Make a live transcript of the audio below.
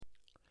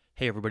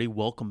Hey everybody,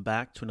 welcome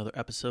back to another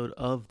episode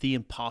of the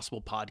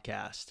Impossible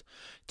Podcast.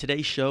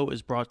 Today's show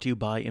is brought to you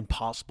by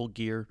Impossible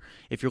Gear.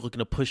 If you're looking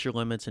to push your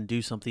limits and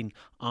do something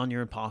on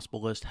your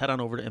impossible list, head on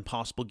over to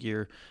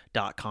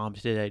impossiblegear.com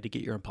today to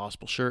get your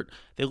impossible shirt.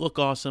 They look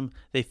awesome,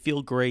 they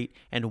feel great,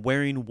 and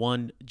wearing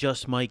one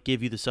just might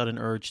give you the sudden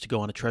urge to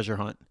go on a treasure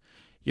hunt.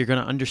 You're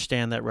going to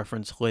understand that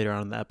reference later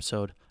on in the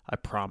episode, I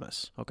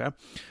promise, okay?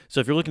 So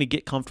if you're looking to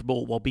get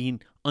comfortable while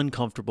being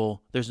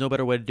uncomfortable, there's no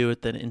better way to do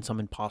it than in some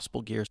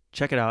Impossible Gear.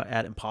 Check it out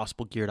at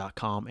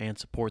impossiblegear.com and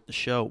support the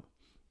show.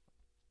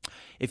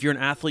 If you're an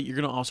athlete, you're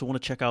going to also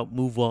want to check out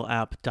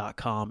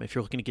movewellapp.com. If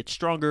you're looking to get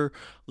stronger,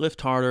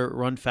 lift harder,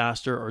 run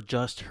faster, or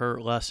just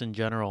hurt less in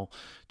general,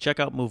 check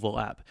out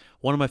MoveWell App.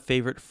 One of my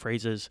favorite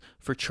phrases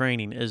for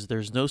training is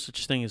there's no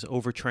such thing as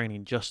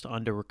overtraining, just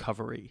under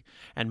recovery.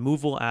 And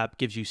MoveWell App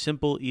gives you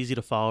simple, easy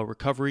to follow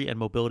recovery and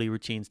mobility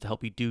routines to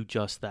help you do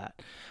just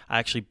that. I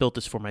actually built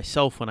this for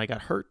myself when I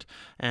got hurt,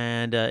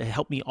 and it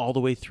helped me all the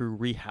way through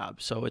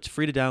rehab. So it's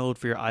free to download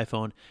for your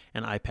iPhone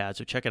and iPad.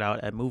 So check it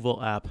out at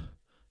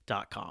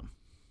movewellapp.com.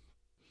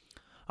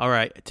 All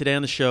right, today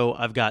on the show,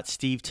 I've got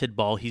Steve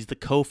Tidball. He's the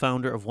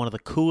co-founder of one of the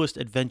coolest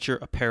adventure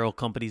apparel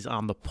companies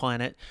on the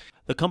planet.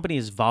 The company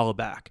is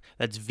Vollebak.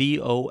 That's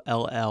Vollebak.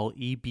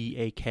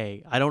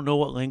 I don't know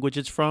what language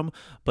it's from,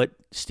 but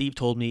Steve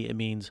told me it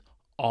means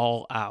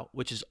all out,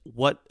 which is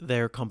what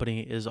their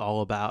company is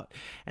all about.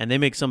 And they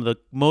make some of the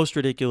most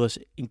ridiculous,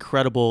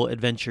 incredible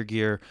adventure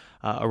gear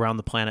around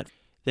the planet.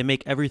 They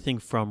make everything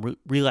from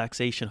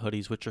relaxation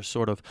hoodies, which are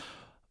sort of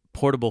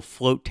portable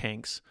float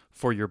tanks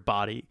for your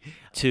body,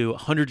 to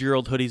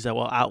 100-year-old hoodies that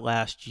will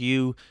outlast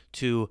you,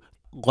 to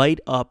light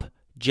up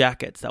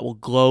jackets that will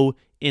glow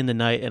in the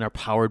night and are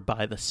powered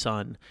by the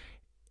sun.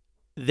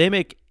 They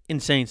make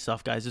insane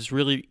stuff, guys. It's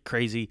really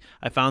crazy.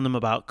 I found them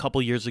about a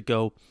couple years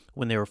ago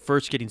when they were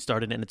first getting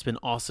started, and it's been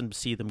awesome to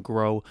see them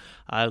grow.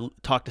 I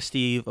talked to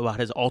Steve about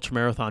his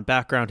ultramarathon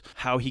background,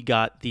 how he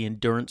got the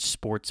endurance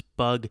sports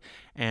bug,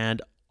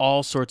 and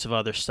all sorts of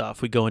other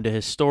stuff. We go into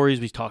his stories,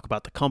 we talk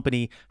about the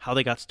company, how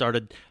they got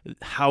started,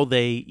 how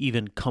they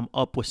even come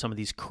up with some of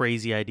these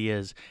crazy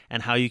ideas,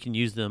 and how you can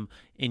use them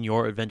in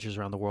your adventures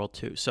around the world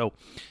too. So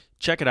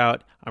check it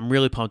out. I'm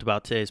really pumped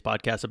about today's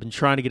podcast. I've been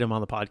trying to get him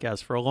on the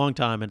podcast for a long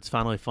time, and it's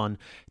finally fun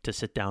to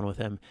sit down with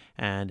him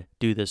and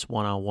do this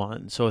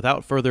one-on-one. So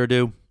without further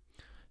ado,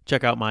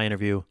 check out my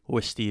interview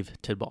with Steve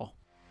Tidball.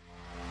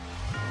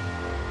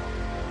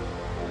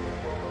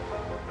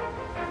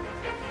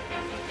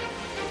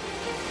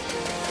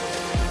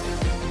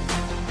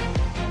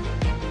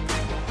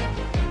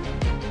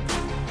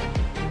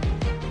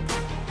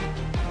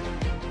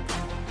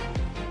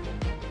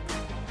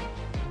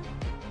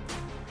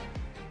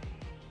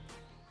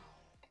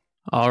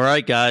 All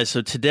right, guys.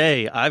 So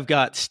today I've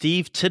got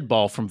Steve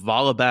Tidball from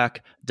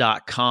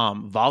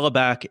Vollebak.com.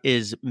 Vollebak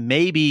is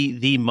maybe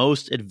the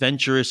most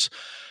adventurous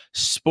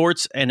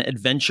sports and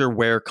adventure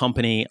wear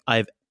company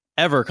I've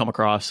ever come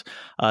across.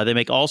 They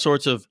make all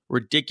sorts of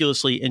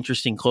ridiculously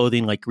interesting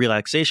clothing like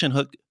relaxation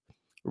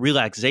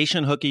hoodies,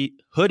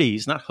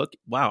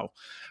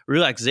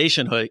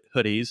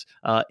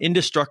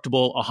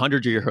 indestructible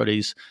 100-year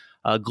hoodies,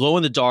 glow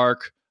in the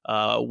dark,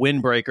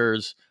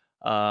 windbreakers,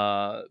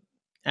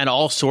 and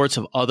all sorts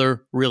of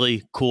other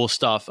really cool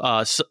stuff.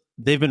 So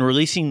they've been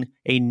releasing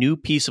a new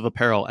piece of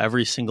apparel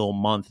every single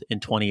month in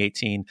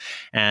 2018.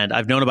 And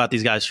I've known about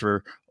these guys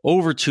for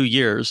over 2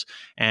 years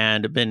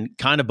and been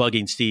kind of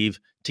bugging Steve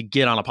to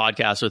get on a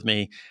podcast with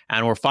me.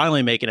 And we're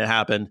finally making it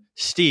happen.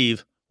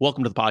 Steve,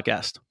 welcome to the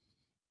podcast.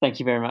 Thank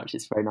you very much.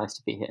 It's very nice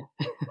to be here.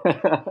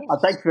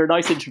 Thank you for a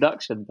nice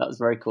introduction. That was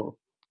very cool.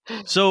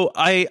 So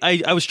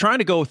I was trying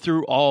to go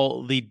through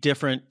all the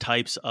different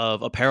types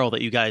of apparel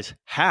that you guys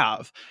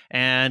have.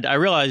 And I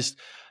realized,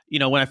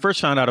 when I first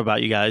found out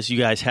about you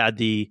guys had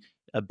the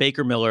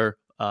Baker Miller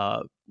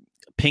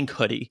pink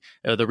hoodie,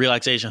 the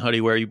relaxation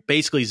hoodie, where you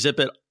basically zip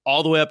it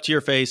all the way up to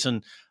your face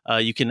and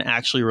you can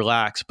actually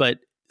relax. But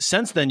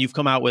since then, you've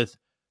come out with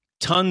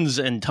tons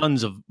and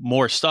tons of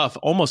more stuff,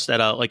 almost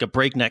at a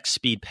breakneck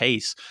speed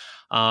pace.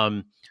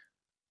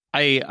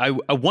 I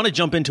want to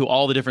jump into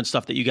all the different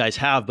stuff that you guys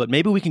have, but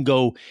maybe we can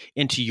go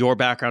into your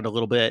background a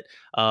little bit,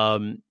 how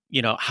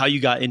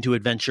you got into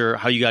adventure,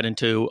 how you got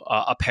into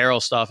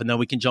apparel stuff, and then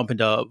we can jump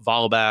into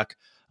Vollebak,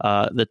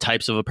 the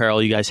types of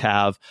apparel you guys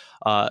have,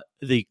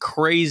 the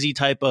crazy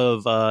type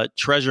of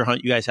treasure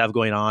hunt you guys have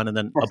going on, and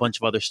then a bunch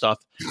of other stuff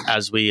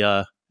as we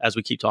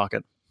keep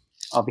talking.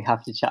 I'll be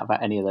happy to chat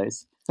about any of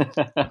those.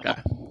 Okay.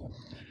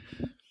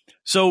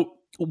 So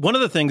one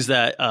of the things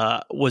that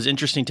was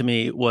interesting to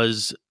me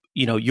was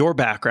your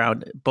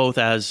background, both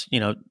as,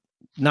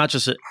 not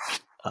just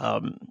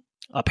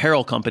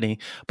apparel company,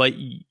 but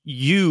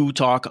you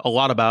talk a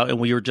lot about, and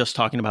we were just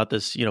talking about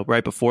this,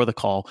 right before the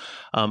call,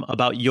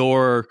 about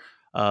your,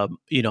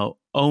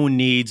 own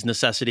needs,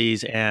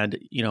 necessities, and,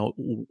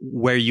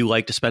 where you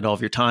like to spend all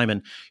of your time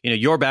and,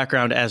 your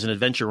background as an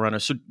adventure runner.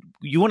 So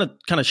you want to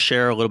kind of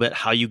share a little bit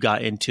how you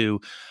got into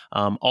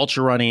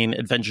ultra running,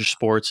 adventure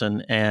sports,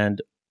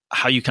 and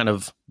how you kind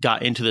of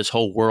got into this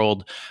whole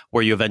world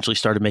where you eventually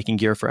started making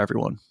gear for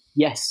everyone.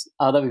 Yes,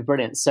 that'd be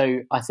brilliant. So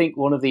I think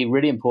one of the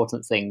really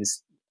important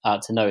things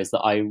to know is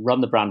that I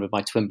run the brand with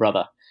my twin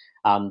brother.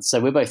 So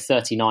we're both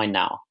 39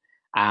 now,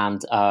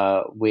 and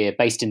we're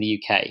based in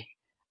the UK.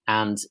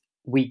 And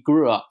we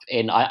grew up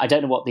in, I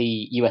don't know what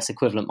the US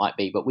equivalent might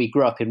be, but we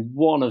grew up in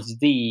one of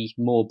the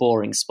more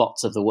boring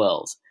spots of the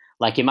world.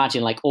 Like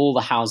imagine like all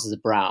the houses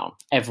are brown,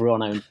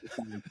 everyone owns the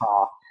same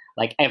car.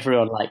 Like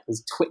everyone like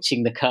was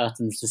twitching the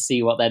curtains to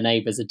see what their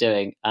neighbors are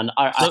doing. And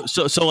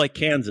so like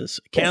Kansas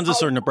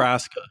or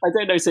Nebraska. I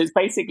don't know. So it's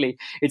basically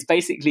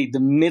the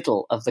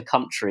middle of the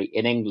country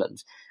in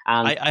England.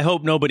 And I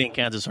hope nobody in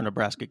Kansas or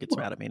Nebraska gets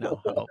mad at me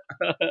now. I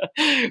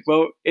hope.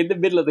 Well, in the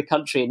middle of the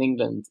country in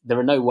England, there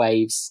are no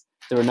waves,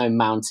 there are no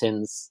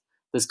mountains.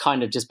 There's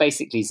kind of just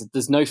basically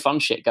there's no fun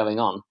shit going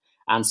on.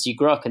 And so you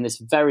grow up in this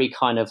very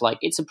kind of like,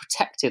 it's a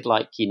protected,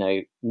 like, you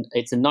know,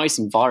 it's a nice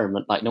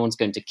environment, like no one's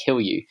going to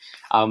kill you.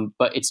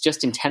 But it's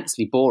just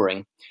intensely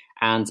boring.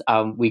 And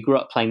we grew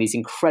up playing these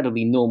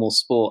incredibly normal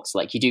sports.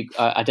 Like you do,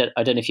 I don't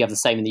know if you have the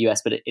same in the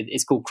US, but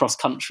it's called cross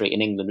country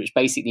in England, which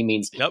basically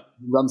means you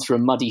run through a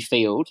muddy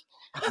field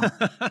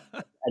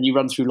and you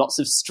run through lots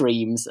of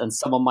streams and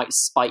someone might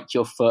spike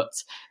your foot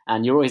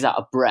and you're always out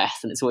of breath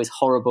and it's always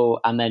horrible.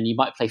 And then you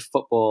might play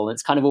football and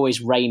it's kind of always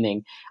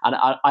raining. And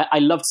I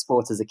loved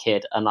sport as a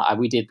kid and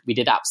we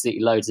did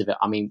absolutely loads of it.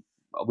 I mean,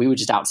 we were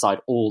just outside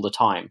all the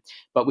time,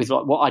 but with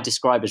what I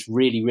describe as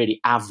really,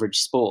 really average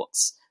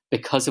sports,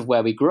 because of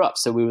where we grew up.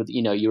 So we were,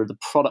 you know, you were the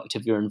product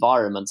of your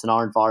environment and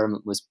our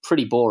environment was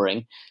pretty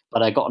boring,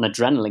 but I got an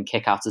adrenaline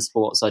kick out of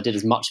sports. So I did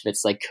as much of it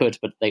as I could,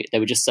 but they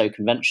were just so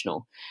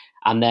conventional.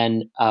 And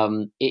then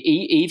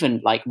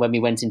even like when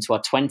we went into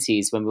our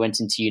 20s, when we went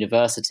into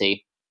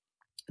university,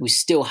 we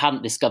still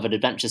hadn't discovered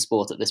adventure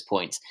sport at this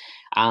point.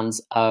 And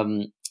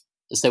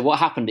so what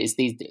happened is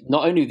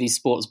not only were these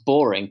sports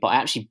boring, but I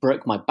actually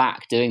broke my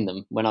back doing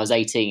them when I was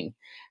 18.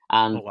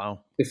 And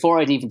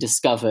before I'd even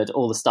discovered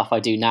all the stuff I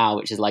do now,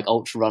 which is like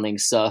ultra running,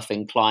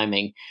 surfing,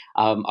 climbing,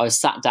 I was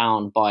sat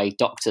down by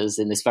doctors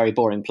in this very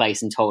boring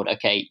place and told,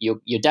 okay,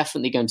 you're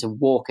definitely going to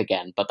walk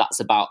again, but that's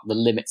about the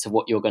limits of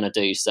what you're going to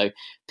do. So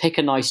pick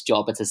a nice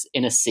job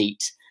in a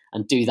seat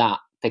and do that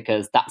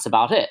because that's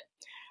about it.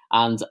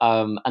 And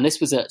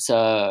this was at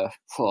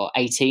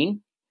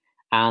 18,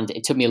 and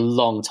it took me a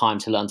long time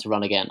to learn to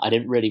run again. I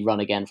didn't really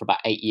run again for about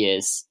 8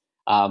 years.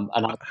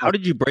 How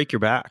did you break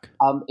your back?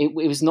 It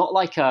was not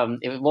like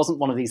it wasn't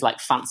one of these like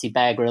fancy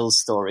Bear Grylls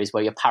stories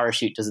where your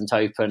parachute doesn't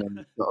open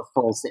and you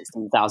fall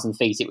 16,000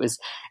 feet. It was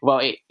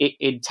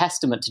in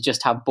testament to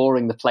just how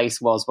boring the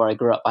place was where I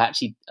grew up. I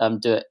actually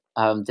did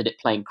it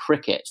playing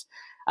cricket,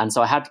 and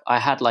so I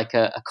had like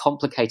a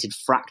complicated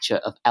fracture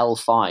of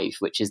L5,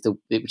 which is the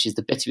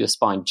bit of your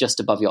spine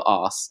just above your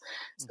arse.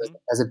 So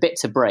there's a bit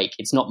to break.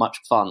 It's not much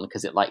fun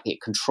because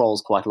it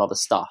controls quite a lot of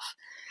stuff.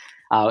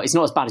 It's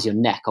not as bad as your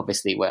neck,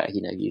 obviously, where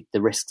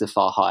the risks are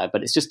far higher.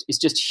 But it's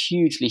just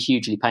hugely,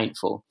 hugely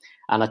painful.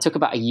 And I took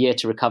about a year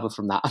to recover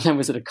from that, and then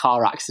was in a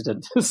car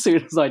accident as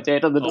soon as I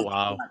did. And then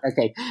wow! Like,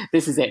 okay,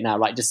 this is it now.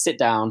 Right, just sit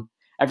down.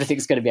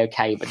 Everything's going to be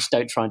okay, but just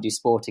don't try and do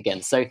sport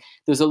again. So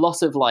there's a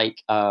lot of like,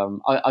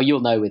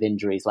 you'll know with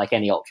injuries, like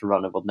any ultra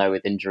runner will know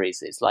with injuries.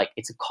 It's like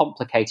it's a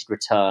complicated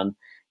return.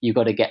 You've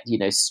got to get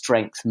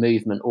strength,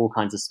 movement, all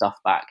kinds of stuff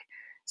back.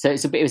 So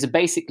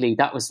basically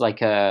that was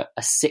like a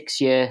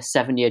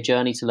 7-year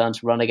journey to learn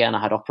to run again.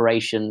 I had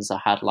operations. I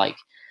had like,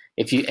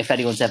 if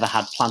anyone's ever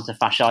had plantar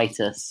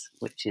fasciitis,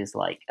 which is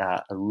like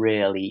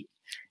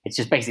it's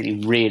just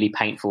basically really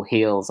painful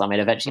heels. I mean,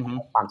 eventually I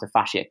had plantar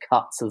fascia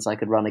cuts so I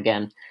could run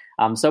again.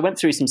 So I went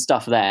through some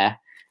stuff there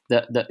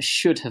that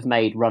should have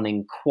made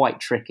running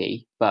quite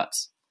tricky, but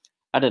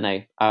I don't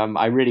know.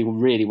 I really,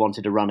 really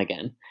wanted to run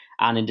again.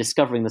 And in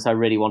discovering that I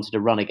really wanted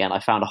to run again, I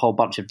found a whole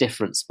bunch of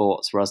different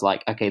sports where I was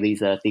like, okay,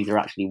 these are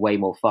actually way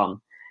more fun.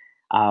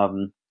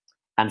 And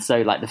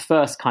so like the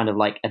first kind of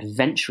like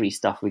adventure-y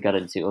stuff we got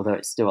into, although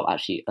it's still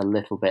actually a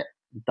little bit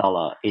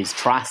duller, is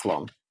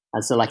triathlon.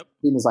 And so like as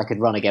soon as I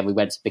could run again, we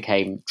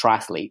became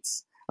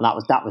triathletes. And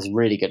that was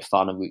really good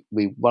fun. And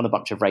we won a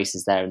bunch of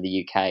races there in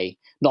the UK,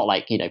 not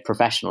like,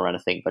 professional or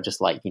anything, but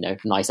just like,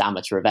 nice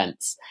amateur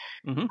events.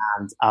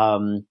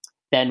 And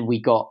then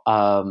we got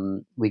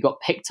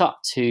picked up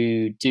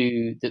to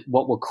do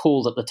what were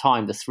called at the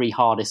time the 3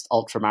 hardest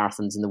ultra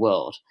marathons in the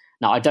world.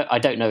 Now I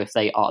don't know if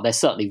they are. They're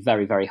certainly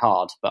very, very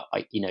hard, but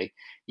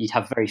you'd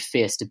have very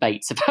fierce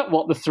debates about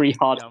what the 3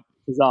 hardest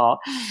are.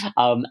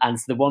 And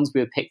so the ones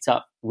we were picked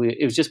up,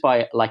 it was just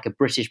by like a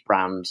British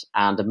brand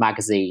and a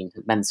magazine,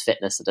 Men's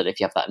Fitness. I don't know if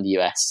you have that in the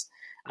US.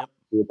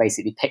 We were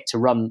basically picked to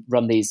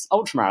run these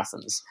ultra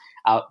marathons,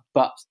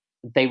 but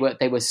they were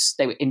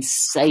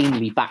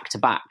insanely back to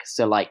back.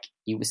 So like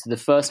the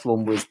first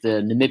one was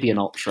the Namibian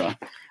Ultra,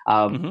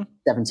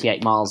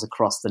 78 miles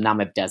across the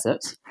Namib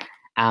Desert,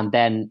 and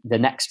then the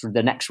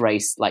next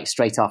race, like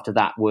straight after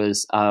that,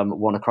 was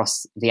one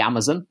across the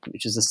Amazon,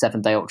 which was a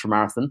 7-day ultra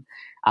marathon,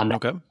 and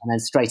then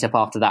straight up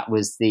after that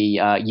was the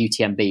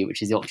UTMB,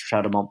 which is the Ultra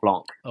Trail de Mont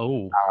Blanc,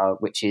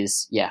 which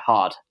is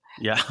hard.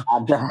 Yeah.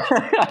 And,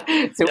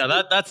 so,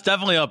 yeah, that's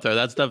definitely up there.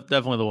 That's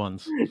definitely the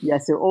ones. Yeah,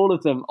 so all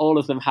of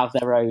them have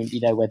their own,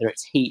 whether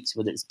it's heat,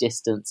 whether it's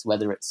distance,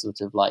 whether it's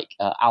sort of like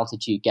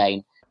altitude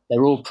gain.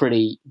 They're all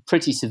pretty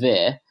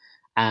severe,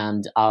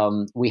 and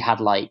we had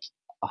like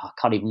I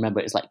can't even remember.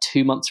 It was like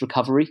 2 months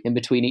recovery in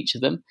between each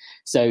of them.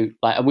 So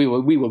like, and we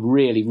were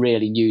really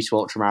new to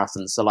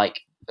ultramarathons. So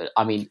like,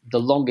 I mean, the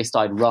longest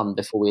I'd run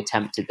before we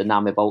attempted the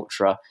Namib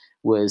Ultra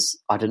was,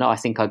 I don't know, I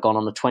think I'd gone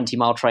on a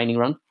 20-mile training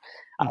run.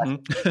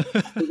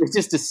 We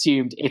just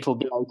assumed it'll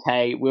be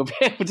okay. We'll be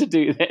able to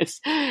do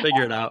this.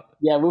 Figure it out.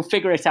 Yeah, we'll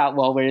figure it out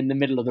while we're in the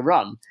middle of the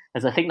run.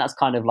 As I think that's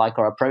kind of like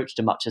our approach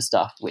to much of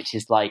stuff, which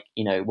is like,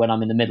 when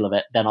I'm in the middle of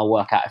it, then I'll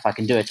work out if I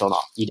can do it or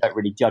not. You don't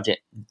really judge it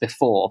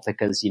before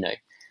because, you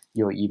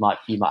might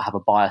have a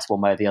bias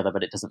one way or the other,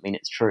 but it doesn't mean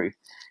it's true.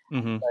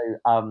 Mm-hmm.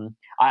 So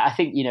I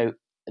think,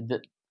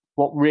 that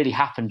what really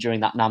happened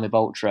during that Namib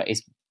Ultra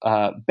is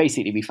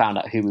basically we found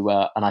out who we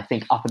were, and I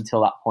think up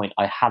until that point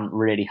I hadn't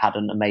really had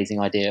an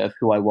amazing idea of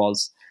who I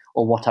was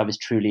or what I was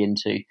truly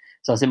into.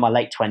 So I was in my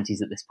late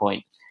 20s at this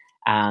point,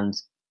 and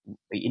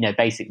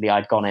basically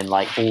I'd gone in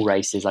like all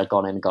races. I'd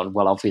gone in and gone,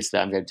 well, obviously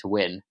I'm going to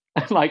win.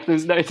 Like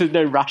there's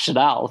no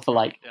rationale for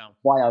like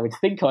why I would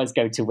think I was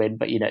going to win,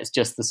 but it's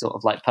just the sort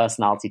of like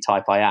personality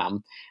type I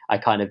am. I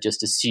kind of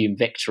just assume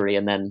victory,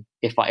 and then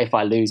if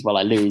I lose, well,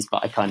 I lose,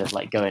 but I kind of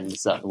like go in a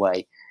certain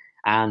way.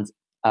 And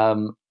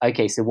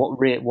okay, so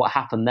what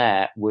happened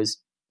there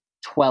was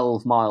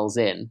 12 miles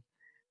in,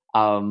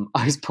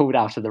 I was pulled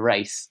out of the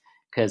race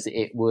because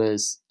it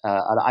was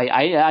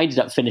I ended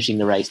up finishing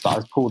the race, but I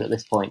was pulled at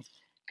this point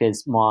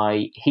because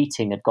my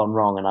heating had gone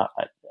wrong, and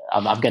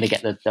I'm going to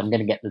get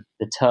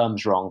the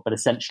terms wrong, but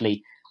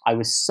essentially I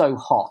was so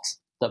hot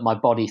that my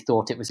body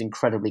thought it was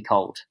incredibly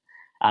cold,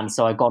 and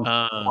so I got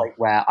to the point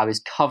where I was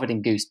covered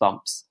in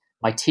goosebumps,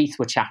 my teeth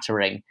were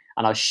chattering,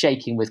 and I was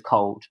shaking with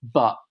cold,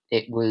 but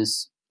it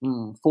was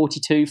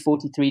 42,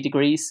 43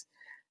 degrees.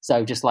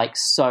 So just like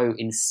so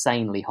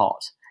insanely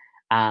hot.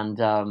 And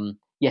so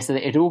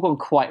it had all gone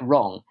quite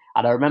wrong.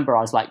 And I remember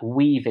I was like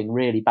weaving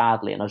really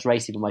badly, and I was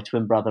racing with my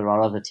twin brother and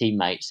our other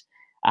teammate.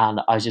 And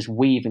I was just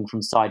weaving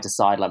from side to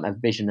side like my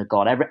vision of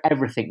God.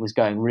 Everything was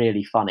going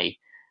really funny.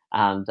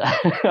 And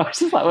I was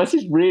just like, well, this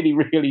is really,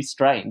 really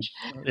strange.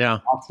 Yeah.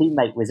 Our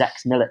teammate was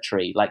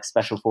ex-military, like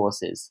special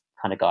forces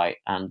kind of guy.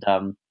 And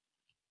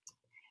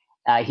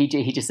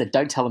he just said,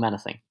 don't tell them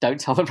anything. Don't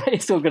tell the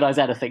race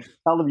organizer anything.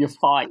 Tell them you're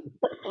fine.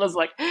 I was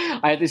like,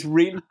 I had this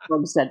really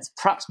strong sense,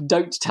 perhaps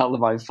don't tell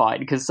them I'm fine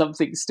because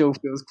something still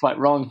feels quite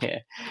wrong here.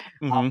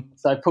 Mm-hmm.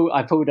 So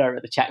I pulled over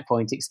at the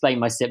checkpoint,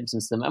 explained my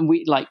symptoms to them. And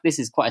we like, this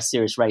is quite a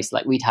serious race.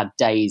 Like we'd had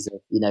days of,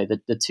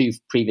 the 2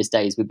 previous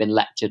days we've been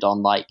lectured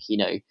on like,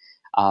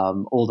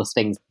 all the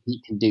things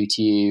heat can do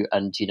to you.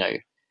 And,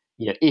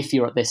 if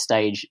you're at this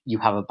stage, you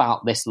have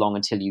about this long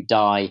until you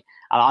die.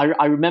 And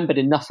I remembered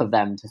enough of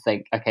them to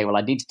think, okay, well,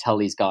 I need to tell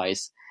these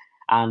guys.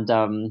 And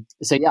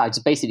I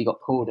just basically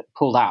got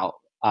pulled out,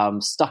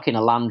 stuck in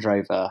a Land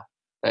Rover,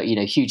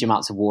 huge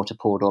amounts of water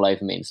poured all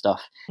over me and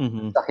stuff.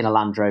 Mm-hmm. Stuck in a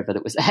Land Rover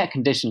that was air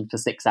conditioned for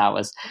 6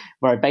 hours,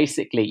 where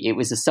it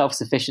was a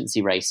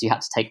self-sufficiency race. You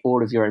had to take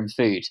all of your own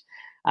food.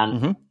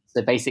 And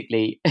so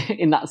basically,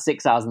 in that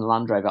 6 hours in the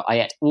Land Rover, I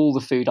ate all the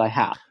food I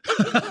had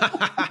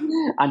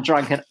and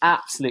drank an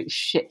absolute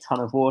shit ton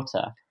of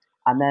water.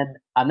 And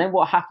then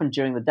what happened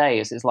during the day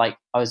is it's like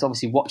I was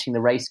obviously watching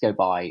the race go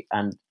by,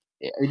 and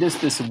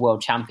there's some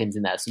world champions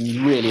in there,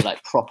 some really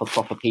like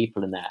proper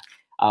people in there.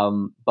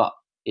 But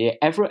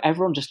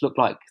everyone just looked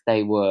like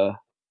they were.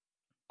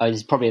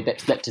 It's probably a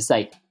bit flip to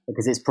say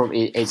because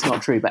it's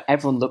not true, but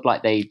everyone looked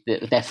like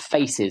their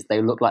faces.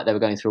 They looked like they were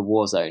going through a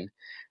war zone.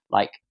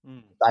 Like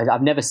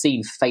I've never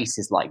seen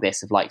faces like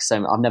this of like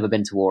so. I've never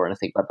been to war or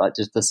anything, but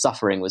just the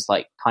suffering was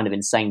like kind of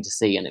insane to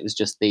see, and it was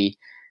just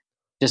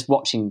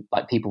watching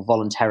like people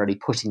voluntarily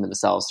putting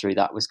themselves through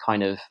that was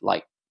kind of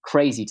like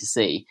crazy to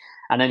see.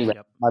 And anyway,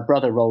 my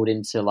brother rolled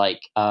into like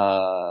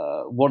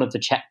one of the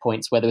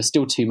checkpoints where there were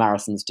still 2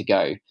 marathons to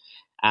go,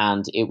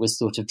 and it was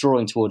sort of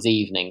drawing towards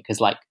evening because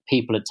like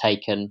people had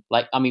taken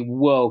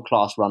world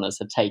class runners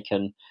had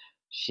taken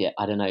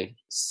 6-7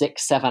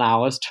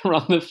 hours to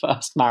run the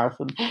first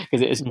marathon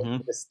because it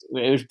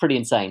was pretty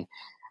insane.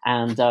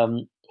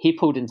 And he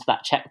pulled into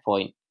that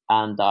checkpoint.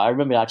 And I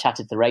remember I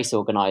chatted to the race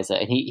organizer,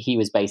 and he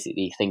was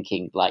basically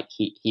thinking like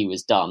he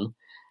was done.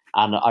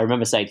 And I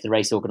remember saying to the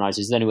race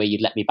organizer, "Is there any way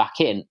you'd let me back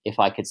in if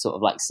I could sort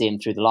of like see him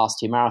through the last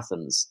 2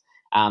 marathons?"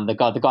 And the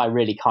guy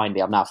really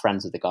kindly, I'm now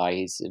friends with the guy.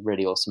 He's a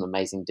really awesome,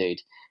 amazing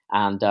dude.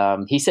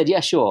 And he said,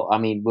 "Yeah, sure. I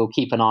mean, we'll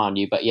keep an eye on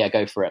you, but yeah,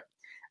 go for it."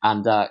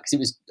 And because it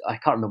was, I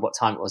can't remember what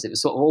time it was. It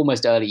was sort of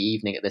almost early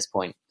evening at this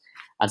point.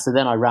 And so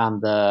then I ran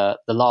the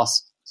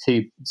last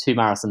two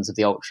marathons of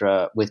the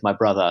ultra with my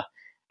brother.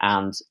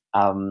 And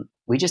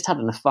we just had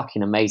a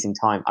fucking amazing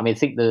time. I mean, I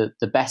think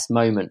the best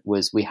moment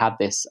was we had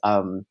this,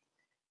 I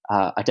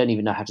don't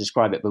even know how to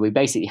describe it, but we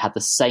basically had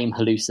the same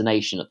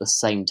hallucination at the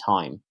same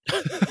time.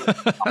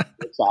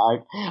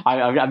 So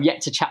I'm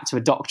yet to chat to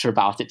a doctor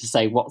about it to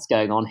say what's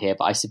going on here,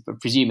 but I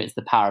presume it's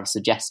the power of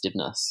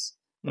suggestiveness.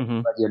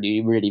 Mm-hmm.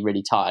 You're really,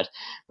 really tired.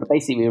 But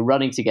basically, we were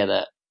running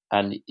together,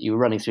 and you were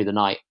running through the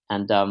night,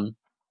 and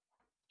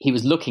he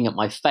was looking at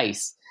my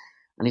face,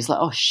 and he's like,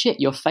 "Oh shit,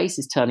 your face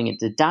is turning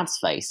into Dad's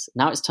face.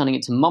 Now it's turning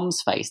into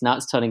Mum's face. Now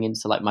it's turning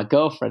into like my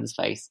girlfriend's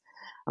face."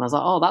 And I was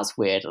like, "Oh, that's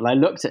weird." And I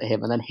looked at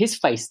him, and then his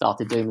face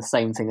started doing the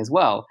same thing as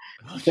well.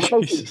 Oh, So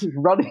basically, he's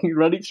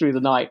running through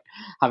the night,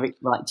 having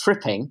like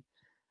tripping.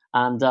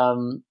 And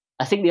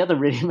I think the other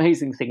really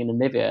amazing thing in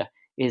Namibia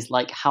is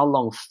like how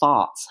long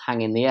farts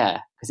hang in the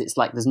air, because it's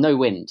like there's no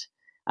wind,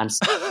 and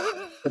so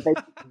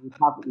basically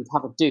you'd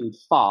have a dude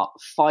fart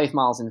 5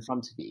 miles in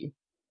front of you,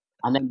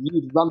 and then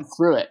you'd run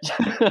through it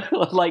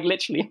like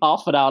literally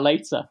half an hour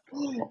later.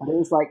 And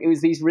it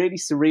was these really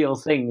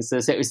surreal things. So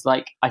it was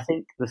like, I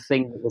think the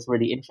thing that was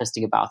really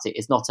interesting about it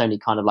is not only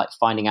kind of like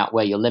finding out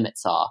where your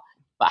limits are,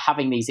 but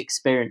having these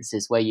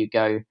experiences where you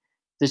go,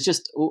 there's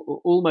just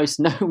almost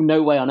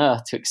no way on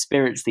earth to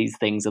experience these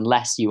things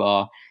unless you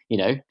are,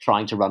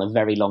 trying to run a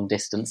very long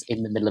distance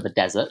in the middle of a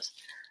desert.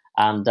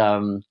 And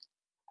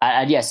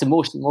yeah, so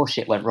more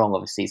shit went wrong,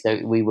 obviously. So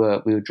we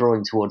were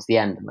drawing towards the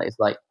end, and it's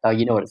like, oh,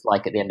 you know what it's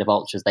like at the end of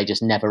ultras? They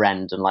just never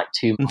end, and like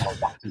 2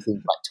 miles actually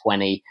seems like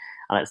 20,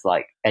 and it's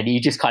like, and you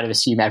just kind of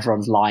assume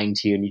everyone's lying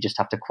to you, and you just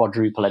have to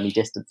quadruple any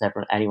distance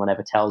anyone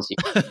ever tells you.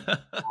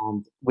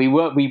 And we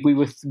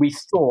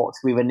thought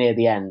we were near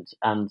the end,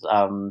 and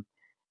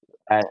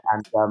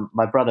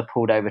my brother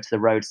pulled over to the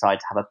roadside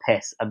to have a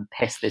piss, and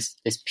pissed this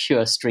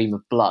pure stream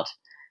of blood,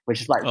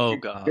 which is like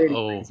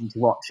really amazing to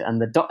watch.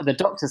 And the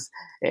doctors,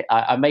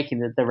 I'm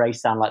making the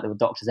race sound like there were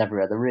doctors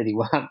everywhere. There really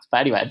weren't.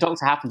 But anyway, a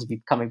doctor happened to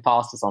be coming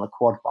past us on a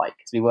quad bike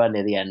because we were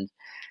near the end,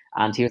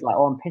 and he was like,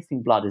 "Oh, I'm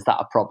pissing blood. Is that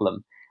a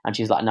problem?" And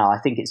she's like, "No, I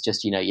think it's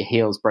just, your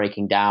heel's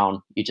breaking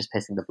down. You're just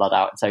pissing the blood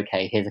out. It's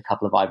okay. Here's a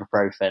couple of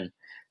ibuprofen.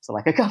 So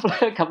like a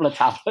couple of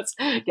tablets.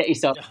 Get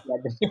yourself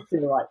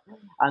right."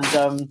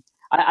 And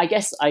I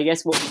guess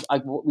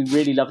what we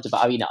really loved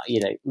about,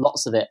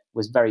 lots of it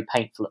was very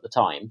painful at the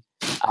time,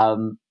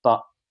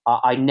 but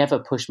I never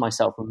pushed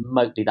myself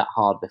remotely that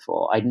hard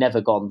before. I'd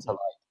never gone to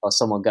or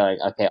someone going,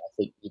 "Okay, I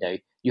think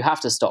you have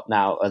to stop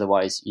now,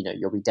 otherwise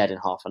you'll be dead in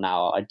half an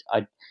hour."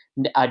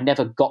 I'd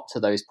never got to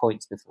those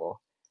points before,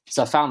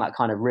 so I found that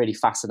kind of really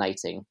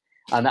fascinating.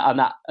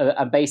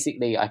 And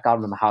basically, I can't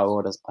remember how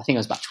old I was. I think I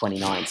was about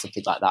 29,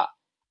 something like that.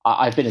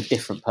 I've been a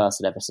different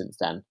person ever since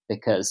then,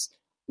 because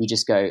you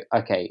just go,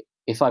 okay,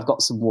 if I've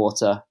got some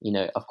water,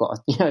 I've got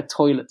a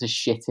toilet to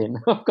shit in,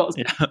 I've got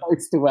some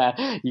clothes to wear.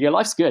 You go,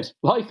 life's good.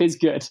 Life is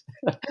good.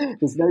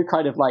 There's no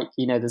kind of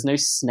there's no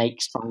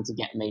snakes trying to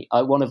get me.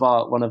 One of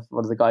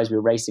the guys we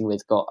were racing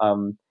with got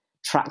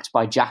tracked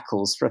by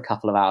jackals for a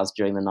couple of hours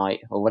during the night,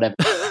 or whatever.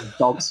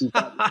 Dogs,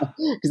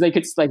 because they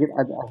could. I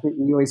think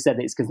we always said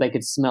it's because they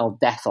could smell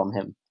death on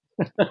him.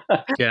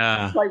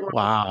 Yeah.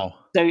 Wow.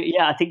 So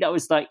yeah, I think that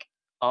was like,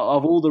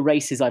 of all the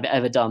races I've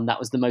ever done, that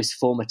was the most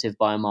formative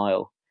by a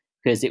mile,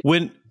 because it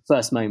was the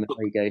first moment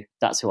where you go,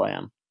 "That's who I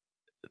am."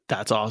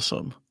 That's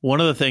awesome.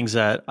 One of the things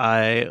that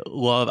I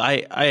love,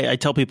 I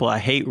tell people I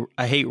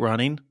hate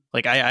running.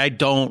 Like I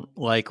don't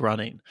like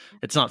running.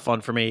 It's not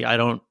fun for me. I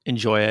don't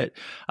enjoy it.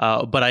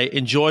 But I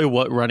enjoy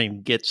what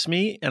running gets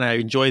me, and I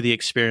enjoy the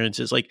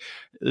experiences. Like,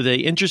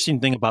 the interesting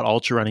thing about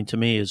ultra running to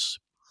me is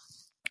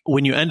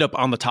when you end up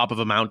on the top of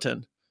a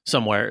mountain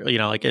somewhere,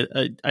 like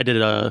I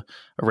did a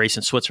race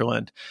in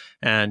Switzerland,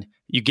 and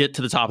you get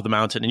to the top of the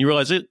mountain and you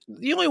realize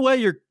the only way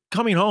you're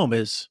coming home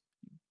is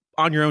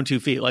on your own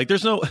 2 feet. Like,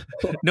 there's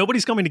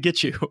nobody's coming to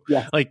get you.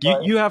 Yeah, like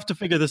you have to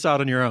figure this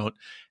out on your own.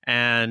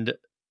 And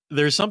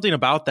there's something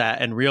about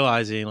that, and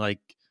realizing, like,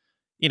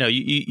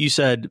 you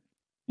said,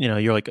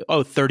 you're like,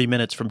 30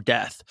 minutes from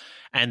death.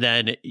 And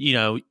then,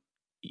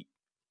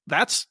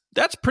 that's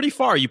pretty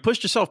far. You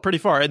pushed yourself pretty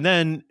far. And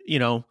then,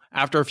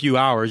 after a few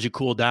hours, you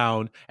cool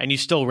down, and you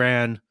still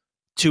ran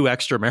 2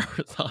 extra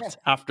marathons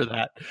after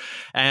that.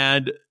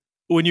 And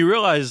when you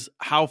realize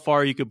how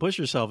far you could push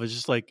yourself, it's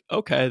just like,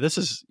 okay, this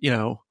is,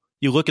 you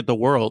look at the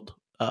world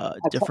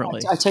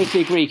differently. I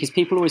totally agree, because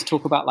people always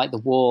talk about like the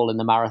wall in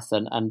the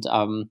marathon. And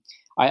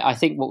I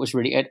think what was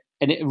really,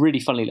 and it really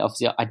funnily,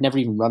 obviously, I'd never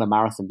even run a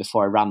marathon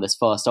before I ran this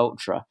first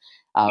ultra.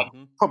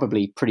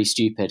 Probably pretty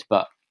stupid,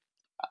 but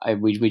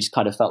we just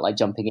kind of felt like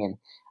jumping in.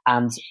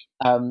 And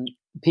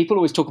people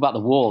always talk about the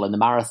wall in the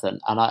marathon,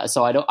 and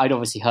I'd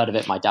obviously heard of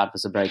it. My dad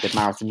was a very good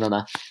marathon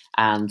runner,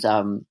 and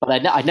but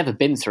I'd never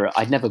been through it.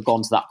 I'd never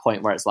gone to that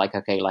point where it's like,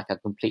 okay, like I'm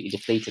completely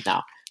depleted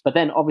now. But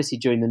then obviously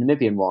during the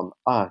Namibian one,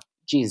 oh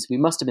Jesus, we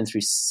must have been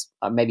through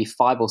maybe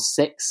 5 or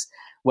 6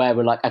 where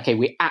we're like, okay,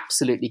 we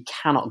absolutely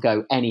cannot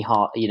go any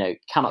hard,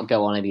 cannot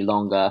go on any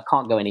longer,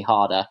 can't go any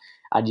harder.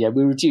 And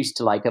we reduced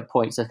to like at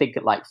points, I think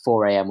at like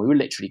 4 a.m, we were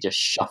literally just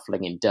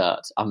shuffling in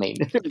dirt. I mean,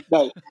 there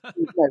was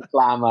no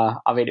glamour.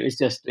 I mean, it was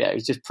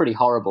just pretty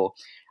horrible.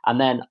 And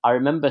then I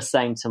remember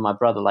saying to my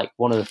brother, like,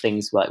 one of the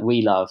things like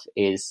we love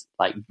is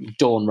like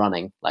dawn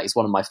running. Like, it's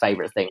one of my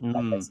favorite things.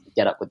 Like,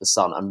 get up with the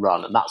sun and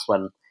run. And that's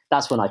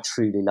when I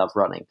truly love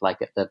running,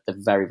 like at the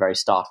very, very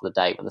start of the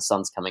day when the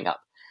sun's coming up,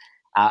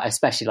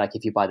 especially like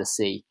if you're by the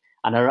sea.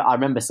 And I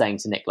remember saying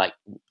to Nick, like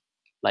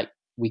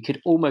you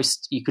could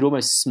almost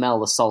smell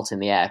the salt in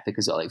the air,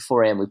 because at like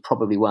 4 a.m. we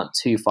probably weren't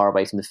too far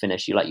away from the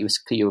finish. You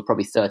were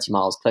probably 30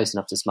 miles, close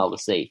enough to smell the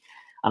sea.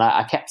 And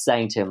I kept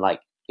saying to him, like,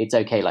 it's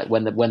okay, like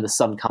when the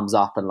sun comes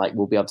up and like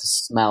we'll be able to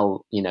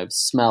smell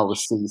the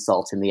sea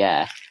salt in the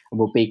air, and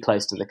we'll be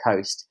close to the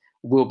coast,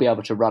 we'll be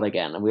able to run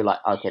again. And we were like,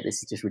 okay,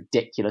 this is just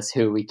ridiculous.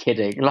 Who are we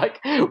kidding? Like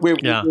we're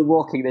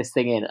walking this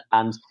thing in,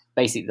 and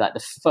basically like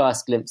the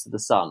first glimpse of the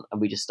sun, and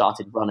we just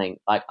started running.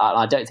 Like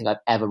I don't think I've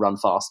ever run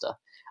faster.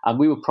 And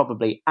we were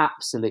probably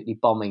absolutely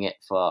bombing it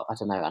for, I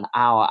don't know, an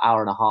hour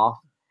and a half.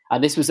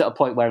 And this was at a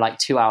point where like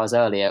 2 hours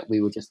earlier,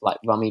 we were just like,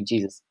 I mean,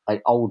 Jesus,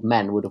 like old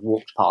men would have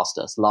walked past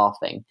us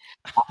laughing.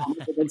 And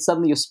then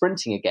suddenly you're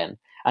sprinting again.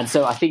 And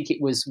so I think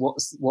it was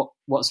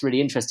what's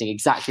really interesting,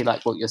 exactly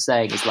like what you're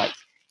saying, is like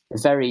the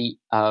very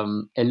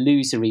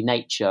illusory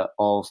nature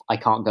of I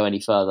can't go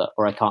any further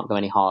or I can't go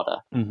any harder.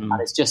 Mm-hmm.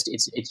 And it's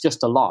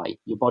just a lie.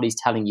 Your body's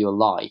telling you a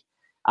lie.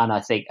 And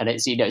I think, and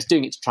it's, it's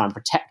doing it to try and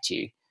protect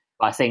you.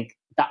 But I think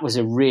that was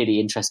a really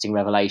interesting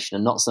revelation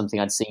and not something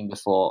I'd seen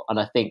before. And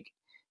I think,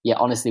 yeah,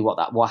 honestly,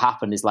 what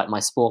happened is like my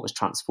sport was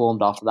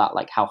transformed after that.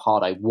 Like how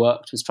hard I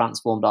worked was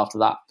transformed after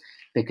that,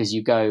 because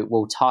you go,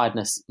 well,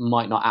 tiredness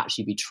might not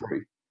actually be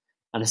true.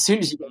 And as soon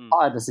as you go,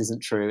 tiredness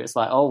isn't true, it's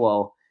like, oh,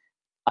 well,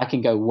 I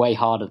can go way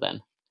harder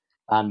then.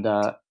 And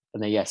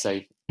then, yeah, so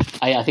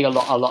I think a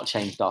lot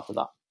changed after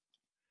that.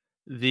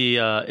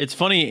 It's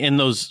funny in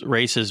those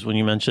races when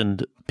you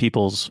mentioned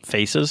people's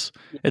faces,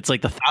 it's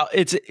like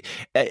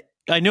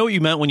I know what you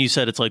meant when you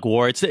said it's like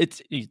war.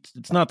 It's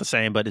not the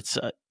same, but it's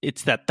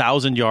that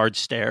 1,000-yard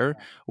stare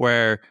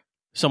where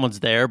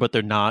someone's there, but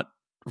they're not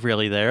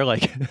really there.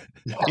 Like,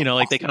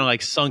 like they kind of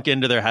like sunk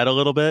into their head a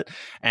little bit,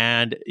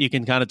 and you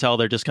can kind of tell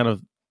they're just kind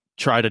of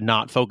try to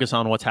not focus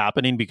on what's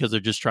happening because they're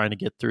just trying to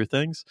get through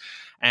things.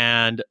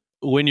 And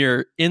when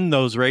you're in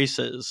those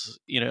races,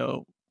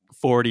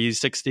 40,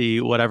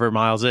 60, whatever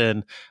miles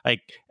in, like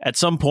at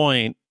some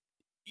point,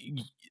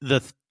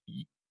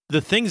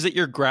 the things that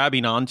you're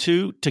grabbing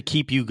onto to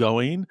keep you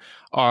going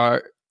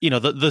are,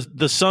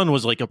 the sun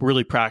was like a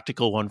really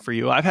practical one for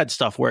you. I've had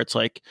stuff where it's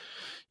like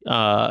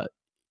a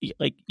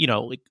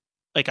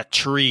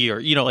tree,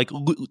 or, like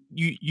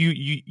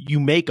you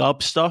make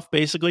up stuff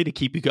basically to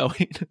keep you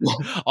going.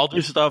 I'll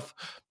do stuff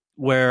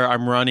where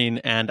I'm running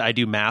and I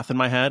do math in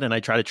my head and I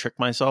try to trick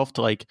myself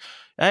to like,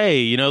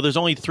 hey, there's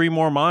only 3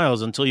 more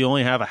miles until you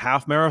only have a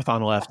half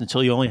marathon left,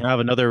 until you only have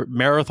another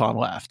marathon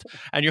left.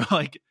 And you're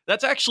like,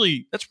 that's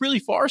really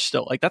far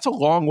still. Like that's a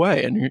long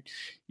way. And you're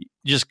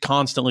just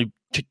constantly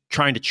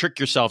trying to trick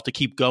yourself to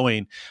keep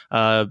going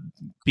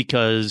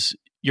because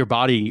your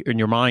body and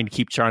your mind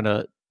keep trying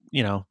to,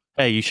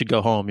 hey, you should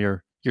go home.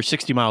 You're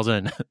 60 miles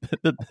in.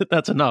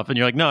 That's enough. And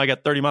you're like, no, I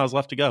got 30 miles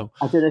left to go.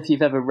 I don't know if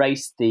you've ever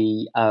raced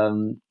the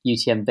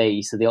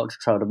UTMB, so the Ultra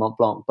Trail de Mont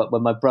Blanc, but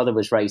when my brother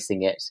was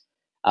racing it,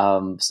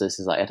 so this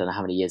is like, I don't know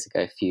how many years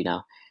ago, a few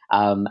now.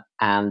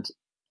 And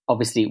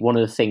obviously one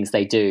of the things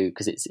they do,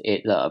 because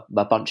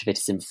a bunch of it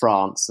is in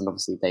France, and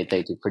obviously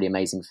they do pretty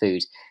amazing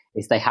food,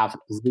 is they have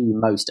the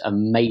most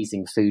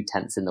amazing food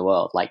tents in the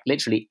world. Like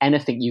literally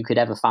anything you could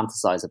ever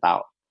fantasize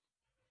about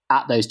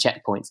at those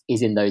checkpoints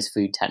is in those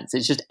food tents.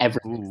 It's just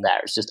everything's there.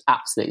 It's just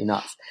absolutely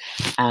nuts.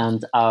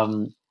 And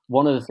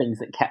one of the things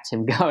that kept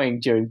him going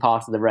during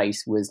part of the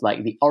race was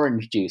like the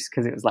orange juice,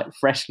 because it was like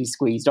freshly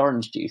squeezed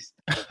orange juice.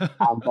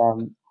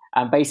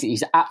 And basically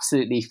he's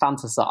absolutely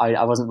fantasized.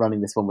 I wasn't running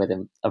this one with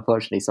him,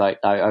 unfortunately, so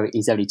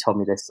he's only told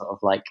me this sort of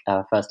like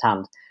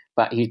firsthand.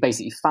 But he was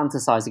basically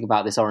fantasizing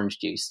about this orange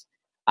juice.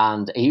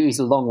 And he's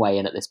a long way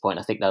in at this point.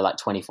 I think they're like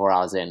 24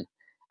 hours in.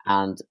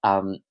 And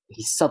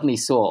he suddenly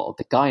saw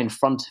the guy in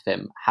front of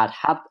him had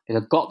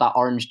got that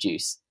orange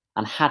juice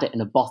and had it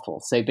in a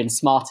bottle. So he'd been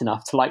smart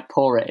enough to like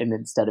pour it in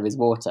instead of his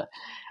water.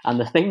 And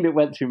the thing that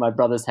went through my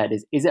brother's head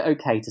is it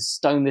okay to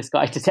stone this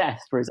guy to death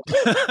for his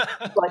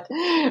like?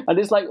 And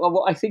it's like, well,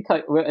 what I think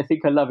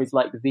I love is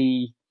like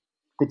the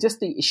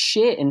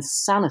sheer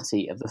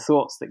insanity of the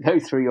thoughts that go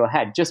through your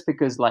head just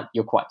because like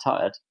you're quite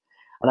tired.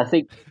 And I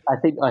think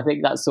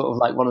that's sort of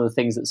like one of the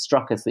things that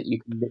struck us, that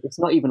it's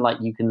not even like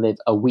you can live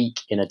a week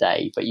in a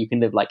day, but you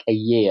can live like a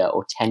year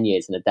or 10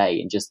 years in a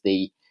day, and just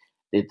the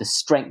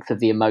strength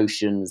of the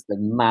emotions, the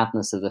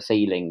madness of the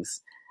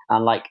feelings.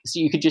 And like, so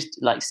you could just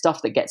like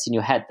stuff that gets in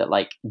your head that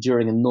like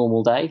during a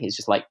normal day, it's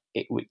just like,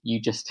 it would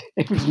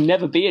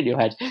never be in your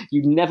head.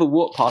 You'd never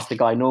walk past a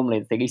guy normally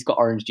and think he's got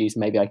orange juice,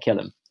 maybe I kill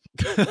him.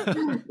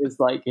 It's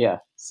like, yeah.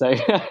 So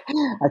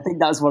I think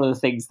that's one of the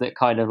things that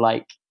kind of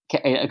like,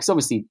 because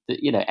obviously,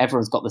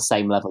 everyone's got the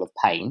same level of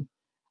pain.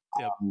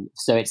 Yep.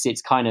 So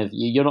it's kind of,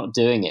 you're not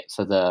doing it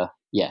for the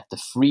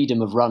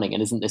freedom of running.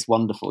 And isn't this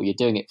wonderful? You're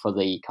doing it for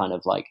the kind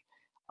of like,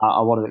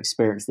 I want to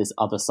experience this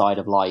other side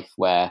of life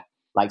where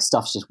like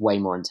stuff's just way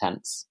more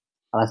intense.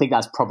 And I think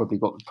that's probably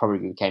what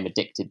we became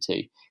addicted to,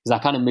 because I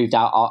kind of moved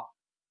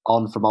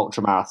on from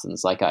ultra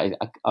marathons. Like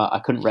I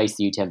couldn't race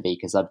the UTMB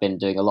because I'd been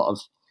doing a lot of,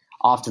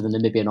 after the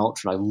Namibian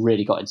Ultra, I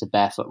really got into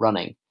barefoot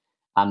running,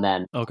 and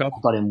then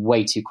got in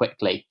way too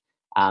quickly.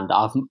 And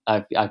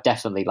I've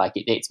definitely like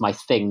it's my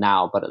thing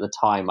now. But at the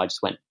time, I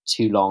just went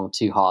too long,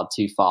 too hard,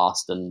 too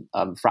fast, and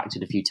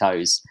fractured a few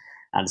toes.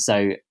 And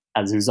so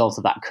as a result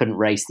of that, couldn't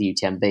race the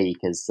UTMB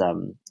because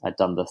I'd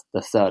done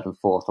the third and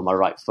fourth on my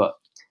right foot.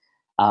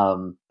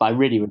 But I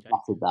really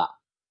regretted that.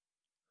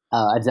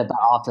 And then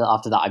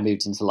after that, I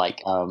moved into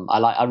like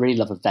I really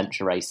love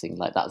adventure racing.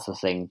 Like that's the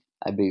thing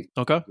I moved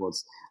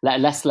towards.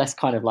 Less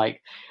kind of like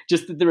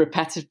just the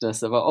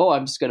repetitiveness of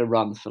I'm just going to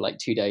run for like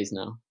 2 days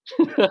now.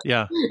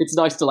 Yeah, it's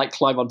nice to like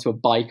climb onto a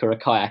bike or a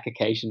kayak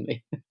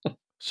occasionally.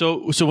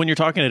 So when you're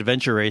talking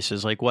adventure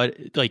races, like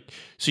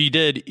so you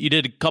did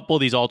a couple of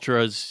these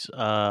ultras,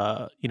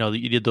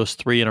 you did those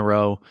 3 in a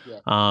row,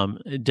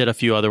 did a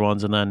few other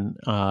ones, and then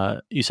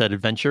you said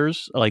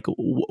adventures. Like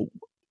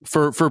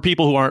for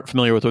people who aren't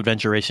familiar with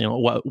adventure racing,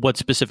 what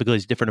specifically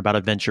is different about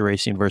adventure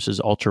racing versus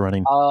ultra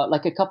running?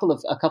 Like a couple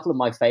of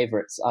my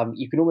favorites.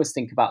 You can almost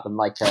think about them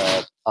like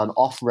an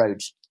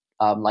off-road,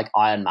 like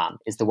Ironman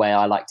is the way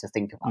I like to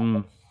think about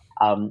them.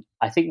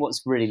 I think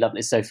what's really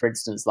lovely. So, for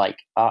instance, like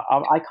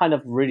I kind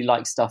of really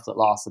like stuff that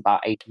lasts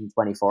about 18,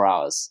 24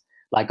 hours.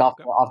 Like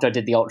after I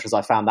did the ultras,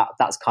 I found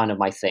that's kind of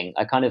my thing.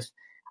 I kind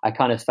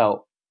of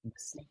felt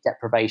sleep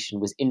deprivation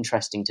was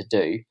interesting to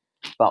do,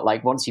 but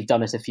like once you've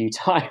done it a few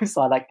times,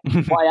 what I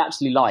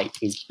actually like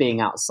is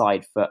being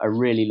outside for a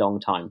really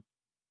long time,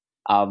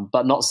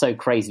 but not so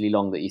crazily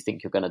long that you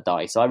think you're going to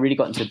die. So I really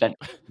got into adventure.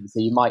 So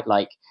you might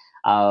like.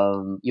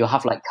 You'll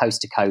have like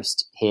coast to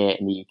coast here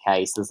in the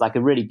UK. So there's like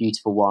a really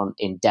beautiful one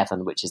in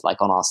Devon, which is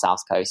like on our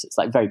south coast. It's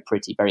like very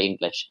pretty, very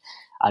English.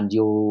 And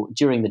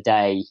during the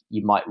day,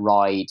 you might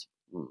ride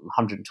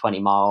 120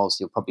 miles.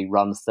 You'll probably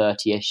run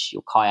 30-ish.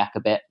 You'll kayak a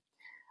bit.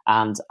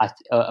 And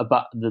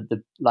but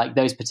the like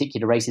those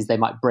particular races, they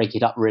might break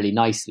it up really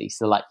nicely.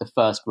 So like the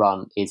first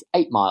run is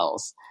 8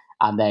 miles.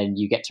 And then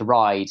you get to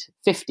ride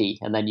 50,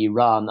 and then you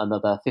run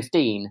another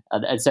 15.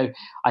 And so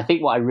I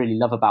think what I really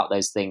love about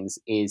those things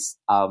is,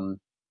 well,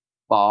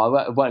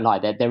 I won't lie,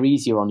 they're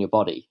easier on your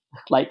body.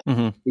 Like,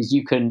 is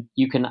you can.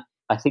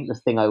 I think the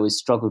thing I always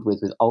struggled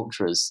with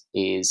ultras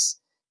is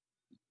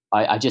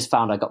I just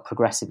found I got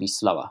progressively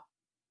slower,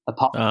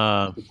 apart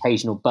from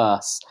occasional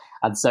bursts.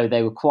 And so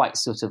they were quite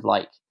sort of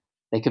like,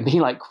 they can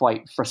be like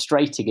quite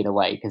frustrating in a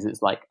way, because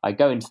it's like I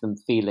go into them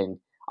feeling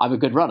I'm a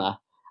good runner.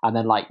 And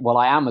then like, well,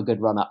 I am a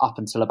good runner up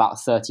until about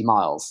 30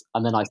 miles.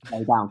 And then I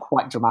slow down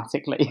quite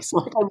dramatically. So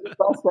like over the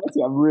first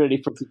 30, I'm really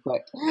pretty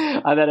quick.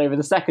 And then over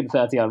the second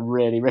 30, I'm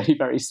really, really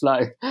very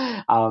slow.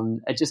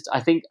 I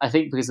think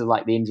because of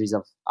like the injuries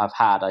I've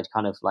had, I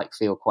kind of like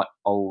feel quite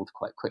old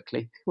quite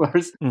quickly.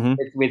 Whereas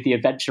with the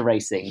adventure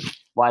racing,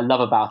 what I love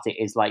about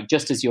it is like,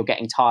 just as you're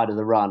getting tired of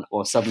the run,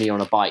 or suddenly you're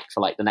on a bike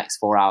for like the next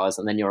 4 hours,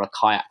 and then you're on a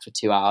kayak for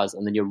 2 hours,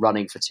 and then you're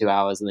running for 2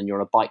 hours, and then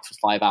you're on a bike for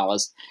 5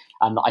 hours.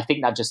 And I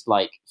think that just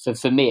like,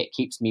 for me, it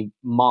keeps me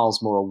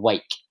miles more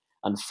awake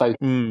and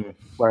focused.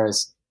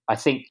 Whereas I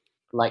think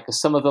like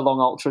some of the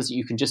long ultras,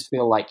 you can just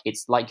feel like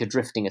it's like you're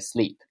drifting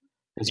asleep,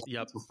 because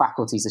your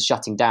faculties are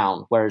shutting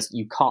down. Whereas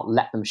you can't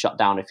let them shut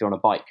down if you're on a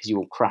bike, because you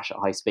will crash at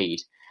high speed.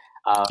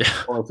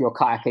 Or if you're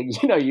kayaking,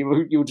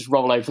 you'll just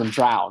roll over and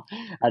drown.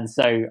 And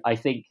so I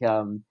think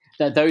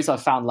that those I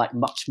found like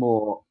much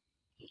more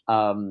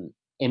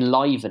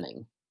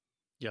enlivening.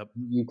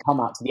 You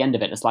come out to the end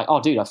of it, and it's like, oh,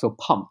 dude, I feel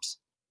pumped.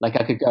 Like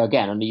I could go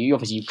again, and you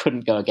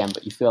couldn't go again,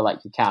 but you feel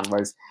like you can.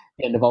 Whereas at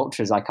the end of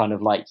ultras, I kind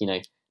of like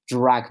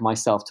drag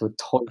myself to a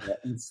toilet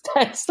and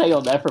stay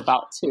on there for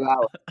about 2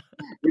 hours,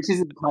 which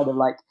is kind of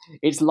like,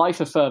 it's life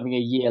affirming a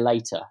year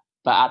later,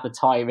 but at the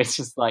time it's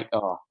just like,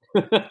 oh,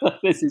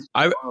 this is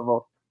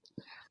horrible.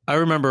 I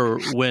remember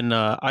when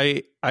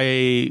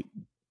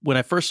when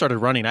I first started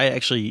running, I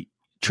actually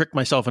tricked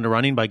myself into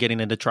running by getting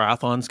into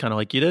triathlons, kind of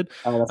like you did,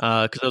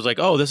 because I was like,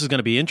 oh, this is going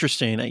to be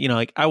interesting.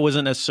 Like I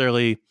wasn't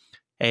necessarily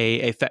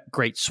a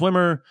great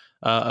swimmer,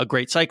 a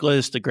great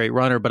cyclist, a great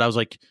runner, but I was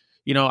like,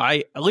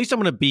 at least I'm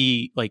going to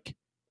be like,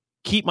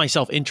 keep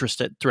myself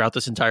interested throughout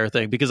this entire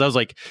thing, because I was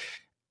like,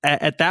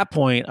 at that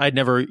point, I'd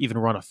never even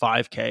run a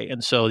 5K.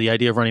 And so the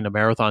idea of running a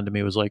marathon to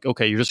me was like,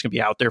 okay, you're just going to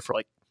be out there for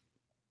like,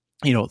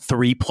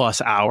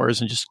 3+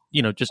 hours and just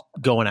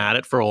going at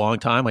it for a long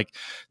time. Like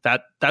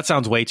that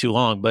sounds way too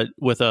long, but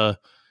with the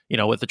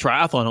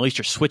triathlon, at least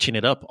you're switching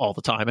it up all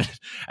the time.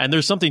 And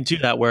there's something to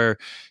that where,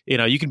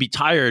 you can be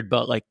tired,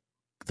 but like,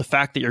 the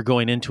fact that you're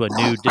going into a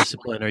new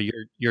discipline, or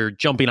you're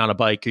jumping on a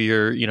bike,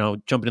 or you're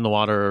jumping in the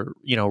water,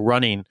 or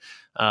running,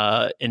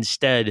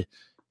 instead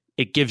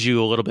it gives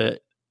you a little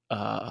bit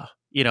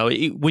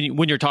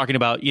when you're talking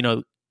about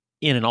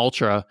in an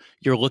ultra,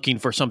 you're looking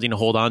for something to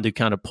hold on to,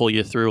 kind of pull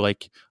you through.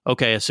 Like,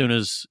 okay, as soon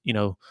as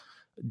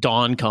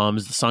dawn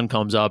comes, the sun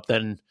comes up,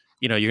 then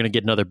you're going to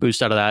get another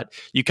boost out of that.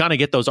 You kind of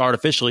get those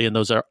artificially in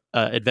those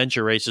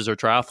adventure races or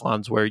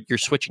triathlons where you're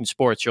switching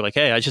sports. You're like,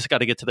 hey, I just got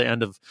to get to the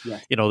end of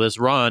this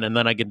run, and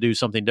then I can do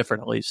something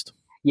different at least.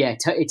 Yeah,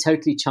 it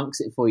totally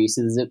chunks it for you.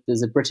 So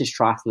there's a British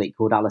triathlete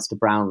called Alistair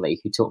Brownlee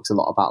who talks a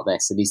lot about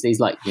this, and he's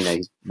like,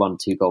 he's won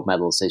 2 gold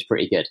medals, so he's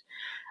pretty good.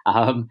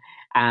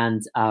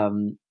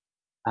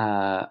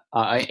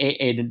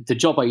 in the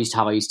job I used to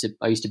have, I used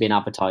to be in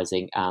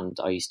advertising, and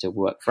I used to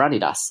work for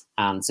Adidas,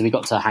 and so we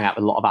got to hang out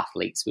with a lot of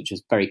athletes, which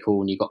was very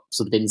cool, and you got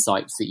sort of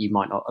insights that you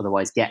might not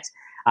otherwise get.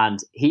 And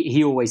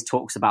he always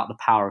talks about the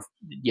power of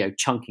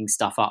chunking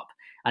stuff up,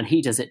 and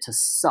he does it to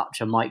such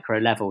a micro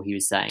level. He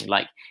was saying,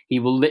 like, he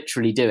will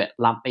literally do it.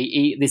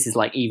 This is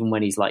like even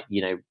when he's like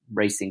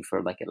racing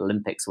for like an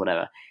Olympics or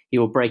whatever, he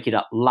will break it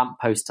up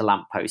lamppost to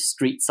lamppost,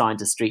 street sign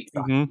to street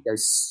sign. Mm-hmm. He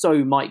goes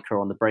so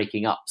micro on the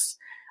breaking ups.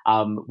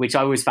 Which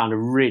I always found a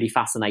really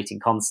fascinating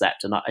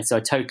concept. And so I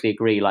totally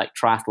agree, like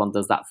triathlon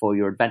does that for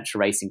you, adventure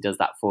racing does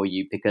that for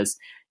you, because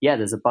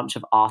there's a bunch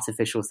of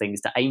artificial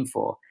things to aim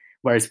for.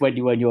 Whereas I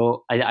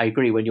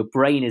agree, when your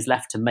brain is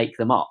left to make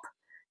them up,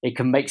 it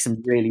can make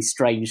some really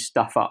strange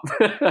stuff up,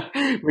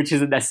 which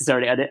isn't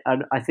necessarily,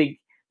 and I think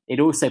it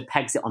also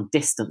pegs it on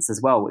distance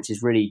as well, which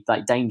is really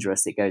like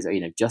dangerous. It goes,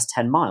 just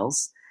 10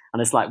 miles.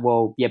 And it's like,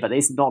 well, yeah, but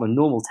it's not a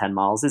normal 10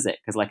 miles, is it?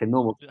 Because like a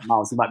normal 10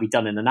 miles, you might be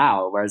done in an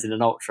hour, whereas in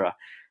an ultra,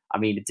 I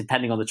mean,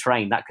 depending on the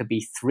terrain, that could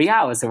be 3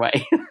 hours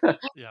away.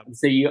 Yeah.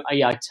 So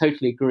I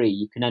totally agree.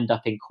 You can end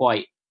up in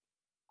quite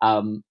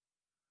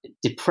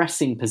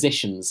depressing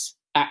positions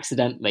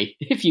accidentally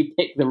if you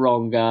pick the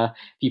wrong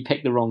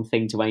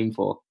thing to aim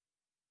for.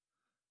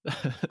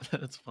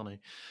 That's funny.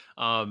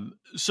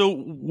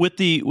 So with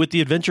the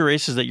adventure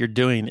races that you're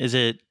doing, is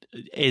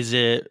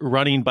it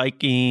running,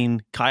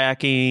 biking,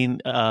 kayaking?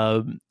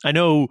 I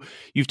know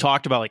you've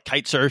talked about like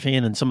kite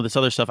surfing and some of this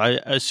other stuff. I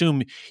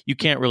assume you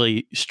can't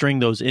really string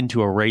those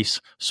into a race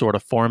sort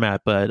of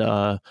format, but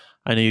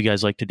I know you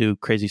guys like to do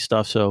crazy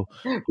stuff. So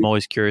I'm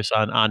always curious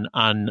on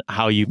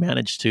how you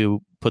manage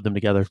to put them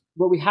together.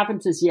 Well, we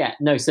haven't as yet.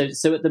 No, so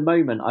at the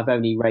moment, I've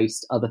only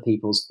raced other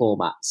people's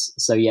formats.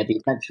 So the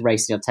adventure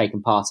racing I've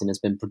taken part in has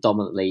been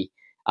predominantly,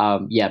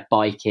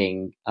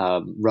 biking,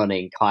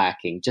 running,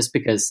 kayaking. Just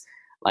because,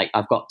 like,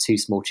 I've got 2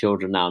 small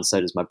children now, and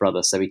so does my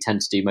brother. So we tend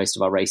to do most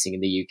of our racing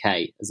in the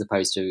UK as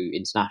opposed to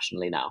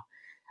internationally now.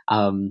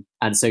 And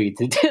so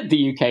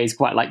the UK is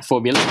quite like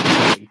Formula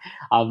One.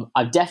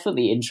 I'm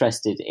definitely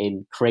interested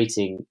in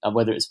creating,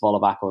 whether it's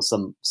Vollebak or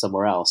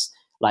somewhere else,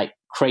 like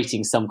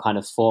creating some kind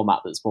of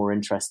format that's more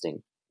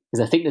interesting,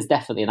 because I think there's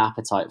definitely an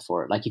appetite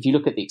for it. Like if you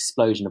look at the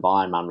explosion of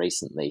Ironman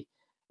recently,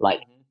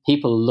 like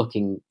people are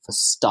looking for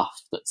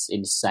stuff that's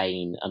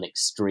insane and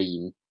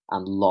extreme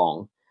and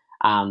long.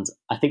 And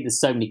I think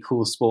there's so many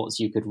cool sports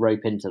you could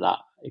rope into that.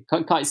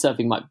 Kite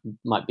surfing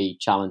might be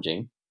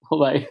challenging,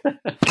 although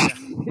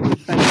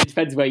it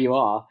depends where you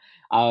are.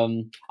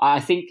 I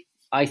think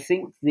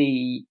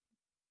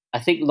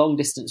long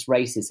distance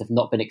races have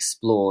not been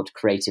explored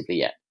creatively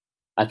yet.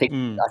 I think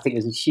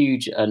there's a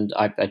huge, and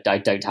I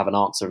don't have an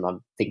answer, and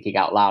I'm thinking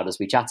out loud as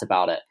we chat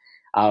about it.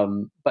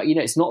 But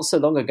it's not so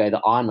long ago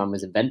that Ironman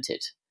was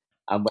invented.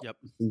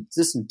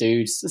 Just some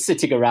dudes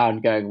sitting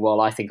around going,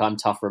 well, I think I'm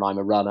tougher and I'm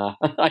a runner.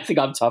 I think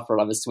I'm tougher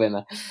and I'm a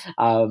swimmer.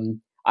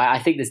 I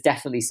think there's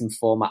definitely some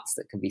formats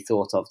that can be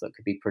thought of that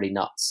could be pretty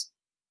nuts.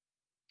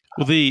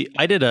 Well,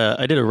 I did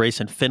a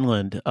race in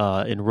Finland, in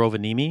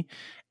Rovaniemi,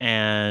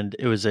 and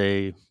it was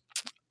they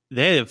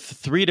have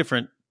 3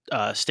 different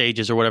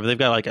stages or whatever. They've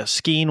got like a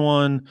skiing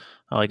one,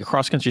 like a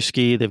cross country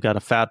ski. They've got a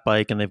fat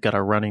bike, and they've got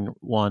a running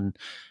one,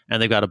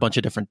 and they've got a bunch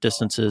of different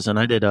distances. And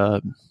I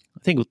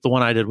think the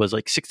one I did was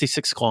like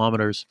 66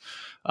 kilometers,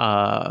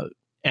 and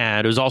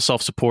it was all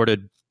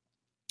self-supported.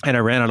 And I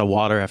ran out of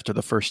water after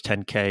the first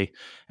 10K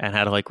and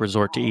had to like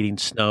resort to eating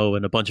snow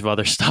and a bunch of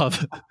other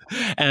stuff.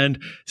 And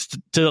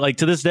to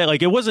this day,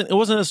 like it wasn't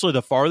necessarily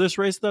the farthest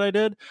race that I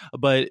did,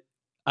 but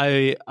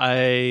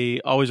I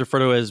always refer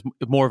to it as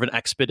more of an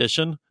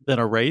expedition than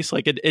a race.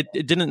 Like it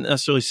didn't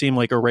necessarily seem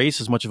like a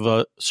race as much of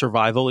a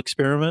survival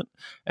experiment.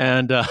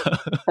 And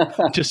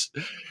just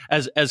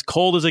as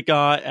cold as it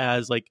got,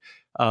 as like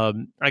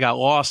I got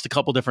lost a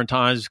couple different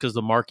times because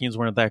the markings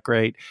weren't that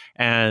great.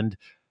 And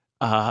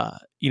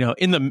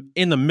in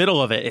the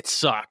middle of it, it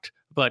sucked.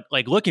 But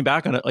like looking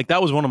back on it, like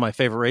that was one of my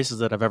favorite races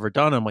that I've ever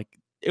done. I'm like,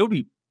 it would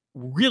be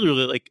really,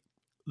 really like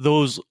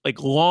those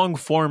like long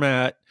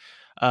format.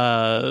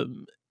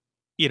 It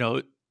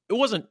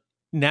wasn't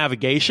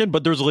navigation,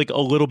 but there's like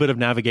a little bit of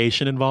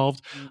navigation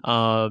involved.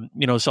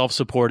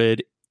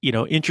 Self-supported,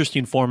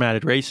 interesting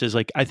formatted races.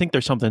 Like I think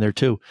there's something there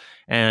too,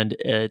 and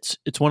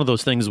it's one of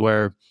those things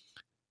where,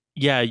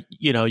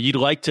 you'd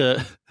like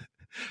to.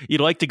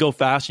 You'd like to go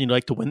fast and you'd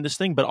like to win this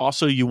thing, but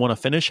also you want to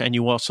finish, and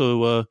you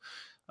also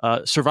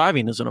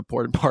surviving is an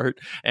important part.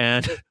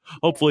 And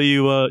hopefully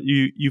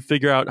you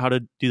figure out how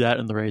to do that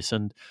in the race.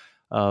 And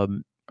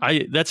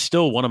that's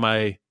still one of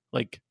my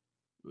like.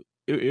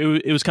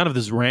 It was kind of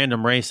this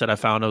random race that I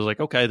found. I was like,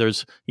 okay,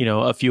 there's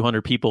a few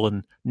hundred people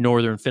in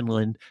northern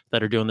Finland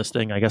that are doing this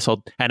thing. I guess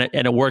and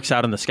it works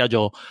out in the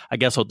schedule. I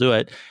guess I'll do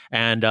it.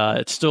 And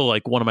it's still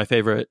like one of my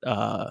favorite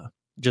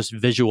just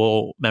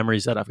visual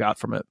memories that I've got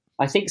from it.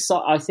 I think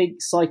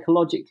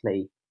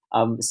psychologically,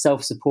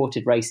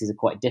 self-supported races are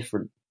quite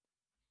different,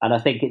 and I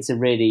think it's a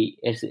really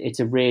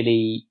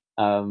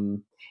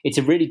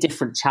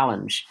different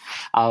challenge,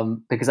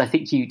 because I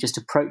think you just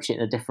approach it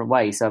in a different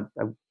way. So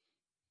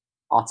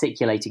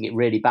articulating it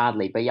really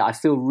badly. But yeah, I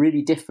feel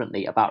really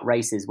differently about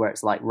races where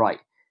it's like, right,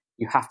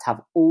 you have to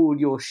have all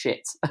your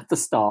shit at the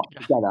start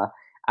together,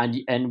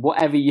 and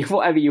whatever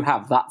you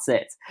have, that's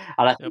it.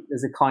 And I think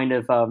there's a kind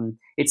of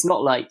it's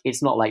not like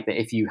that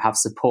if you have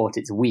support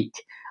it's weak,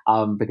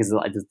 because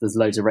like there's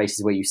loads of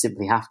races where you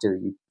simply have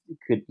to.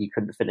 You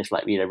couldn't finish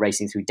like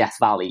racing through Death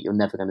Valley. You're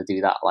never going to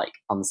do that like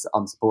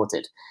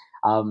unsupported.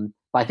 But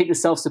I think the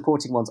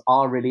self-supporting ones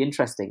are really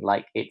interesting.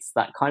 Like it's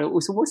that kind of,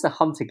 it's almost a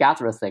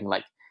hunter-gatherer thing.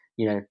 Like,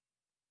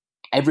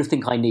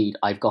 everything I need,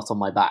 I've got on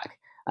my back.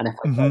 And if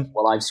I don't,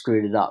 well, I've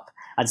screwed it up.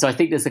 And so I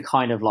think there's a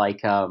kind of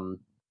like, have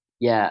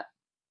I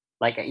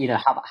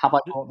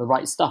bought the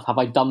right stuff? Have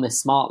I done this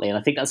smartly? And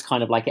I think that's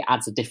kind of like, it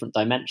adds a different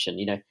dimension.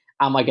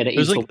 Am I going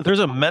to there's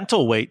a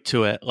mental weight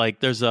to it. Like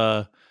there's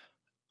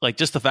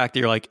just the fact that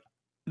you're like,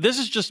 this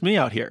is just me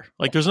out here.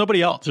 Like there's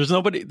nobody else. There's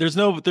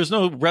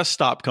no rest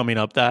stop coming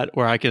up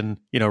where I can,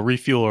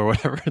 refuel or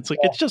whatever. It's like,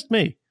 It's just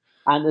me.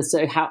 And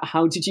so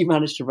how did you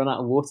manage to run out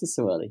of water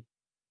so early?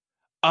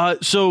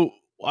 So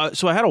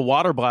I had a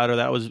water bladder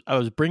that I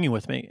was bringing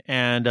with me.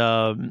 And,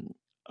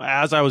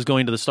 as I was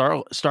going to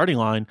the starting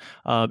line,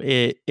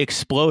 it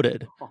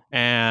exploded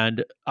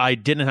and I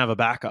didn't have a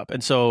backup.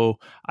 And so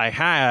I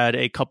had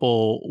a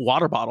couple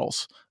water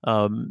bottles,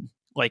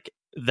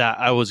 that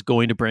I was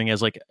going to bring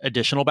as like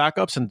additional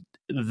backups, and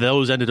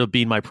those ended up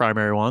being my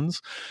primary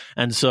ones.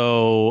 And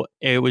so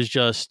it was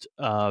just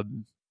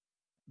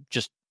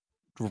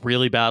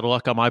really bad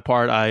luck on my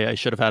part. I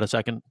should have had a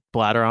second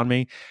bladder on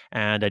me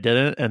and I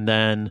didn't. And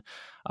then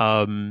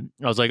I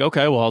was like,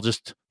 okay, well, I'll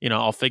just,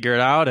 I'll figure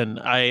it out. And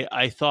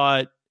I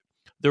thought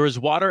there was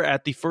water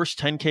at the first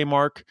 10K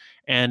mark.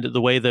 And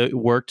the way that it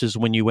worked is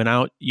when you went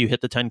out, you hit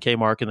the 10K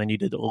mark and then you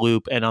did the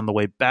loop. And on the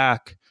way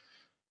back,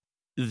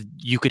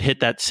 you could hit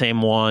that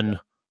same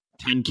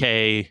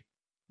 10K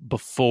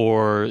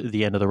before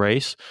the end of the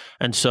race.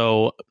 And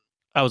so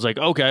I was like,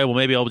 okay, well,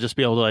 maybe I'll just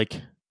be able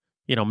to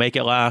make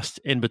it last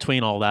in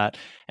between all that.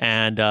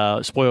 And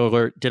spoiler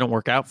alert, didn't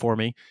work out for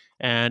me,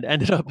 and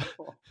ended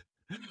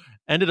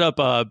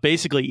up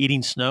basically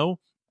eating snow.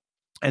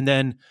 And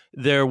then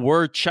there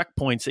were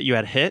checkpoints that you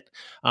had hit,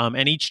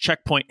 and each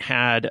checkpoint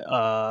had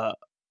a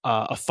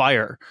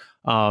fire.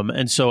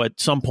 And so at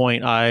some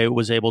point I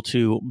was able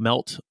to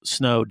melt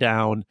snow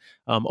down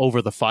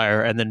over the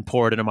fire and then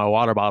pour it into my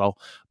water bottle.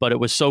 But it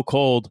was so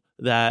cold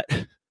that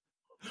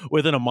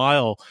within a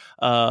mile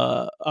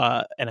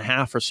and a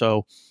half or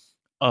so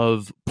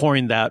of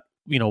pouring that,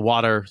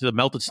 water, the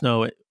melted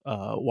snow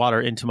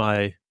water into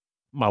my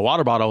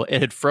water bottle,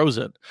 it had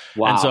frozen.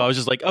 Wow. And so I was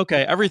just like,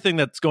 okay, everything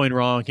that's going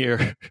wrong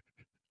here,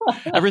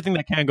 everything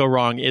that can go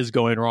wrong is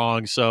going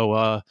wrong.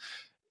 So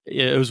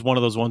it was one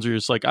of those ones where you're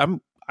just like, I'm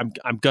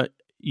gut.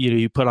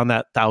 You put on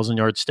that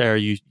 1,000-yard stare.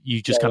 You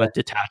just kind of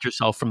detach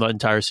yourself from the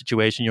entire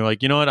situation. You're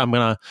like, you know what? I'm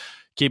gonna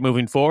keep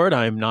moving forward.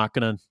 I'm not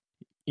gonna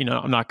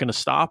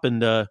stop.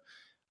 And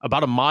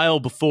about a mile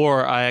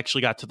before I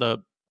actually got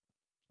to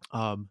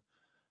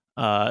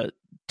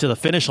the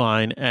finish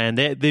line, and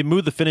they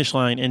moved the finish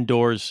line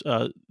indoors.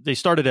 They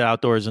started it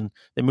outdoors and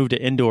they moved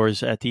it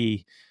indoors at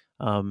the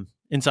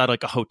inside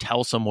like a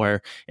hotel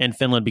somewhere in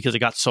Finland, because it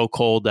got so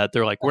cold that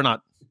they're like, we're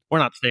not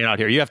staying out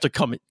here. You have to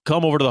come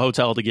over to the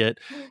hotel to get,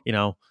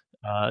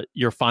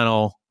 your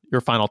final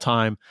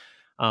time.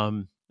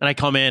 And I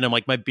come in and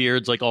like my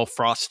beard's like all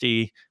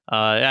frosty. It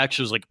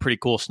actually was like a pretty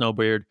cool snow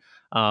beard.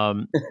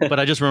 But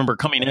I just remember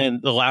coming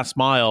in the last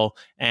mile,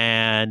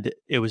 and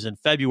it was in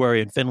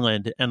February in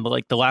Finland, and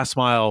like the last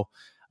mile,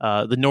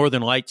 the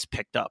Northern Lights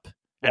picked up.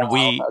 And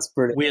we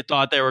had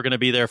thought they were going to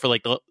be there for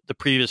like the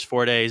previous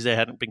 4 days. They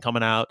hadn't been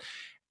coming out,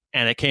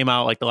 and it came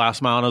out like the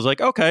last mile. And I was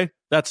like, okay,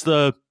 that's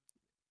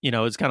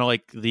it's kind of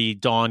like the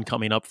dawn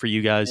coming up for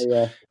you guys,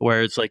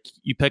 where it's like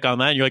you pick on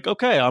that and you're like,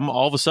 okay, I'm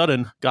all of a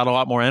sudden got a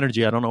lot more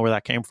energy. I don't know where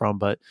that came from,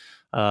 but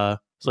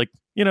it's like,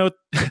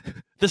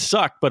 this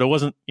sucked, but it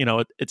wasn't,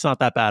 it's not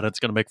that bad. It's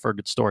going to make for a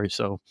good story.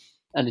 So,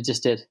 and it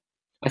just did.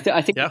 I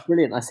think it's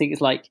brilliant. I think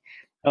it's like,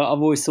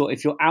 I've always thought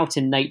if you're out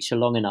in nature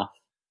long enough,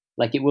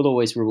 like it will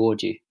always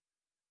reward you.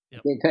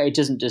 Yep. It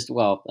doesn't just,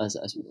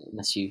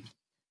 unless you,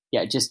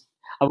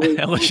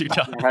 unless you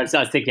die. I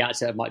was thinking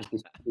actually it might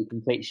just be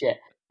complete shit.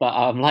 But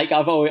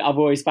I've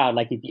always found,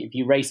 like if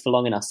you race for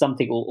long enough,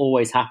 something will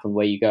always happen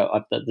where you go,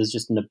 there's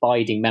just an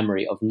abiding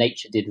memory of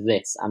nature did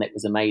this and it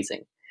was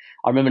amazing.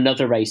 I remember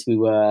another race we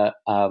were,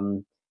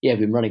 we've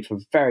been running for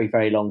a very,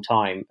 very long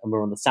time, and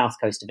we're on the south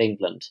coast of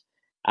England,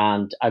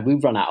 and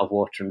we've run out of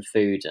water and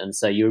food, and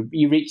so you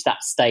reach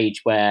that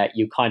stage where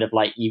you kind of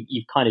like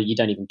you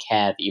don't even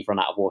care that you've run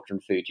out of water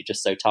and food. You're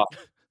just so tired.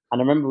 And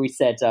I remember we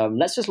said,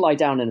 let's just lie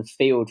down in a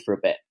field for a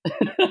bit.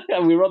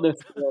 And we were on the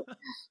field,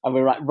 and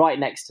we were right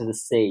next to the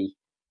sea.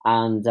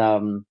 And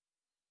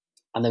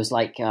there was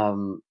like,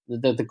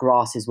 the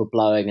grasses were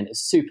blowing, and it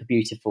was super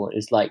beautiful. It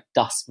was like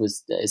dusk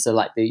was, so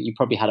like you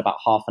probably had about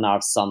half an hour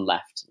of sun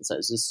left. So it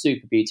was just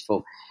super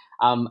beautiful.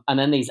 And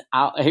then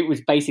it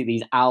was basically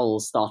these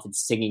owls started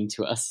singing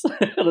to us.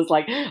 And I was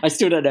like, I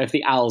still don't know if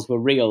the owls were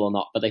real or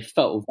not, but they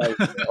felt very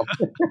real.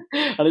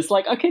 And it's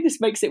like, okay,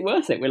 this makes it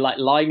worth it. We're like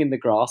lying in the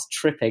grass,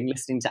 tripping,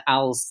 listening to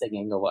owls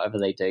singing or whatever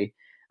they do.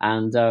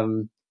 And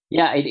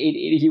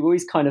you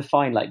always kind of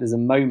find like there's a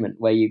moment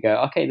where you go,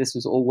 okay, this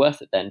was all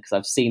worth it then, because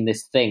I've seen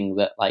this thing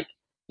that, like,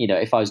 you know,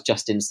 if I was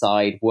just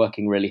inside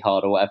working really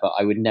hard or whatever,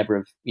 I would never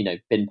have, you know,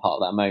 been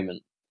part of that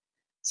moment.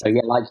 So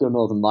yeah, like your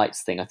Northern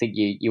Lights thing, I think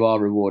you are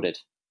rewarded.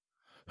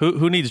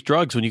 Who needs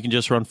drugs when you can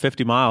just run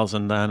 50 miles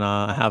and then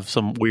have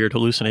some weird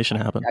hallucination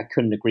happen? I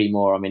couldn't agree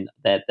more. I mean,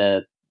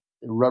 the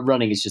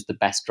running is just the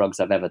best drugs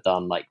I've ever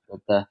done. Like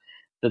the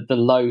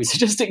lows are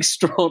just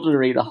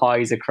extraordinary. The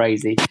highs are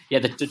crazy. Yeah,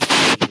 the is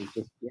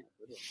just, yeah,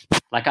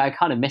 brilliant. Like I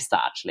kind of miss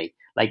that actually.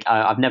 Like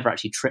I've never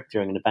actually tripped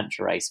during an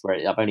adventure race, where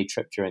I've only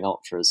tripped during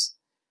ultras.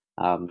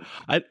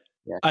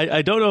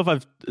 I don't know if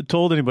I've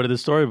told anybody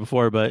this story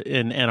before, but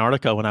in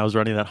Antarctica when I was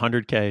running that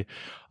 100K,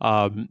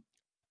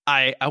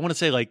 I want to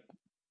say like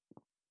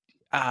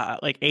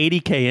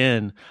 80K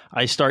in,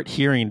 I start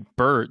hearing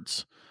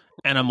birds,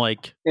 and I'm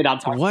like,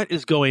 what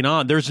is going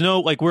on? There's no,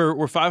 like,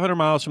 we're 500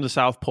 miles from the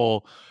South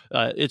Pole.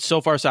 It's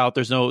so far south.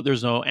 There's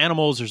no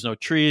animals. There's no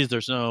trees.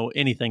 There's no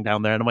anything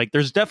down there. And I'm like,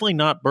 there's definitely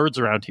not birds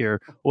around here.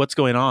 What's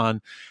going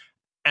on?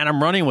 And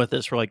I'm running with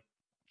this for like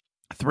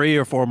 3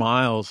 or 4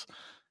 miles.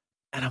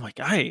 And I'm like,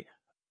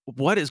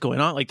 what is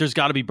going on? Like, there's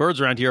got to be birds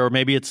around here, or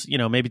maybe it's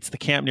the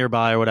camp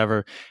nearby or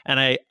whatever.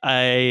 And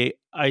I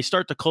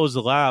start to close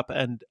the lap,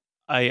 and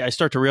I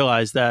start to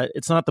realize that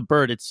it's not the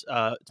bird. It's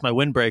my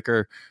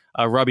windbreaker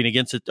rubbing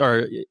against it,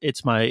 or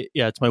it's my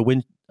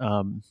wind.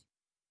 My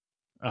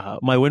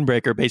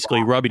windbreaker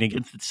basically rubbing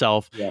against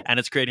itself, and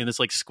it's creating this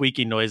like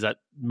squeaking noise that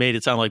made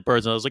it sound like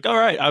birds. And I was like, all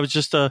right, I was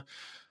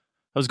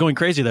going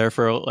crazy there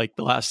for like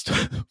the last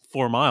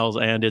 4 miles,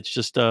 and it's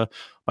just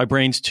my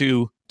brain's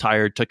too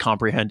tired to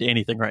comprehend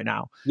anything right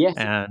now. Yes,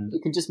 and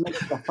you can just make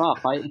stuff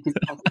up. I think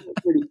what's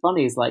really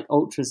funny is like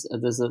ultras.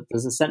 There's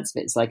a sense of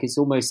it. It's like it's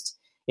almost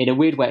in a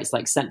weird way. It's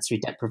like sensory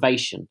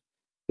deprivation.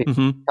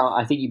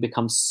 I think you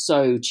become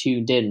so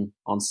tuned in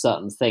on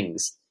certain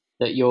things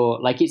that you're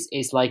like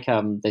it's like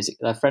there's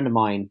a friend of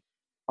mine.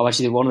 Oh,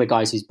 actually, one of the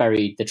guys who's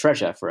buried the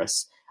treasure for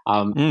us.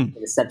 In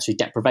a sensory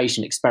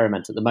deprivation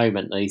experiment at the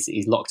moment, and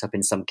he's locked up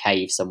in some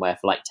cave somewhere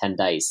for like 10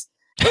 days.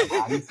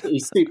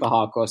 He's super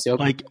hardcore, so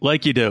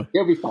like you do.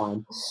 He'll be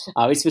fine.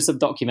 It's for some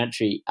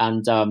documentary,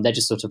 and they're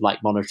just sort of like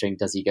monitoring.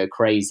 Does he go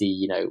crazy?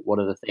 You know, what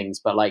are the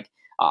things? But like,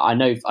 I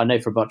know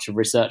for a bunch of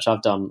research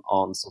I've done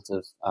on sort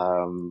of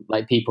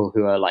like people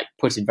who are like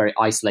put in very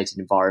isolated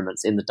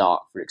environments in the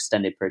dark for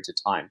extended periods of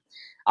time.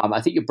 I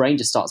think your brain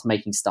just starts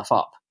making stuff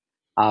up.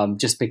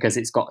 Just because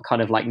it's got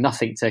kind of like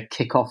nothing to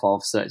kick off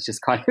of, so it's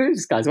just kind of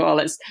this guy's well,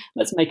 let's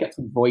make up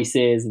some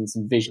voices and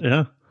some vision.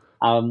 Yeah.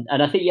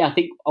 And I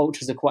think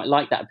ultras are quite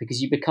like that, because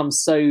you become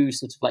so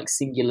sort of like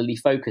singularly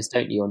focused,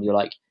 don't you, on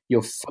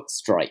your foot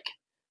strike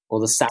or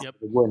the sound of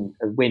the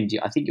wind.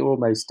 I think you're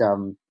almost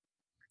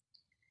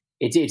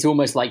it's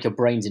almost like your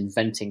brain's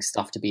inventing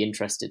stuff to be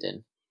interested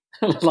in,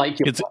 like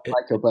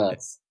your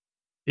birds.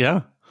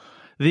 Yeah.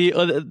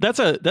 That's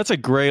a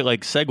great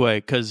like segue,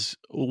 because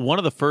one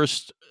of the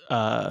first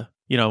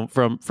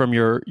from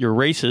your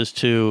races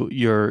to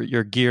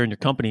your gear and your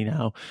company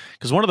now,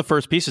 because one of the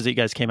first pieces that you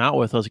guys came out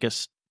with was,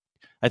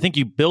 I think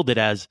you build it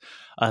as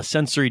a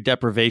sensory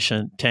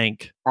deprivation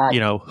tank,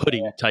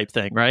 hoodie type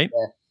thing, right?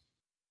 Yeah.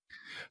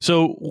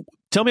 So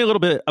tell me a little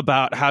bit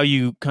about how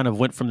you kind of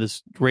went from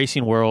this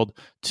racing world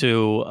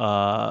to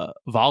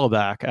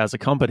Vollebak as a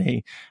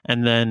company,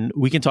 and then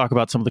we can talk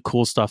about some of the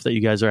cool stuff that you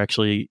guys are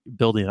actually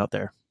building out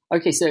there.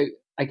 Okay, so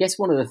I guess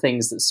one of the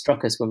things that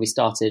struck us when we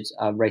started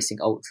racing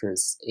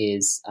ultras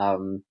is,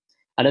 and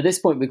at this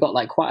point we've got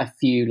like quite a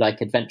few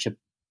like adventure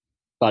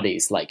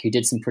buddies, like who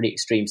did some pretty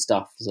extreme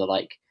stuff. So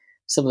like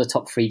some of the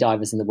top free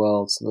divers in the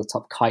world, some of the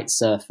top kite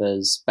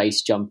surfers,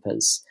 base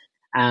jumpers,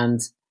 and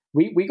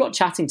we got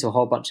chatting to a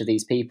whole bunch of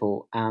these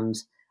people. And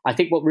I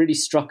think what really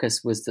struck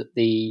us was that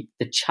the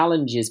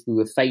challenges we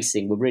were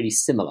facing were really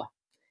similar,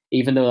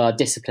 even though our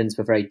disciplines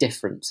were very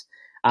different.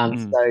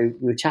 And so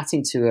we were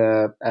chatting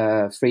to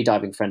a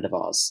freediving friend of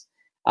ours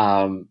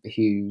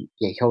who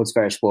he holds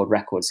various world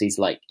records. He's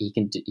one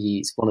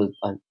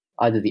of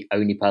either the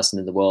only person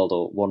in the world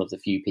or one of the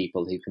few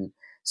people who can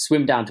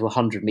swim down to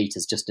 100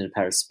 meters just in a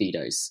pair of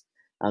Speedos.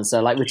 And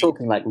so like we're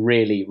talking like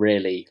really,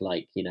 really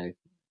like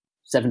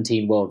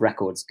 17 world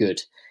records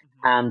good.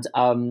 And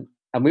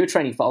we were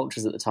training for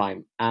ultras at the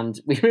time, and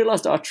we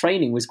realized our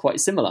training was quite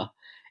similar,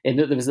 in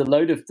that there's a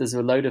load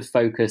of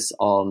focus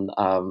on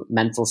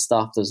mental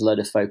stuff. There's a load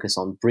of focus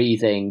on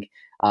breathing,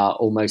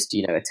 almost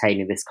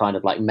attaining this kind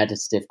of like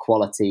meditative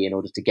quality in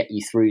order to get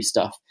you through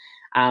stuff.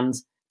 And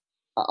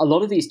a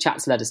lot of these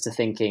chats led us to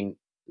thinking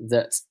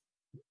that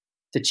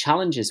the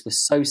challenges were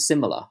so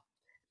similar,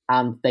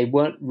 and they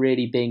weren't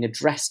really being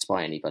addressed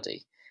by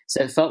anybody.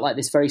 So it felt like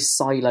this very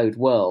siloed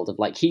world of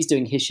like, he's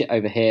doing his shit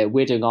over here,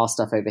 we're doing our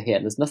stuff over here,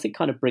 and there's nothing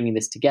kind of bringing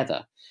this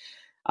together.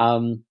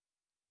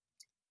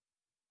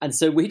 And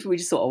so we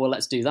just thought, oh, well,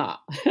 let's do that.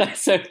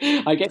 So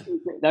I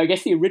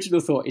guess the original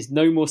thought is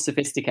no more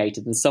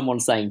sophisticated than someone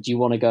saying, do you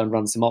want to go and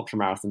run some ultra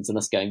marathons? And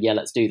us going, yeah,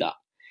 let's do that.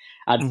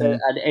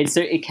 And,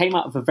 so it came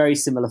out of a very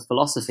similar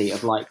philosophy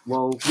of like,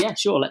 well, yeah,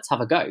 sure, let's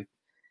have a go.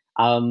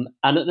 And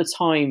at the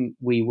time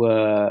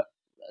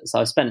so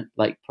I spent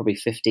like probably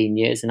 15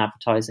 years in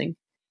advertising.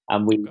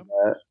 And we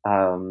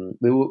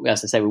were,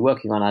 as I say, we're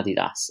working on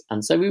Adidas.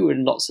 And so we were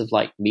in lots of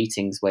like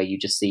meetings where you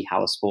just see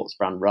how a sports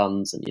brand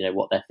runs and,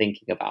 what they're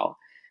thinking about.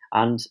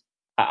 And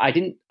I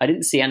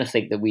didn't see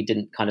anything that we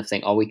didn't kind of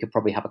think, oh, we could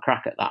probably have a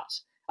crack at that.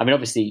 I mean,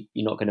 obviously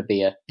you're not going to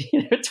be a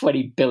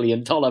 $20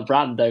 billion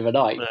brand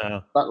overnight,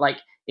 but like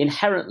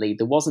inherently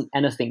there wasn't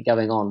anything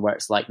going on where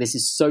it's like, this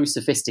is so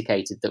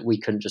sophisticated that we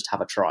couldn't just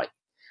have a try.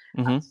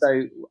 And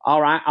so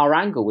our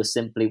angle was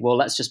simply, well,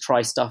 let's just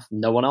try stuff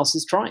no one else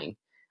is trying.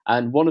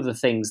 And one of the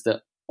things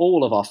that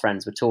all of our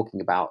friends were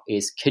talking about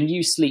is, can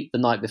you sleep the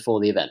night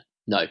before the event?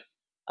 No.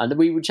 And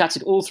we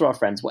chatted all through our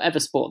friends, whatever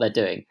sport they're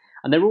doing.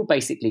 And they're all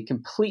basically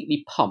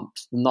completely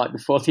pumped the night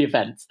before the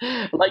event.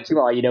 Like you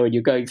are, when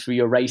you're going through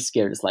your race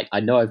gear, it's like,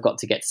 I know I've got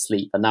to get to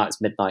sleep. And now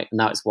it's midnight. And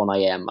now it's 1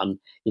 a.m. And,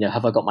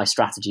 have I got my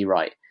strategy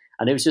right?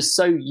 And it was just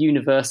so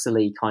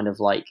universally kind of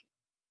like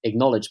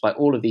acknowledged by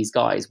all of these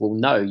guys. Well,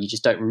 no, you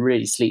just don't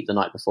really sleep the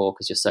night before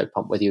because you're so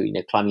pumped, whether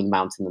you're, climbing the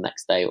mountain the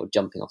next day or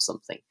jumping off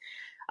something.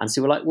 And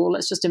so we're like, well,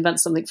 let's just invent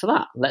something for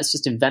that. Let's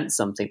just invent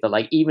something that,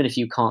 like, even if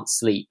you can't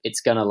sleep,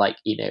 it's going to, like,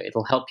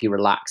 it'll help you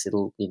relax.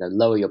 It'll,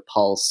 lower your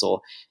pulse, or,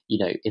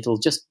 it'll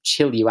just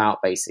chill you out,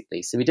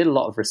 basically. So we did a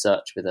lot of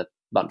research with a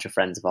bunch of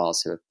friends of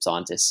ours who are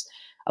scientists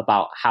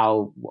about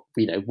how,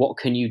 what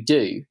can you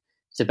do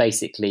to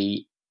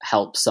basically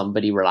help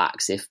somebody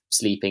relax if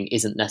sleeping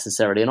isn't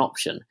necessarily an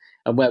option.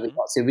 And where we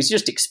got to, we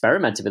just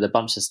experimented with a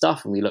bunch of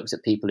stuff, and we looked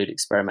at people who'd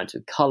experimented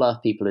with color,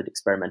 people who'd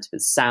experimented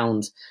with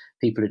sound,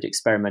 people who'd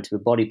experimented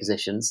with body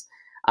positions,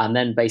 and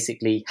then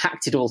basically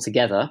hacked it all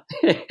together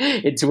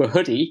into a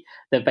hoodie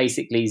that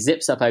basically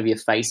zips up over your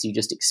face. You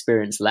just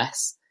experience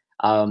less.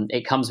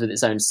 It comes with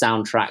its own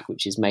soundtrack,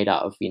 which is made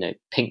out of,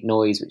 pink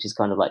noise, which is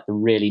kind of like the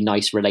really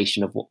nice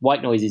relation of what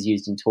white noise is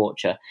used in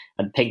torture,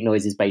 and pink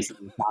noise is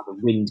basically the sound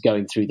of wind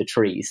going through the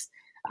trees.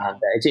 And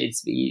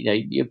it's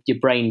your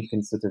brain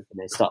can sort of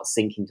start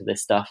syncing to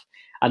this stuff.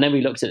 And then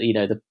we looked at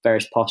the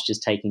various postures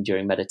taken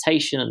during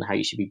meditation and how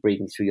you should be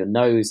breathing through your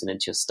nose and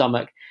into your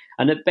stomach.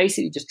 And it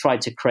basically just tried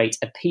to create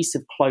a piece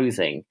of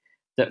clothing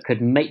that could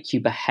make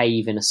you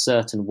behave in a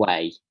certain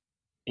way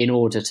in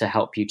order to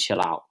help you chill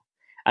out.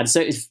 And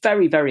so it's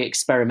very, very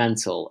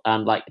experimental,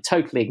 and like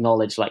totally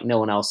acknowledged, like no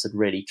one else had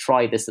really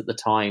tried this at the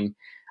time.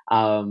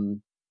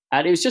 And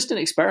it was just an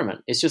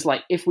experiment. It's just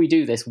like, if we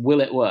do this,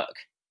 will it work?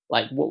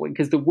 Like, what?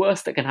 Because the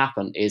worst that can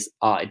happen is,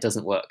 it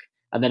doesn't work.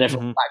 And then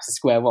everyone's back to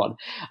square one.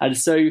 And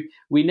so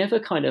we never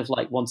kind of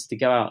like wanted to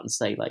go out and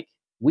say, like,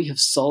 we have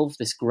solved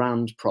this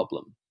grand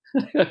problem.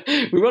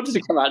 We wanted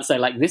to come out and say,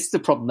 like, this is the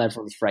problem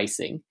everyone's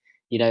facing.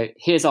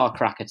 Here's our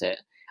crack at it.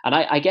 And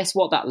I guess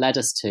what that led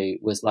us to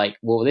was like,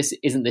 well,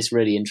 isn't this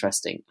really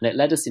interesting? And it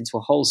led us into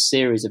a whole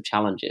series of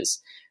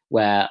challenges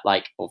where,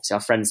 like, obviously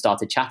our friends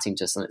started chatting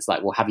to us, and it's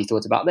like, well, have you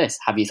thought about this?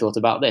 Have you thought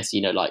about this?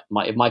 Like,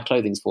 if my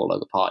clothing's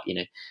falling apart,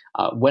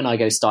 when I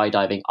go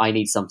skydiving, I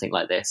need something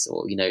like this.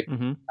 Or,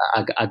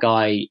 a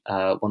guy,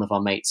 one of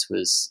our mates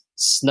was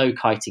snow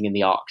kiting in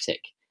the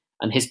Arctic,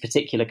 and his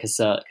particular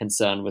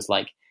concern was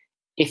like,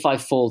 if I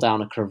fall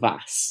down a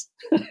crevasse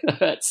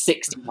at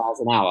 60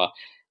 miles an hour,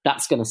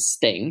 that's going to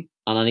sting,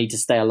 and I need to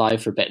stay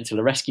alive for a bit until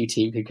the rescue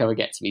team can come and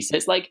get to me. So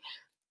it's like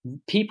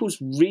people's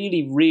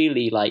really,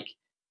 really like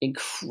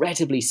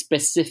incredibly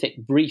specific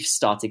briefs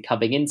started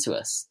coming into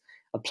us,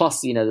 plus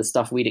the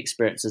stuff we'd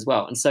experienced as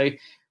well. And so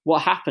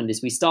what happened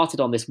is we started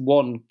on this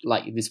one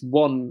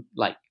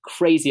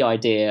crazy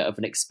idea of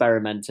an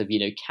experiment of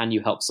can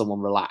you help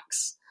someone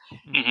relax,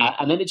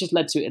 and then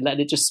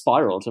it just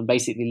spiraled and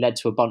basically led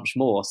to a bunch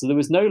more. So there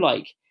was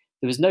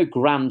no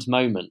grand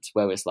moment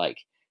where it's like,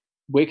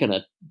 we're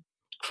gonna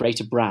create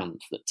a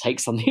brand that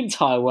takes on the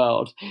entire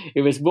world.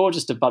 It was more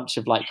just a bunch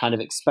of like kind of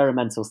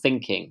experimental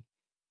thinking,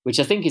 which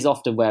I think is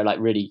often where like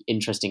really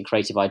interesting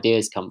creative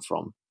ideas come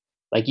from.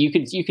 Like you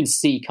can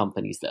see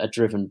companies that are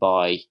driven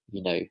by,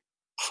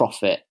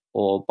 profit,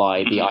 or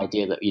by the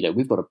idea that,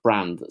 we've got a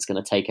brand that's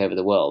going to take over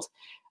the world.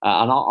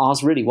 And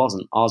ours really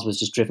wasn't. Ours was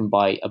just driven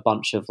by a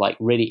bunch of like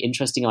really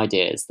interesting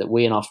ideas that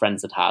we and our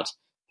friends had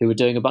who were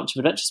doing a bunch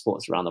of adventure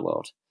sports around the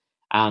world.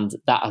 And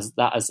that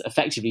has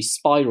effectively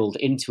spiraled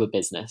into a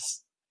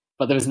business.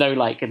 But there was no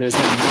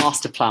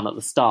master plan at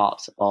the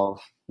start of,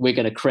 we're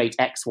going to create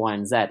X, Y,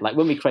 and Z. Like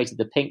when we created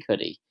the pink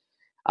hoodie,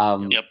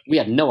 we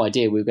had no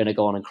idea we were going to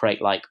go on and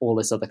create like all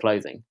this other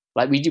clothing.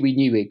 Like we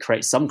knew we'd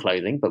create some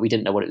clothing, but we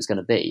didn't know what it was going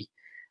to be.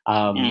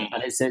 And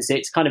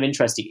it's kind of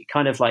interesting.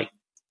 Kind of like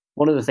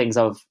one of the things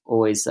I've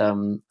always, I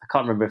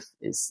can't remember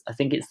I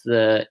think it's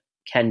the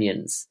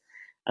Kenyans,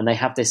 and they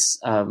have this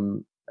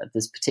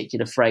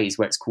particular phrase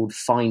where it's called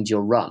 "find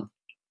your run."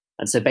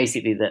 And so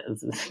basically,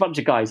 there's a bunch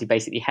of guys who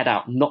basically head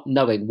out not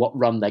knowing what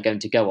run they're going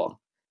to go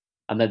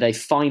on. and then they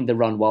find the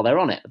run while they're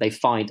on it. They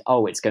find,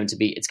 oh, it's going to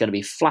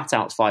be flat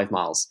out 5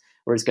 miles,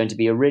 or it's going to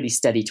be a really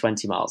steady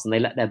 20 miles, and they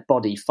let their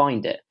body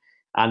find it.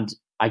 And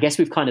I guess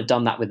we've kind of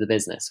done that with the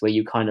business, where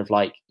you kind of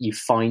like, you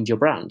find your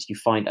brand, you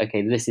find,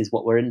 okay, this is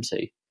what we're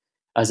into,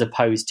 as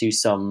opposed to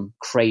some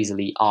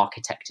crazily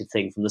architected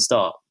thing from the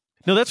start.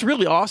 No, that's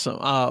really awesome.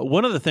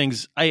 One of the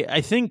things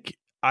I think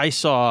I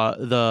saw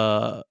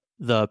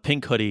the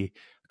pink hoodie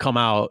come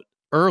out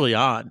early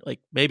on, like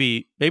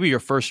maybe your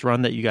first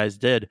run that you guys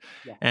did,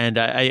 and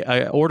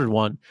I ordered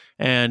one,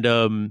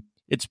 and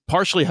it's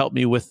partially helped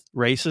me with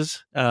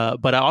races,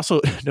 but I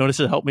also noticed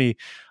it helped me,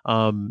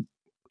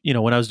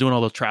 when I was doing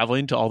all the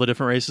traveling to all the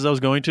different races I was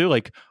going to.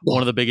 Like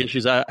one of the big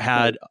issues I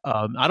had,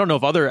 I don't know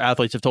if other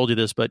athletes have told you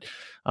this, but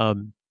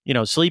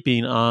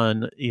sleeping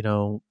on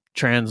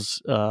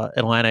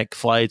transatlantic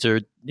flights or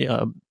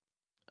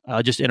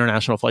just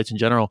international flights in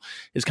general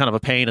is kind of a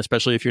pain,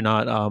 especially if you're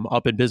not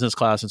up in business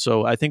class. And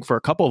so I think for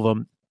a couple of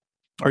them,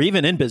 or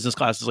even in business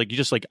classes, like you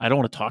just like, I don't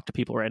want to talk to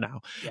people right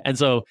now. Yeah. And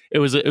so it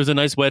was a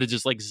nice way to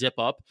just like zip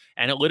up,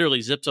 and it literally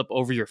zips up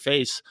over your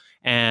face.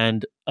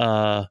 And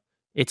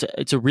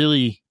it's a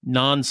really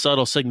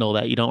non-subtle signal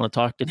that you don't want to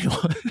talk to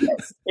anyone.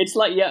 Yes. It's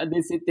like,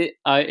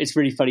 it's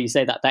really funny you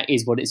say that. That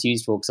is what it's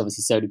used for, because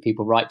obviously so do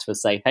people write to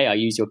us say, hey, I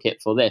use your kit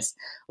for this.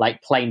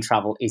 Like plane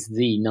travel is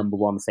the number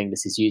one thing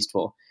this is used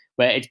for,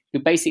 where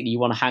basically you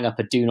want to hang up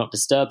a do not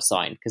disturb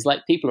sign, because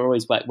like people are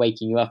always like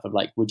waking you up and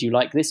like, would you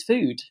like this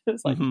food?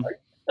 It's like,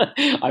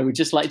 I would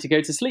just like to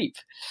go to sleep.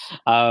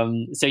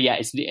 So yeah,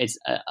 it's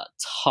a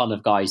ton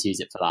of guys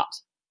use it for that.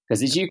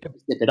 Because as you can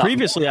zip it up.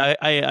 Previously,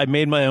 I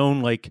made my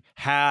own like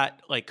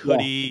hat, like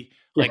hoodie,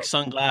 like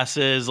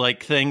sunglasses,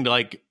 like thing to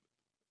like,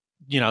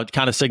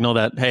 kind of signal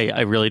that, hey,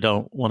 I really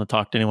don't want to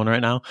talk to anyone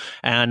right now.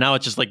 And now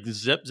it's just like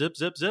zip, zip,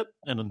 zip, zip,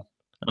 and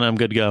I'm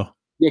good to go.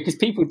 Yeah, because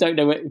people don't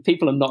know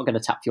people are not going to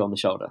tap you on the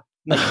shoulder.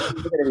 Like,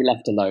 you're going to be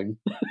left alone.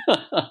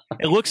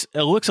 It looks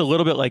a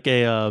little bit like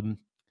a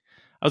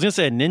I was going to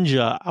say a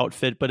ninja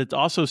outfit, but it's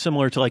also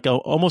similar to like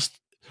almost.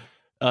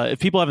 If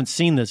people haven't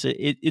seen this,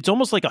 it's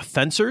almost like a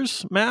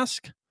fencer's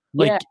mask,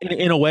 like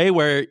in a way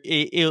where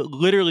it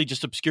literally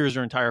just obscures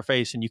your entire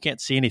face and you can't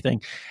see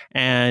anything.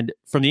 And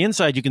from the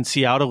inside, you can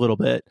see out a little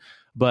bit,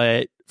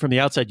 but from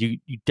the outside, you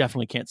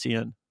definitely can't see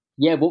in.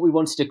 Yeah, what we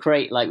wanted to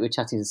create, like we were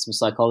chatting to some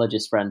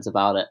psychologist friends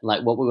about it,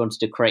 like what we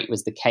wanted to create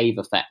was the cave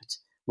effect,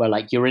 where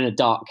like you're in a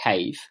dark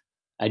cave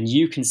and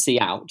you can see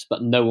out,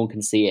 but no one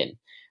can see in,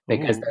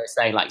 because they're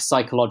saying like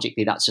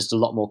psychologically, that's just a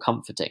lot more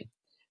comforting.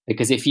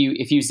 Because if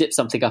you zip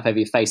something up over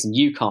your face and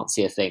you can't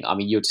see a thing, I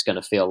mean, you're just going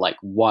to feel like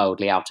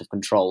wildly out of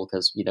control,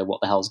 because what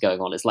the hell's going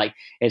on?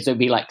 It would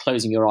be like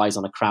closing your eyes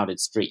on a crowded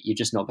street. You're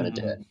just not going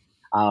to do it.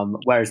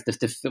 Whereas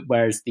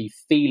the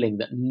feeling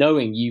that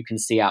knowing you can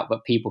see out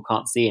but people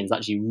can't see in is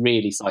actually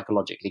really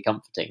psychologically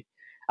comforting,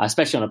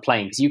 especially on a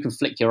plane, because you can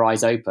flick your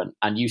eyes open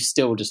and you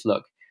still just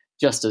look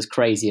just as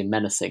crazy and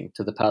menacing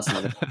to the person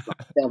on the plane.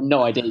 They have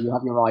no idea you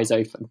have your eyes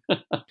open.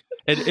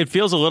 It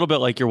feels a little bit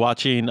like you're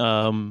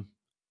watching.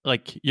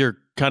 Like you're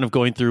kind of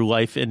going through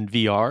life in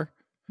VR.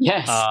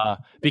 Yes.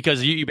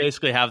 Because you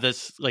basically have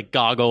this like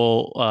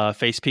goggle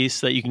face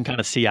piece that you can kind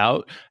of see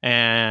out,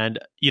 and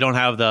you don't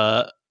have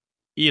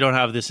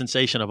the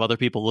sensation of other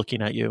people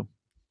looking at you.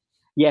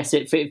 Yes,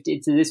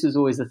 this was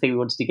always the thing we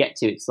wanted to get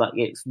to. It's like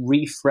it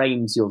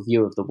reframes your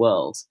view of the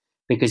world,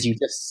 because you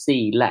just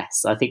see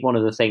less. I think one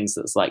of the things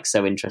that's like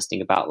so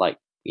interesting about like,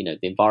 the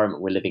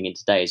environment we're living in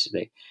today is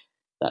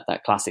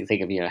that classic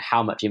thing of,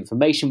 how much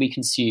information we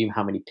consume,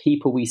 how many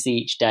people we see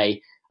each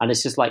day. And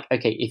it's just like,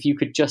 okay, if you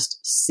could just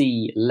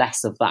see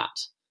less of that,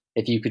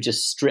 if you could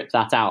just strip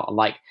that out,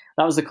 like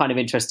that was the kind of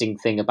interesting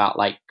thing about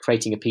like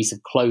creating a piece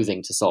of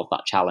clothing to solve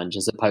that challenge,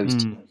 as opposed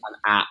to an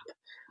app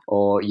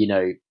or,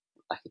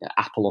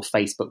 Apple or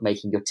Facebook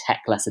making your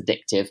tech less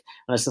addictive.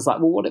 And it's just like,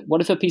 well, what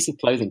if a piece of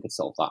clothing could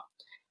solve that?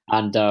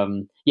 And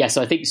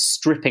so I think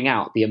stripping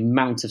out the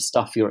amount of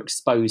stuff you're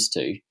exposed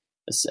to,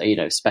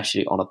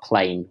 especially on a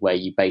plane where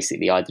you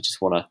basically either just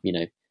want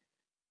to,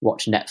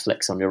 watch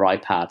Netflix on your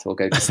iPad or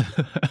go to sleep.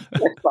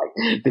 It's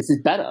like, this is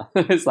better.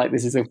 It's like,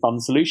 this is a fun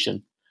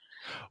solution.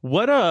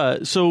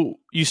 So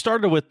you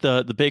started with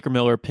the Baker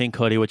Miller pink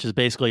hoodie, which is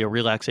basically a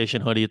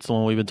relaxation hoodie. It's the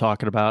one we've been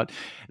talking about.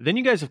 Then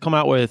you guys have come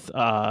out with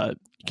the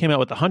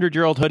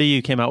 100-year-old hoodie.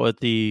 You came out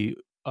with the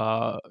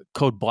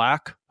Code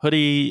Black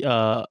hoodie,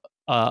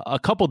 a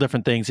couple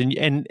different things.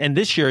 And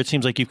this year it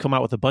seems like you've come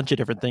out with a bunch of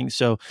different things.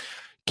 So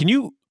can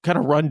you kind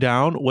of run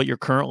down what your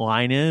current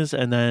line is?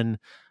 And then,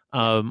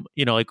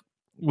 like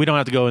we don't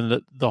have to go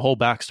into the whole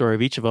backstory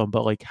of each of them,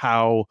 but like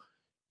how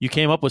you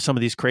came up with some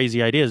of these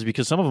crazy ideas,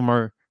 because some of them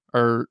are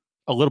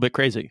a little bit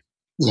crazy.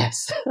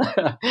 Yes,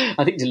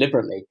 I think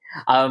deliberately.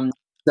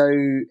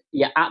 So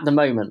yeah, at the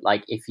moment,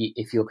 like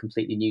if you're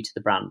completely new to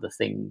the brand, the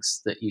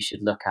things that you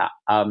should look at,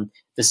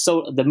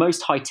 the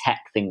most high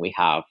tech thing we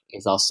have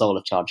is our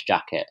solar charged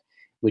jacket,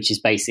 which is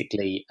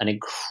basically an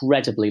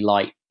incredibly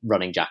light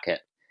running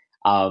jacket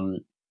that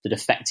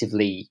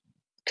effectively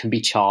can be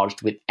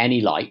charged with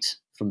any light,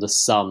 from the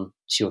sun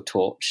to your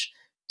torch,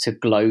 to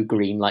glow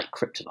green like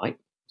kryptonite.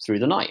 through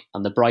the night.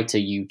 And the brighter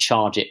you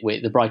charge it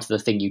with, the brighter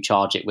the thing you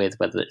charge it with,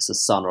 whether it's a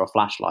sun or a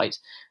flashlight,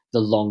 the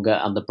longer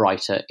and the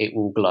brighter it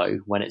will glow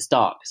when it's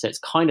dark. So it's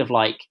kind of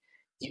like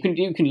you can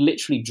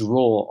literally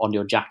draw on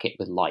your jacket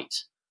with light.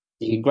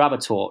 You can grab a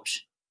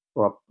torch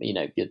or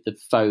the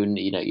phone,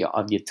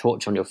 your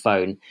torch on your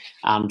phone,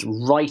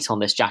 and write on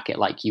this jacket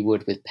like you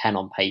would with pen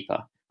on paper,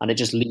 and it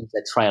just leaves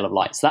a trail of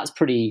light. So that's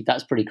pretty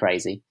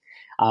crazy.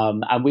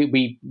 And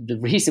the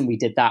reason we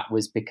did that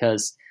was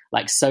because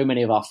like so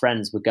many of our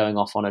friends were going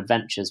off on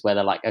adventures where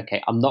they're like,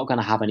 okay, I'm not going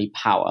to have any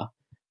power,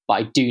 but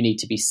I do need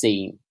to be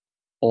seen,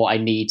 or I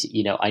need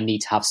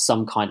to have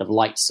some kind of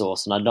light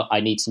source, and I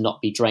need to not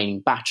be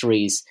draining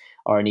batteries,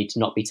 or I need to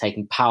not be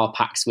taking power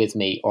packs with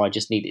me, or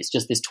it's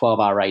just this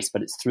 12-hour race,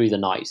 but it's through the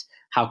night.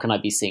 How can I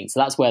be seen? So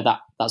that's where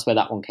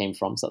that one came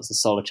from. So that's the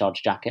solar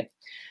charged jacket.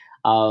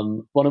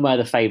 One of my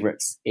other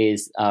favorites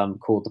is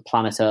called the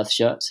Planet Earth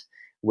shirt,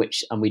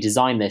 and we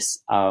designed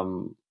this.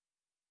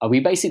 We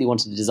basically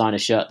wanted to design a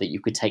shirt that you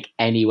could take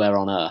anywhere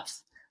on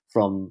Earth,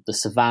 from the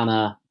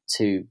savannah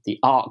to the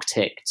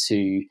Arctic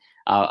to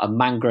a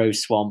mangrove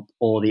swamp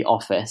or the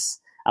office.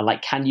 And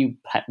like, can you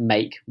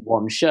make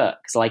one shirt?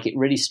 Because like, it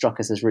really struck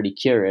us as really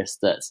curious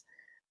that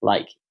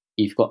like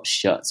you've got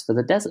shirts for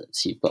the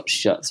deserts, you've got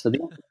shirts for the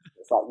office.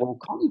 It's like, well,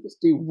 can't you just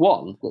do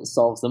one that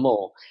solves them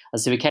all? And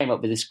so we came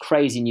up with this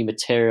crazy new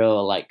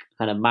material, like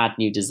kind of mad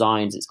new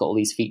designs. It's got all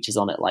these features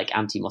on it, like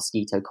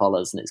anti-mosquito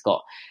collars, and it's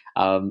got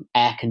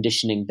air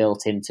conditioning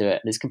built into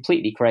it, and it's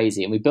completely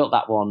crazy. And we built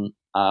that one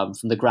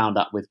from the ground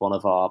up with one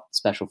of our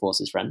Special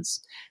Forces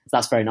friends. So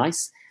that's very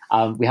nice.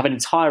 We have an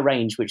entire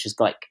range which has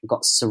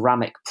got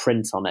ceramic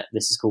print on it.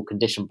 This is called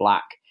Condition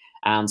Black.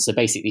 And so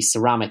basically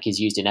ceramic is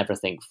used in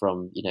everything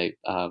from,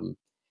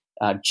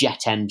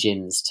 jet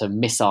engines to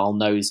missile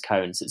nose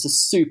cones. It's a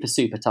super,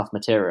 super tough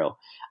material.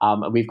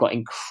 And we've got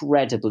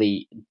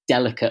incredibly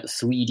delicate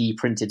 3D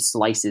printed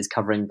slices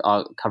covering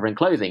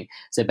clothing.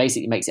 So it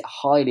basically makes it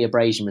highly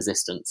abrasion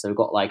resistant. So we've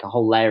got like a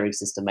whole layering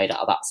system made out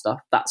of that stuff.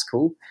 That's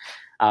cool.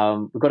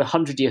 We've got a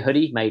 100-year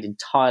hoodie made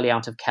entirely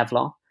out of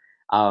Kevlar.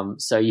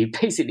 So you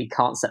basically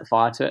can't set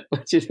fire to it,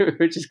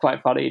 which is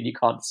quite funny, and you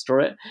can't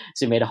destroy it.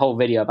 So we made a whole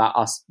video about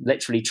us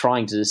literally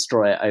trying to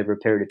destroy it over a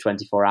period of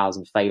 24 hours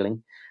and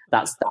failing.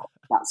 That's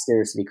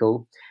seriously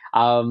cool.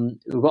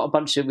 We've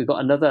got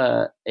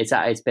another.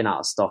 It's been out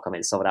of stock. I mean,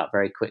 it's sold out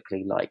very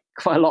quickly, like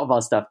quite a lot of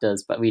our stuff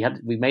does. But we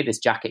made this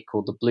jacket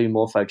called the Blue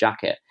Morpho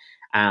jacket,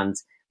 and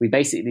we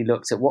basically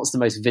looked at what's the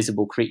most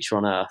visible creature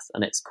on Earth,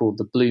 and it's called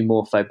the Blue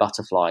Morpho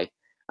butterfly.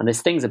 And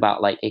there's things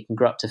about like it can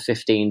grow up to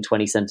 15,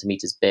 20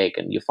 centimeters big,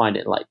 and you'll find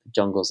it in like the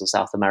jungles of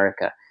South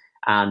America.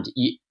 And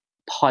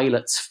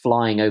pilots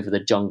flying over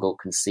the jungle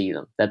can see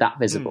them. They're that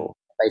visible.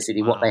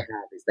 Basically, what they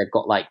have is they've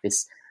got like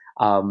this.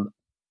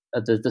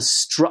 The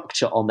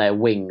structure on their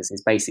wings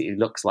is basically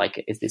looks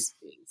like it's this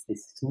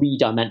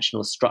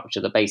 3-dimensional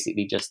structure that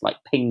basically just like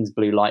pings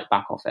blue light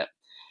back off it.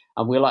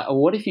 And we're like, oh,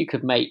 what if you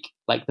could make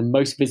like the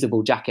most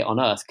visible jacket on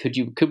Earth?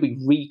 Could we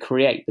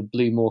recreate the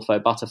Blue Morpho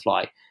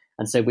butterfly?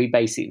 And so we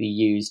basically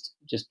used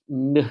just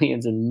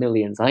millions and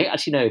millions. I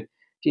think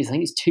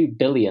it's 2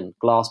 billion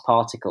glass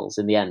particles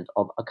in the end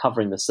are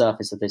covering the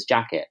surface of this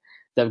jacket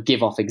that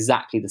give off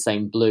exactly the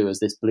same blue as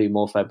this Blue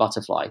Morpho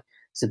butterfly.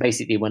 So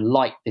basically when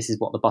light, this is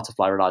what the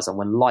butterfly relies on,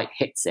 when light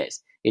hits it,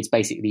 it's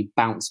basically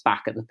bounced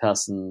back at the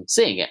person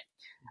seeing it.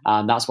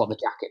 And that's what the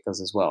jacket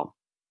does as well.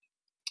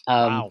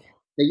 Wow.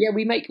 But yeah,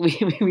 we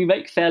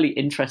make fairly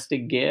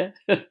interesting gear,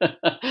 and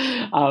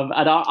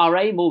our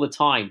aim all the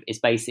time is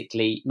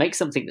basically make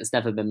something that's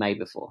never been made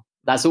before.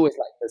 That's always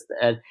like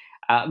this,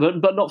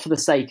 but not for the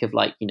sake of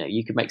like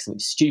you could make something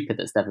stupid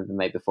that's never been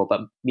made before,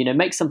 but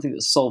make something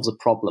that solves a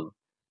problem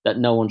that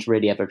no one's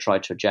really ever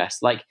tried to address.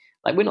 Like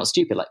we're not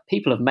stupid. Like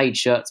people have made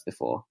shirts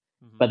before,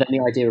 but then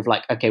the idea of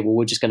like, okay, well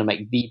we're just going to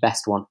make the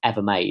best one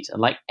ever made,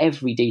 and like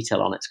every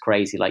detail on it's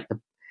crazy. Like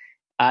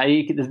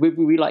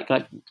we like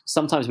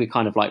sometimes we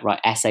kind of like write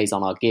essays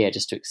on our gear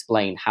just to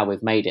explain how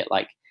we've made it.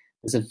 Like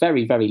there's a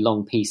very, very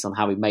long piece on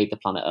how we made the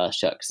Planet Earth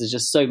shirt because there's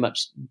just so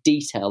much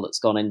detail that's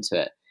gone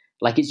into it.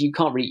 Like you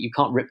can't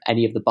rip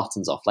any of the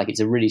buttons off. Like it's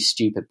a really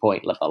stupid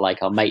point.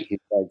 Like our mate who's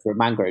going through a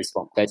mangrove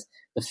swamp goes,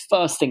 the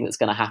first thing that's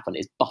going to happen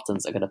is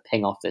buttons are going to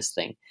ping off this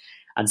thing.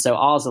 And so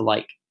ours are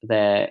like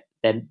they're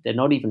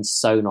not even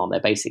sewn on.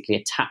 They're basically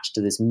attached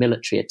to this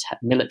military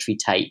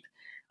tape.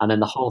 And then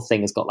the whole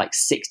thing has got like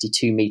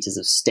 62 meters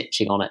of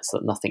stitching on it so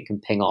that nothing can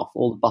ping off.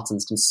 All the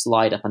buttons can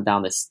slide up and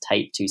down this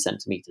tape 2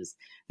 centimeters.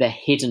 They're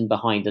hidden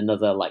behind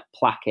another like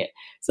placket.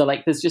 So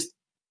like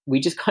we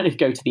just kind of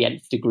go to the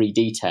nth degree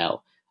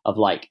detail of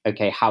like,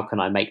 okay, how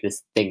can I make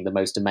this thing the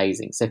most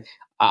amazing? So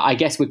I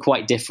guess we're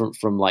quite different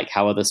from like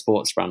how other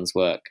sports brands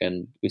work.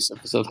 And we've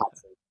sort of had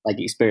some like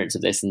experience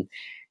of this. And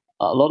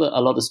a lot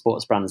of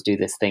sports brands do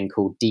this thing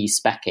called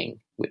de-speccing,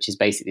 which is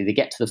basically they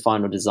get to the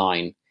final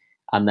design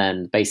and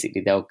then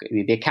basically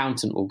the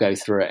accountant will go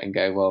through it and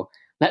go, well,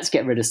 let's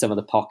get rid of some of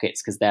the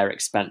pockets because they're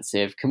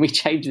expensive. Can we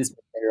change this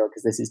material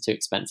because this is too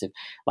expensive?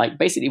 Like,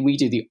 basically, we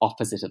do the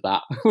opposite of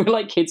that. We're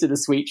like kids in a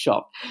sweet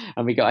shop,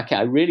 and we go, okay,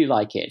 I really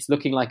like it. It's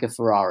looking like a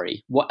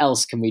Ferrari. What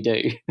else can we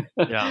do?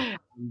 Yeah.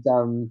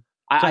 And,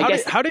 So I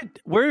guess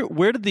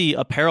where did the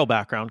apparel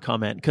background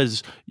come in?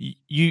 Because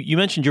you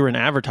mentioned you were in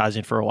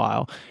advertising for a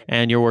while,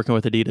 and you're working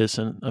with Adidas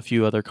and a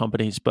few other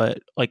companies. But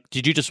like,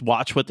 did you just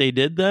watch what they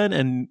did then,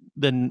 and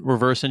then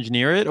reverse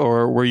engineer it,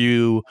 or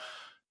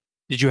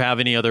did you have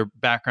any other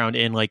background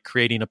in like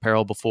creating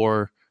apparel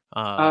before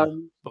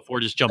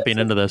just jumping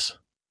into this?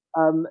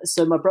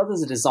 So my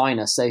brother's a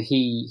designer, so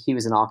he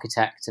was an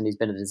architect and he's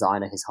been a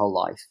designer his whole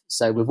life.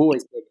 So we've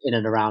always been in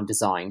and around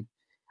design.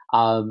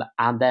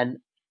 And then,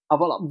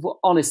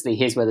 honestly,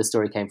 here's where the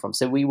story came from.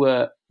 So we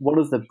were one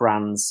of the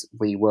brands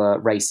we were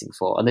racing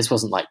for, and this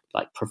wasn't like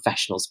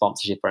professional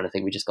sponsorship or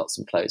anything. We just got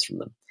some clothes from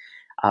them,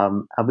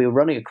 and we were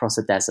running across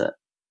a desert.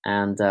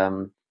 And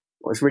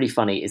what was really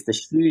funny is the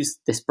shoes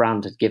this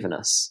brand had given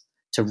us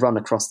to run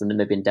across the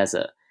Namibian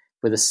desert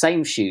were the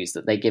same shoes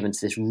that they'd given to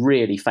this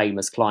really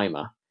famous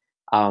climber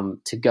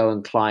to go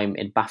and climb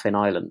in Baffin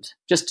Island,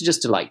 just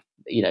to like,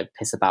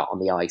 piss about on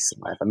the ice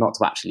and whatever, not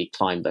to actually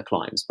climb the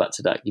climbs, but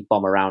to you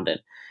bomb around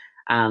it.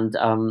 And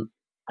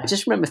I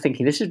just remember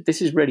thinking, this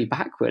is really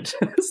backward.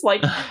 It's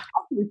like,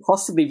 how can we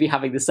possibly be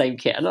having the same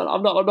kit? And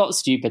I'm not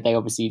stupid. They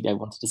obviously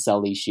wanted to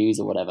sell these shoes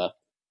or whatever.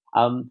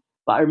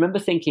 But I remember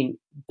thinking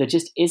there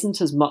just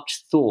isn't as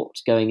much thought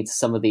going into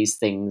some of these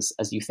things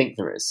as you think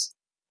there is.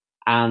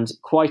 And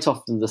quite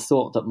often the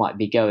thought that might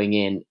be going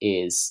in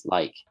is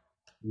like,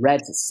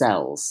 red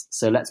sells,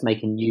 so let's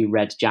make a new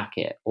red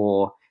jacket,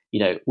 or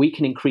we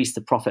can increase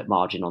the profit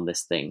margin on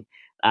this thing.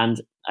 And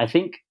I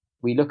think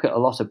we look at a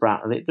lot of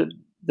brands.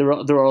 There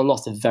are a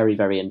lot of very,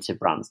 very innovative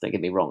brands, don't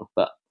get me wrong,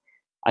 but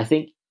I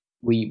think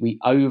we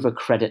over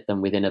credit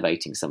them with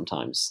innovating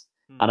sometimes.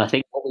 And I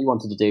think what we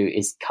wanted to do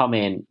is come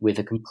in with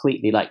a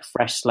completely like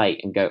fresh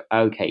slate and go,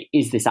 okay,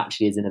 is this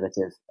actually as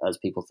innovative as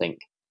people think?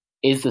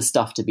 Is the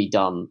stuff to be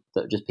done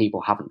that just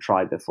people haven't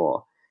tried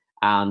before?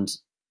 And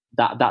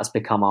that's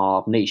become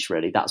our niche,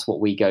 really. That's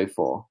what we go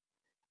for.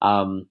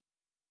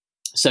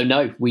 So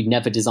no, we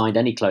never designed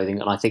any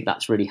clothing, and I think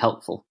that's really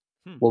helpful.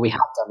 What we have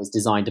done is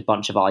designed a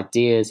bunch of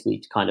ideas.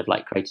 We kind of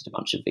like created a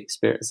bunch of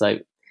experience. So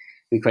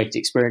we created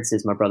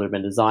experiences. My brother had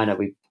been a designer.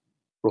 We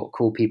brought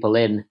cool people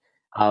in.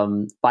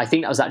 But I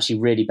think that was actually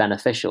really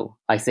beneficial.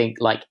 I think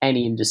like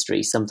any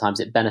industry, sometimes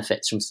it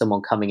benefits from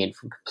someone coming in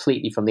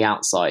completely from the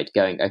outside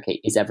going,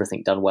 okay, is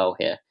everything done well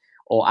here?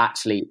 Or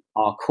actually,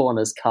 our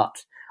corners cut,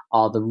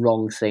 are the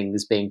wrong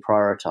things being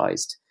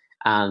prioritized?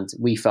 And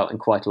we felt in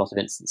quite a lot of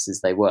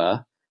instances they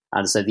were.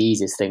 And so the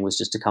easiest thing was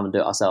just to come and do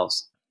it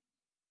ourselves.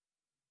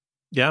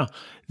 Yeah.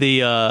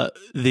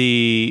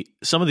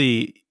 Some of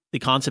the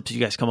concepts you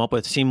guys come up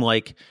with seem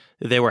like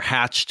they were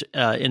hatched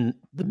in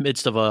the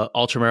midst of a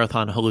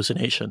ultramarathon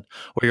hallucination,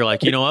 where you're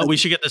like, you know what, we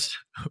should get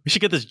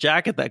this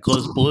jacket that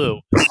glows blue,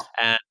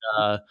 and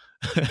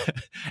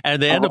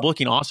and they end up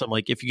looking awesome.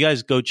 Like if you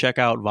guys go check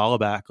out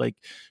Vollebak, like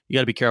you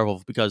got to be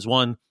careful because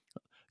one,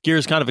 gear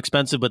is kind of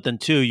expensive, but then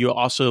two, you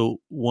also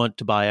want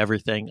to buy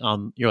everything.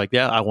 You're like,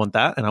 yeah, I want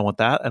that, and I want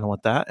that, and I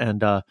want that,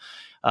 and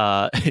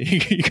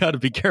you got to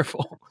be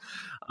careful.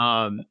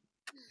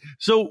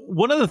 So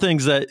one of the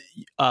things that,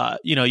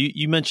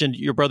 you mentioned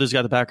your brother's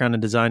got the background in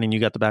design and you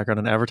got the background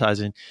in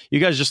advertising. You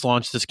guys just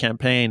launched this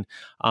campaign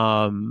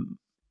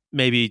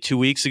maybe 2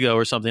 weeks ago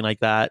or something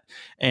like that.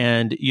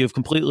 And you've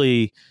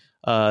completely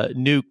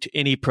nuked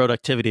any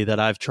productivity that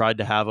I've tried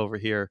to have over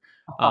here.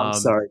 I'm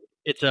sorry.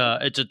 It's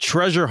a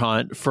treasure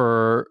hunt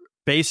for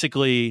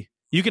basically,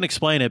 you can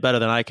explain it better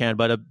than I can,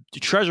 but a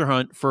treasure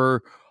hunt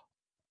for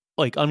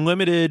like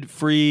unlimited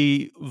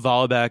free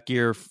Vollebak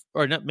gear,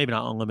 or not, maybe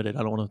not unlimited. I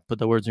don't want to put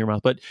the words in your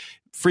mouth, but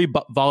free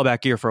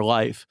Vollebak gear for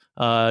life.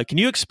 Can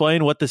you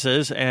explain what this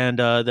is? And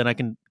then I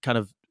can kind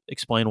of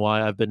explain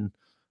why I've been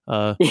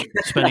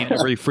spending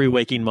every free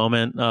waking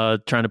moment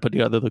trying to put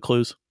together the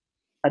clues.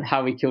 And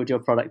how we killed your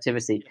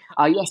productivity.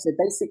 Yes, so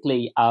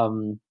basically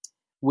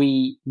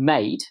we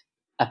made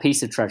a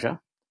piece of treasure.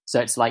 So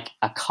it's like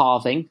a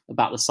carving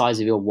about the size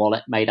of your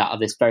wallet made out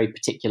of this very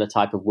particular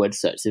type of wood.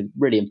 So it's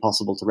really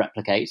impossible to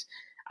replicate.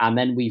 And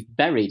then we've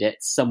buried it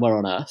somewhere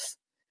on Earth.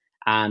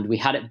 And we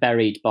had it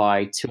buried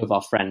by two of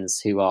our friends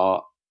who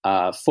are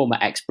former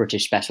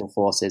ex-British Special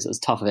Forces, as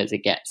tough as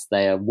it gets.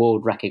 They are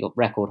world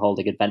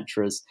record-holding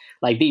adventurers.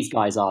 Like these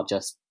guys are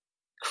just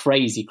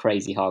crazy,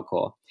 crazy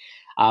hardcore.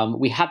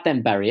 We had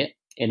them bury it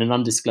in an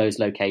undisclosed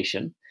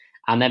location.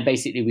 And then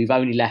basically we've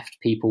only left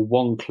people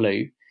one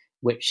clue,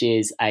 which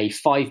is a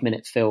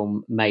 5-minute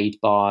film made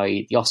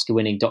by the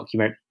Oscar-winning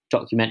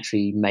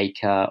documentary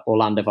maker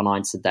Orlando von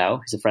Einstein,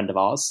 who's a friend of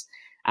ours.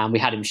 And we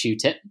had him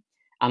shoot it.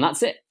 And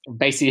that's it.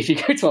 Basically, if you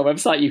go to our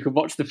website, you can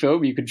watch the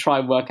film. You can try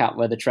and work out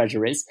where the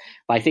treasure is.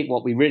 But I think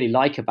what we really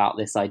like about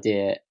this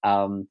idea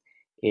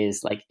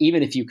is, like,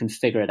 even if you can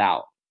figure it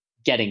out,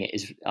 getting it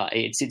is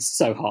it's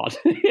so hard.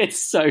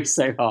 It's so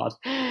hard.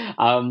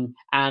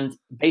 And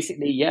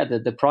basically,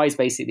 the prize,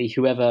 basically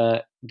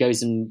whoever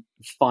goes and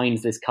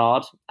finds this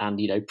card and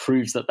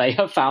proves that they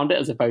have found it,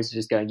 as opposed to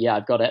just going, yeah,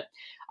 I've got it,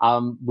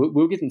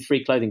 we'll give them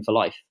free clothing for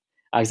life.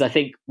 Because I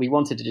think we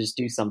wanted to just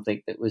do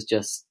something that was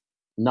just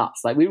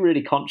nuts. Like, we were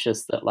really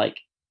conscious that, like,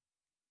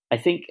 I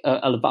think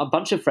a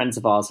bunch of friends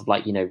of ours have,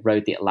 like,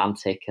 rode the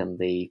Atlantic and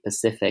the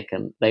Pacific,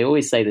 and they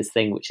always say this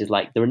thing, which is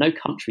like, there are no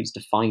countries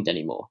to find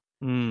anymore.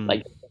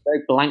 Like, there are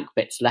no blank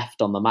bits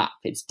left on the map.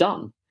 It's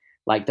done.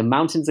 Like, the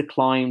mountains are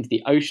climbed,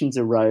 the oceans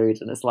are rode,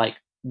 and it's like,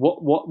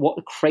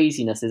 what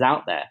craziness is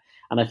out there?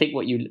 And I think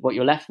what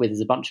you're left with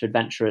is a bunch of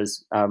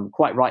adventurers,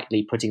 quite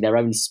rightly putting their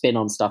own spin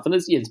on stuff. And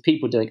there's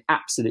people doing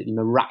absolutely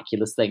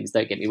miraculous things,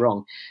 don't get me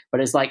wrong.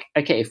 But it's like,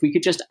 okay, if we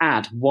could just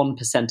add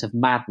 1% of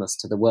madness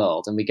to the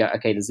world, and we go,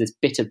 okay, there's this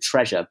bit of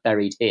treasure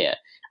buried here,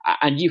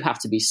 and you have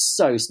to be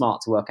so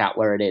smart to work out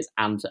where it is,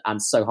 and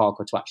so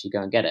hardcore to actually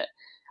go and get it.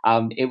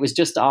 It was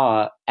just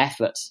our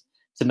effort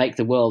to make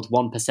the world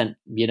 1%,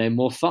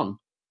 more fun.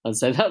 And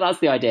so that's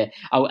the idea.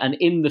 Oh, and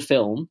in the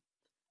film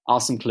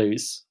are some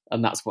clues.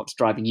 And that's what's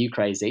driving you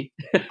crazy.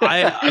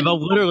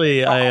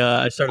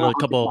 I started a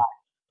couple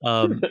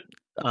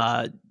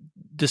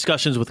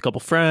discussions with a couple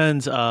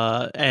friends,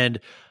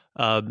 and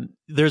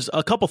there's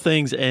a couple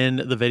things in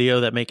the video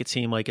that make it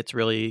seem like it's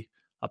really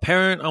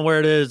apparent on where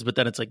it is, but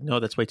then it's like, no,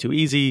 that's way too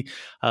easy.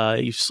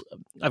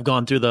 I've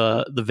gone through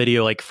the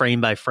video like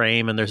frame by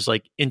frame, and there's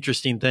like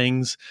interesting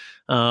things,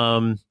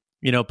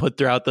 put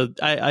throughout the.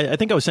 I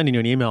think I was sending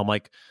you an email. I'm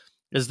like,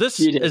 Is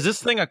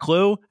this thing a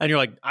clue? And you're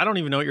like, I don't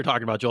even know what you're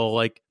talking about, Joel.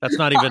 Like, that's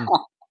not even.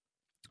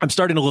 I'm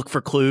starting to look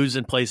for clues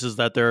in places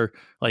that they're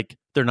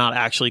not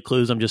actually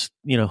clues. I'm just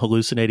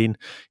hallucinating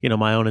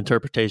my own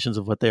interpretations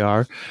of what they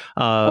are.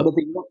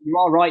 You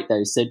are right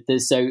though. So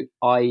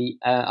I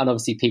and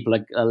obviously people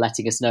are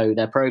letting us know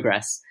their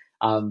progress,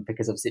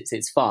 because obviously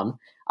it's fun.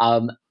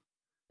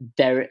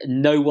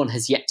 No one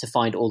has yet to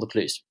find all the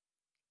clues.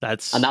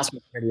 That's what's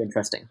really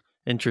interesting.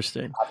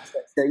 Interesting.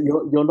 So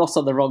you're not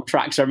on the wrong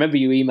track. So I remember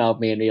you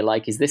emailed me and you're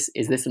like, "Is this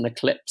an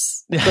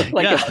eclipse?"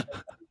 Yeah.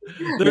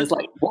 There's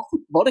like,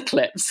 what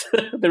eclipse?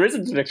 There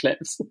isn't an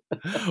eclipse.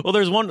 Well,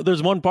 there's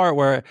one part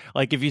where,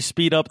 like, if you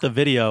speed up the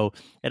video,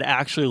 it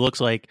actually looks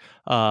like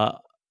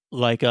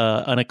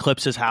an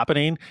eclipse is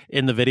happening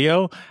in the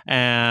video,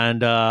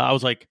 and I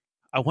was like,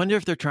 I wonder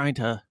if they're trying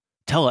to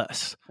tell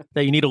us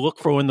that you need to look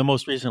for when the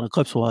most recent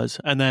eclipse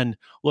was, and then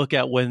look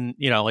at when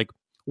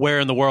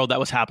where in the world that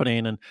was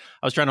happening. And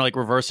I was trying to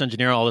reverse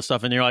engineer all this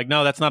stuff, and you're like,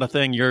 no, that's not a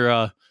thing.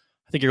 I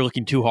think you're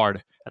looking too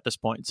hard at this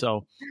point.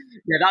 So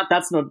yeah,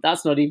 that's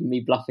not even me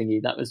bluffing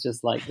you. That was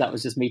just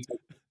me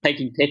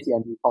taking pity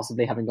on you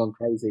possibly having gone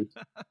crazy.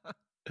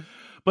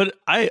 But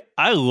I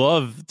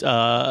loved,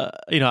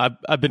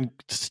 I've been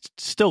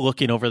still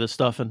looking over this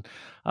stuff, and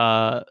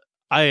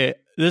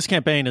this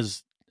campaign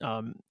is,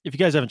 if you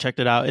guys haven't checked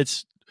it out,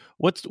 it's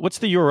what's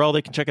the URL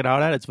they can check it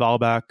out at? It's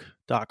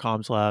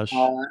vollebak.com/.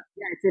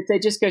 If they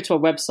just go to our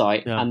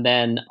website, and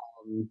then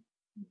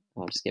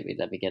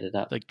let me get it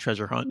up. Like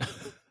treasure hunt.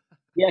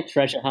 Yeah,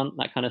 treasure hunt,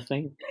 that kind of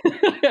thing.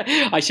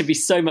 I should be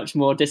so much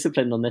more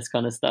disciplined on this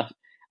kind of stuff.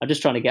 I'm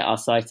just trying to get our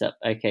site up.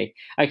 Okay.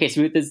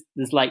 So there's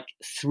like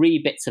 3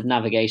 bits of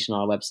navigation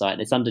on our website,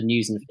 and it's under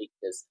news and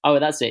features. Oh,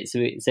 that's it. So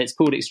it's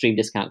called Extreme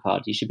Discount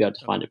Card. You should be able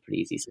to find it pretty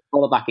easy. So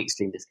follow back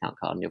Extreme Discount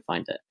Card, and you'll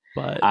find it.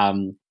 But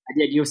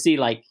you'll see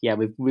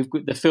we've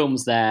got the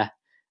films there.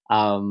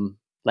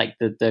 Like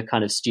the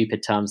kind of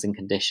stupid terms and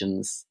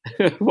conditions,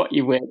 what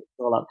you win,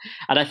 all up.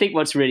 And I think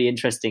what's really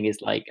interesting is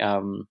like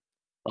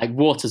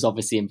water's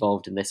obviously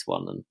involved in this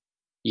one, and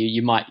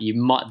you might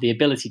the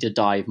ability to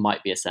dive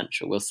might be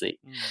essential. We'll see.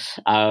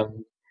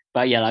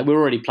 But yeah, we're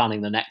already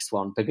planning the next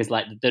one, because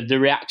the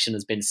reaction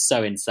has been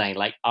so insane.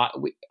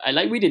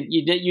 We didn't.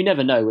 You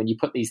never know when you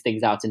put these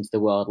things out into the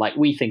world. Like,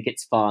 we think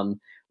it's fun.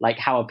 Like,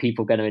 how are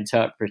people going to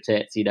interpret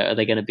it? Are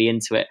they going to be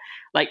into it?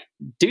 Like,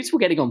 dudes were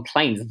getting on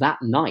planes that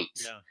night.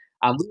 Yeah.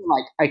 And we were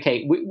like,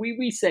 okay,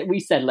 we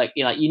said like,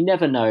 you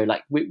never know.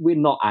 Like, we're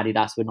not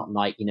Adidas, we're not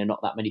Nike.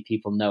 Not that many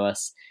people know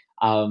us.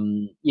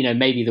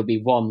 Maybe there'll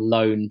be one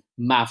lone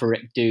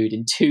maverick dude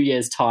in 2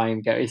 years'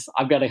 time goes,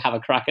 I'm going to have a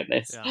crack at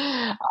this.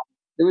 Yeah.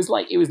 It was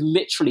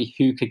literally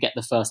who could get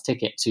the first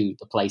ticket to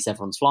the place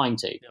everyone's flying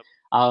to.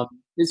 Yep.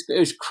 It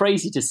was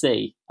crazy to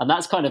see, and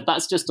that's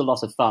just a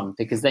lot of fun,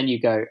 because then you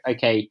go,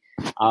 okay,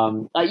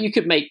 you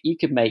could make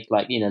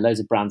loads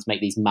of brands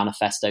make these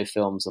manifesto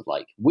films of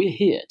like, we're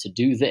here to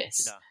do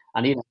this,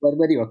 and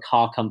whether you're a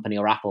car company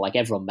or Apple, like,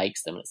 everyone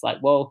makes them, and it's like,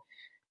 well,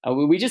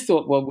 we just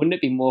thought, well, wouldn't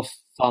it be more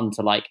fun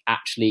to like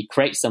actually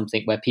create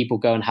something where people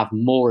go and have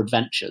more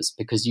adventures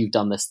because you've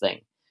done this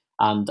thing?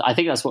 And I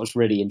think that's what's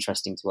really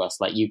interesting to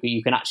us. Like,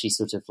 you can actually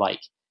sort of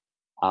like,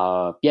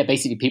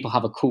 basically people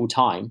have a cool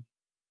time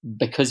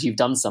because you've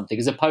done something,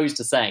 as opposed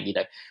to saying,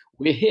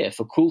 we're here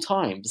for cool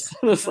times.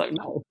 It's like,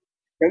 no,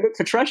 go look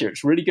for treasure.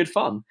 It's really good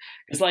fun.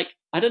 It's like,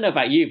 I don't know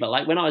about you, but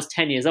like when I was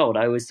 10 years old,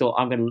 I always thought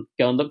I'm going to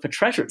go and look for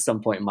treasure at some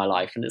point in my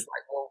life. And it's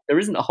like, well, there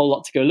isn't a whole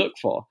lot to go look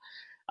for.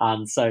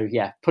 And so,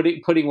 yeah,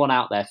 putting one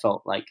out there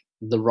felt like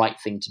the right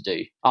thing to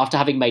do. After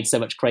having made so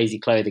much crazy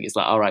clothing, it's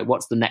like, all right,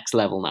 what's the next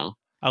level now?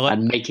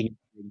 And making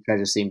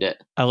treasure seemed it.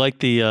 I like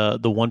the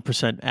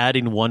 1%,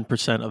 adding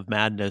 1% of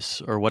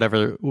madness, or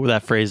whatever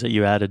that phrase that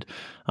you added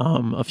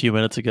a few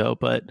minutes ago.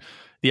 But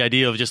the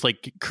idea of just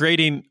like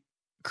creating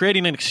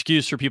an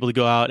excuse for people to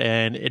go out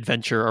and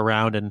adventure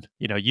around and,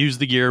 use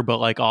the gear, but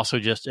like also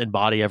just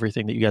embody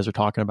everything that you guys are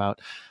talking about.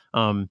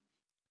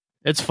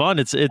 It's fun.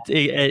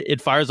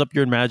 It fires up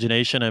your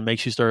imagination and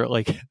makes you start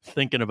like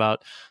thinking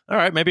about, all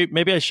right,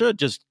 maybe I should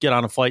just get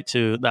on a flight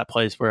to that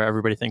place where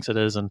everybody thinks it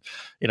is, and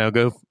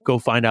go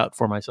find out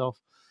for myself.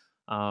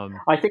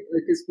 I think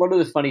because one of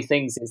the funny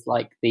things is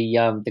like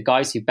the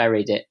guys who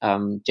buried it,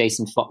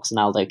 Jason Fox and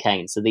Aldo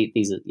Kane. So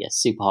these are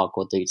super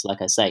hardcore dudes,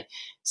 like I say.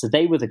 So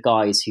they were the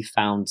guys who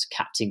found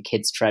Captain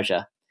Kidd's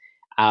treasure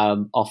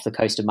off the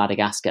coast of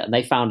Madagascar, and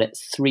they found it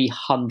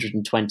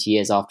 320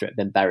 years after it had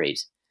been buried.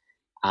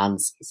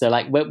 And so,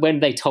 like, when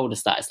they told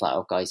us that, it's like,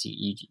 oh, guys,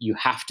 you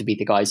have to be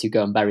the guys who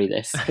go and bury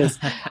this. Because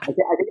I think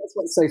that's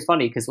what's so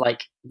funny, because,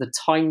 like, the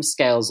time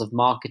scales of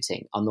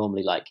marketing are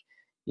normally like,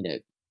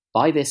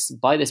 buy this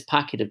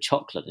packet of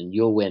chocolate and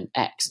you'll win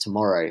X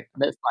tomorrow.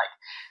 And it's like,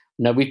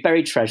 no, we've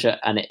buried treasure,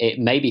 and it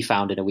may be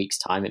found in a week's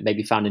time. It may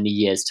be found in a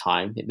year's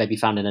time. It may be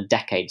found in a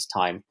decade's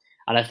time.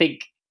 And I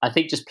think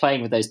just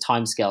playing with those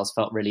time scales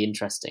felt really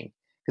interesting,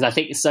 because I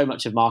think so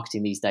much of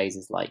marketing these days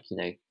is like,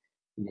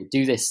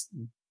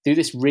 do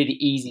this really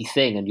easy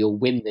thing and you'll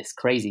win this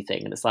crazy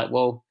thing. And it's like,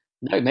 well,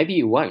 no, maybe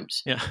you won't.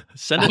 Yeah.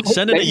 Send it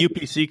a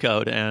UPC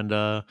code and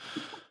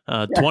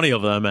 20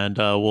 of them, and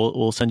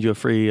we'll send you a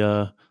free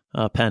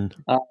pen.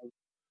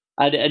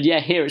 And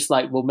here it's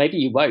like, well, maybe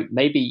you won't.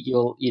 Maybe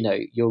you'll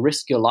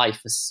risk your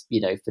life for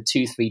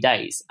 2-3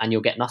 days and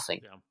you'll get nothing.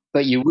 Yeah.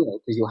 But you will,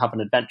 because you'll have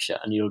an adventure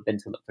and you'll have been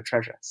to look for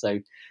treasure. So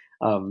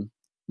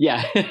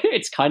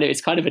it's kind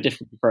of a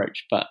different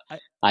approach, but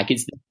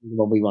it's the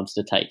one we wanted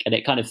to take, and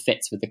it kind of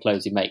fits with the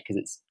clothes we make, because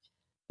it's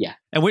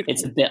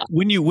it's a bit.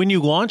 When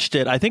you launched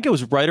it, I think it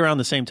was right around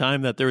the same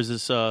time that there was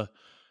this.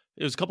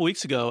 It was a couple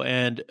weeks ago,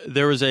 and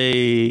there was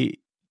a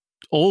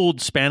old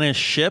Spanish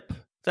ship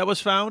that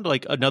was found,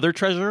 like another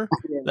treasure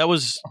that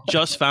was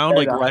just found,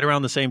 like right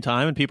around the same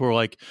time, and people were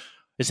like,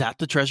 "Is that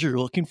the treasure you're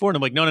looking for?" And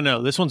I'm like,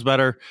 "No, this one's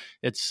better.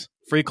 It's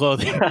free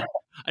clothing."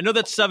 I know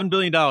that's $7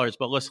 billion,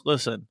 but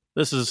listen,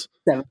 this is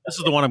the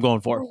one I'm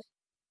going for.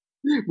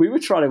 We were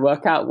trying to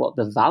work out what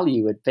the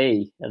value would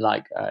be, and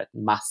like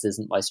maths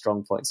isn't my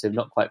strong point, so we've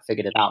not quite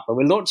figured it out. But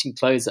we're launching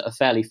clothes at a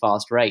fairly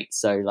fast rate,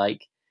 so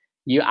like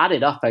you add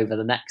it up over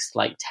the next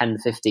like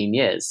 10-15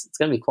 years, it's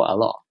going to be quite a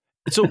lot.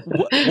 So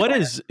what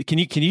is? Can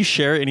you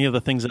share any of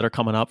the things that are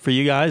coming up for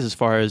you guys as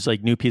far as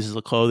like new pieces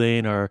of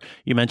clothing, or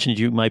you mentioned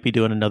you might be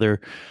doing another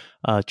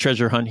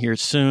treasure hunt here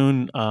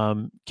soon.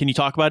 Can you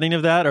talk about any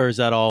of that, or is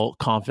that all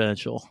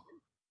confidential?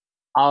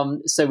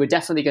 So we're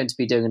definitely going to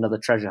be doing another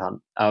treasure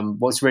hunt.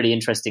 What's really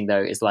interesting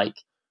though is like,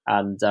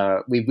 and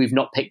we've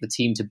not picked the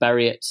team to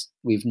bury it.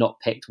 We've not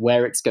picked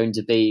where it's going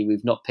to be.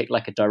 We've not picked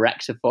like a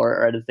director for it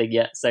or anything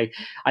yet. So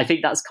I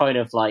think that's kind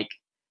of like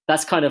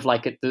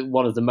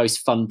one of the most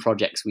fun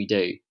projects we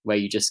do, where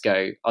you just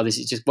go, oh, this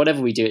is just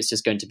whatever we do, it's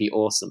just going to be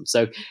awesome.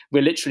 So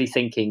we're literally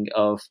thinking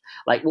of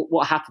like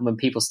what happened when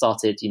people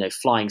started,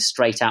 flying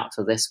straight out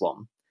to this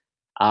one.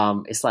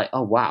 It's like,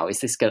 oh wow, is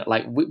this gonna,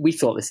 like, we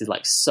thought this is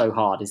like so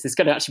hard. Is this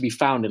going to actually be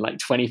found in like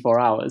 24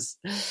 hours?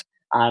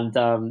 And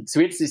so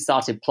we just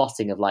started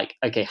plotting of like,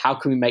 okay, how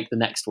can we make the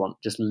next one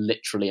just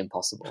literally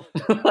impossible?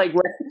 Like,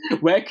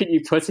 where can you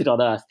put it on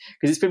Earth?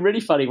 Because it's been really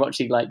funny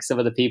watching like some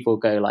of the people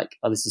go like,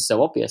 oh, this is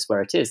so obvious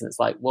where it is. And it's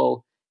like,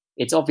 well,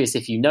 it's obvious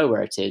if you know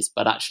where it is,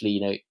 but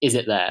actually, is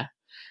it there?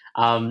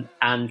 And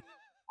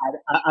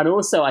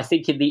also I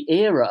think in the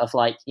era of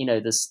like,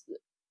 this,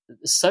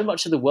 so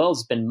much of the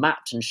world's been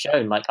mapped and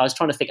shown. Like I was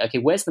trying to think, okay,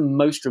 where's the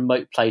most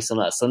remote place on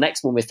Earth? So the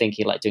next one we're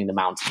thinking like doing the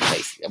mountains,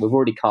 basically. We've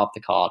already carved the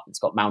card and it's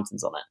got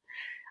mountains on it.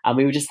 And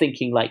we were just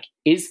thinking like,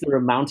 is there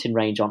a mountain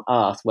range on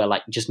Earth where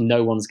like just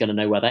no one's going to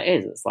know where that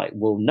is? It's like,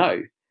 well,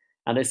 no.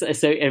 And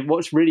and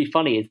what's really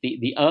funny is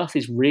the Earth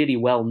is really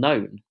well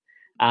known.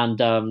 And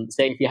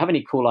so if you have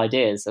any cool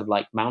ideas of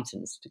like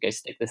mountains to go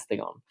stick this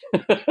thing on,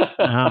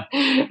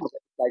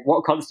 like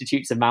what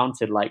constitutes a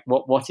mountain? Like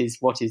what is,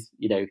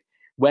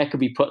 where could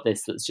we put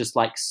this that's just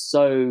like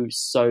so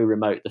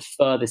remote, the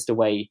furthest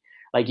away?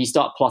 Like you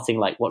start plotting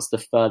like what's the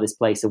furthest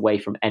place away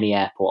from any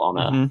airport on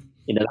Earth?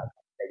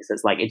 So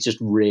it's like it's just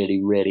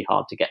really, really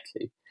hard to get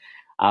to.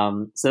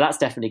 So that's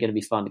definitely going to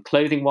be fun.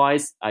 Clothing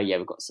wise,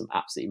 we've got some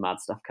absolutely mad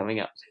stuff coming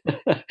up.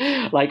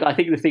 Like I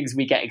think the things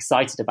we get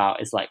excited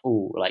about is like,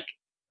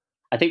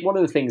 I think one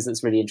of the things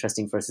that's really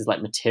interesting for us is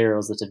like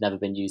materials that have never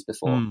been used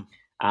before.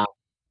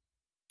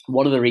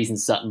 One of the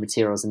reasons certain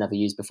materials are never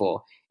used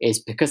before is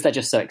because they're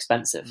just so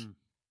expensive.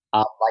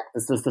 Like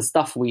the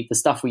stuff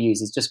we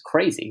use is just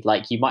crazy.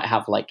 Like you might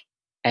have like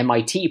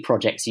MIT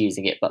projects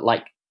using it, but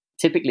like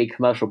typically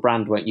commercial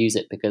brand won't use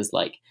it because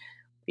like,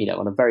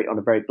 on a very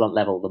blunt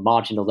level, the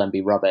margin will then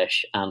be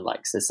rubbish. And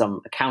like, so some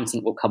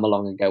accountant will come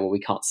along and go, well, we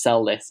can't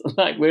sell this.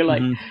 Like we're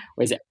like,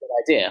 well, is it a good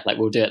idea. Like,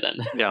 we'll do it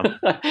then. Yeah.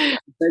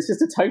 So it's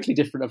just a totally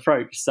different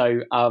approach.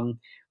 So,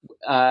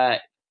 I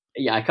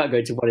can't go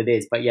into what it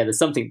is, but yeah, there's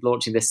something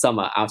launching this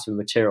summer out of a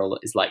material that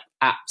is like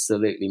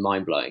absolutely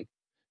mind blowing.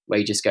 Where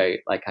you just go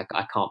like,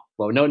 I can't.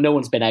 Well, no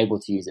one's been able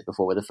to use it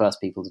before. We're the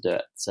first people to do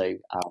it. So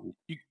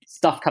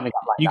stuff coming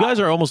up like you that. guys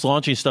are almost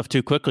launching stuff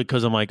too quickly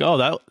because I'm like, oh,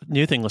 that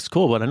new thing looks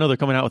cool, but I know they're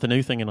coming out with a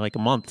new thing in like a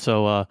month,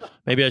 so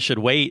maybe I should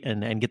wait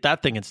and get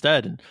that thing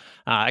instead. And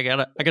I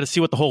gotta see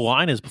what the whole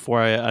line is before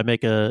I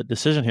make a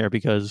decision here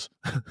because,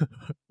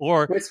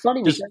 or it's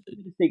funny. We don't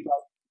really think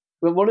like.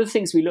 Well, one of the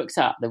things we looked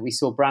at that we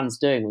saw brands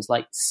doing was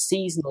like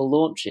seasonal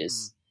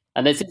launches.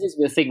 And this is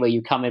the thing where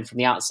you come in from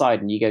the outside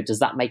and you go, does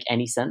that make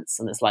any sense?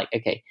 And it's like,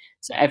 okay,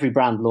 so every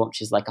brand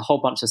launches like a whole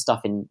bunch of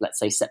stuff in, let's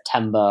say,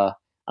 September,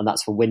 and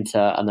that's for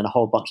winter, and then a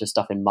whole bunch of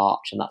stuff in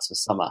March, and that's for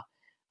summer.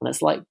 And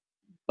it's like,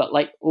 but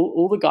like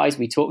all the guys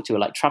we talk to are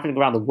like traveling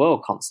around the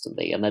world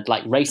constantly, and they're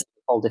like racing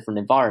in all different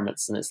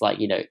environments. And it's like,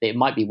 it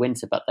might be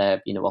winter, but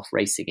they're, off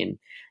racing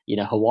in,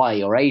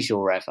 Hawaii or Asia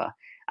or wherever.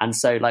 And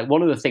so like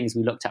one of the things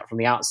we looked at from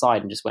the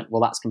outside and just went,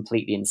 well, that's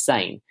completely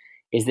insane,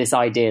 is this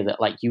idea that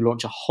like you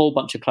launch a whole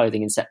bunch of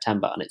clothing in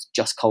September and it's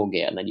just cold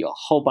gear, and then you got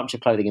a whole bunch of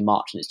clothing in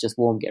March and it's just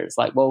warm gear. It's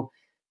like, well,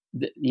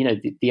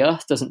 the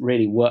earth doesn't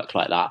really work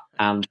like that,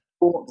 and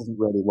sport doesn't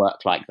really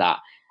work like that.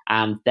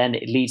 And then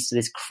it leads to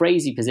this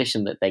crazy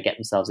position that they get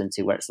themselves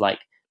into where it's like,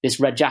 this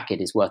red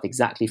jacket is worth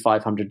exactly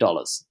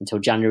 $500 until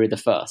January the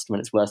 1st when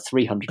it's worth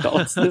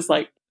 $300. And it's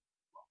like,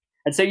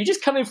 and so you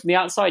just come in from the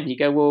outside and you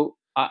go, well,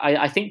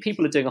 I think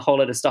people are doing a whole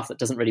load of stuff that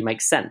doesn't really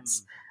make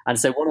sense. And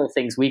so one of the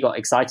things we got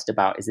excited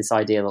about is this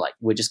idea that like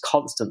we're just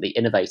constantly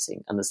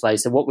innovating and the slow.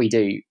 So what we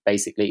do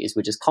basically is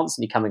we're just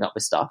constantly coming up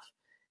with stuff.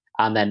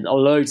 And then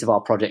loads of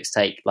our projects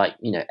take like,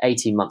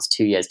 18 months,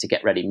 2 years to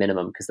get ready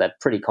minimum, because they're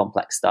pretty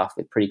complex stuff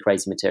with pretty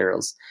crazy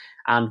materials.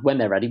 And when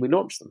they're ready, we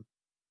launch them.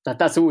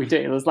 That's all we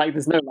do.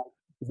 There's no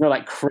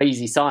like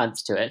crazy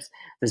science to it.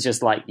 There's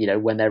just like,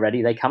 when they're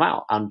ready, they come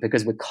out. And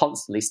because we're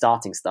constantly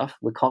starting stuff,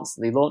 we're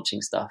constantly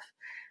launching stuff.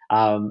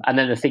 And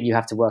then the thing you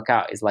have to work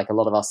out is like a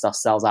lot of our stuff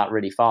sells out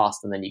really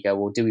fast. And then you go,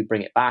 well, do we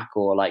bring it back?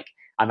 Or like,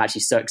 I'm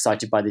actually so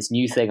excited by this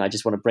new thing, I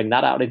just want to bring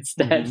that out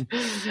instead.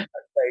 Mm-hmm.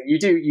 So you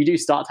do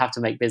start to have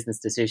to make business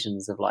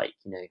decisions of like,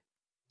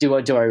 do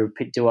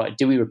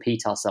we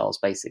repeat ourselves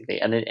basically?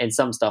 And in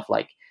some stuff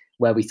like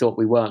where we thought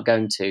we weren't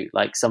going to,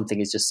 like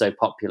something is just so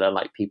popular,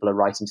 like people are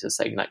writing to us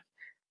saying like,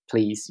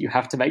 please, you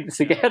have to make this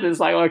again. It's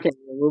like, okay,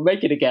 we'll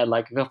make it again,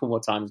 like a couple more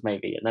times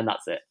maybe, and then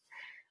that's it.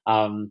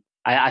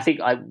 I think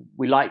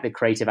we like the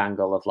creative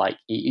angle of like,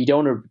 you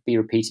don't want to be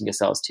repeating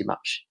yourselves too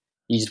much.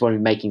 You just want to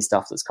be making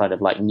stuff that's kind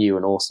of like new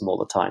and awesome all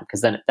the time,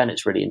 because then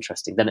it's really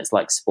interesting. Then it's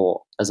like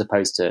sport as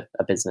opposed to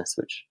a business,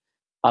 which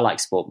I like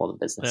sport more than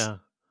business. Yeah,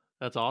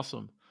 that's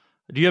awesome.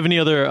 Do you have any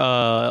other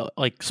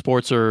like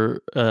sports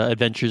or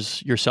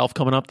adventures yourself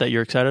coming up that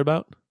you're excited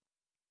about?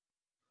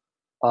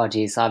 Oh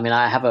geez, I mean,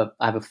 I have a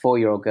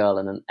 4-year-old girl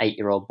and an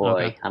 8-year-old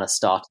boy and a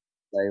starter.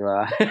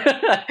 So,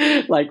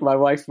 like my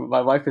wife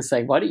was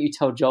saying, why don't you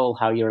tell Joel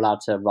how you're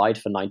allowed to ride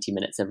for 90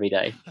 minutes every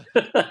day?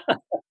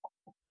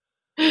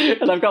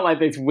 And I've got like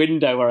this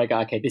window where I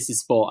go, okay, this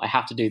is sport. I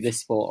have to do this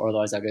sport, or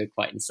otherwise I go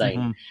quite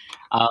insane.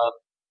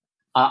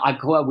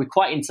 Mm-hmm. We're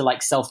quite into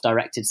like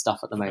self-directed stuff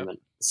at the moment.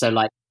 So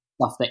like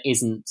stuff that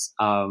isn't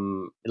a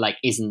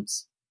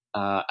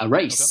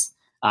race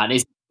and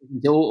isn't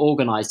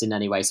organized in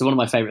any way. So one of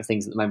my favorite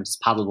things at the moment is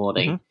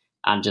paddleboarding,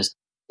 and just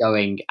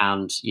going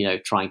and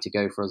trying to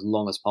go for as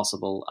long as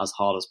possible, as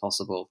hard as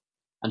possible,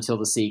 until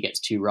the sea gets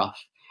too rough.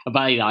 But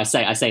I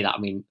say that, I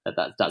mean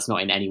that's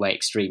not in any way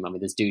extreme. I mean,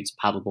 there's dudes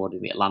paddleboarding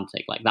in the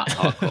Atlantic, like that's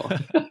hardcore.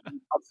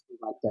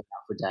 Like going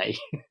out for a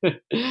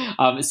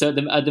day. So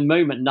at the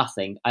moment,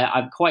 nothing.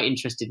 I'm quite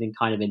interested in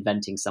kind of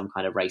inventing some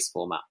kind of race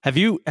format. Have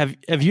you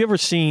ever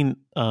seen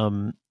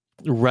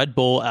Red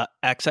Bull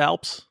X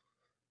Alps?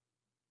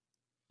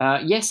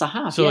 Yes, I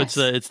have. So yes.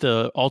 it's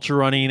the ultra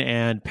running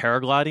and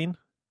paragliding.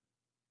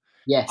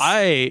 Yes,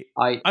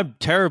 I'm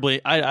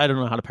terribly I don't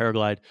know how to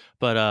paraglide,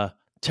 but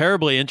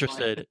terribly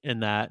interested in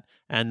that.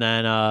 And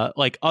then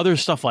like other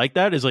stuff like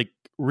that is like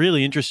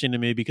really interesting to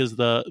me, because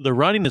the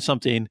running is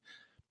something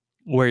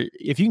where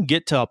if you can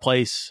get to a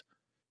place,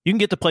 you can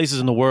get to places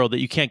in the world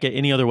that you can't get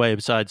any other way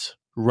besides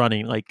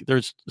running. Like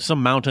there's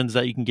some mountains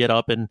that you can get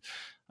up in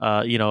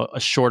a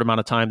short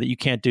amount of time that you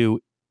can't do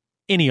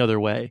any other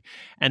way.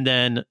 And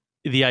then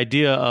the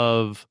idea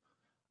of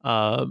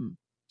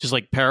just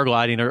like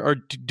paragliding or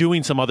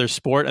doing some other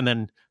sport and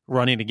then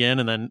running again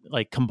and then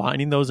like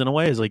combining those in a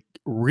way is like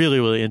really,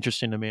 really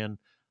interesting to me. And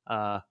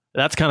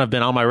that's kind of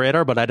been on my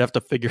radar, but I have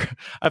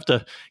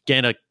to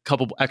gain a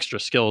couple extra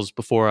skills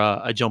before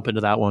I jump into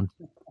that one.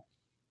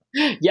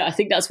 Yeah, I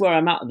think that's where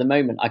I'm at the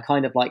moment. I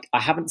kind of like, I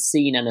haven't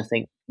seen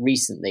anything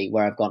recently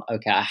where I've gone,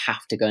 okay, I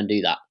have to go and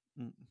do that.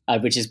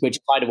 Which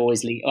kind of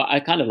always I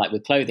kind of like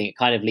with clothing, it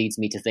kind of leads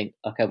me to think,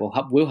 okay, well,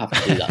 we'll have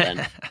to do that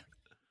then.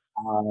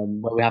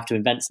 Where we have to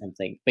invent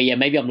something. But yeah,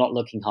 maybe I'm not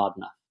looking hard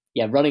enough.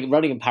 Yeah, running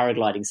and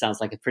paragliding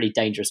sounds like a pretty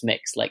dangerous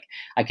mix. Like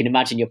I can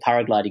imagine you're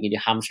paragliding and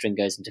your hamstring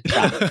goes into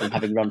cramp from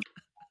having run.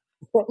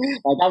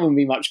 that wouldn't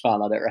be much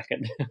fun, I don't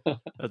reckon.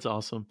 That's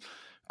awesome.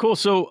 Cool.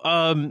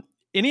 So,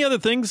 any other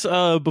things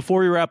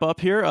before we wrap up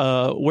here?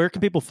 Where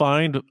can people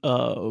find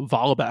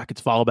Vollebak?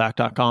 It's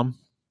vollebak.com.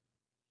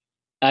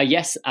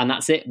 Yes, and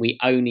that's it. We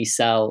only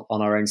sell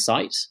on our own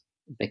site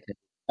because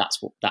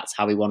that's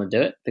how we want to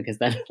do it. Because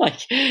then, like,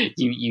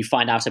 you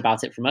find out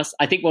about it from us.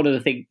 I think one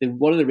of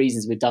the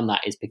reasons we've done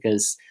that is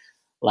because,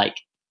 like,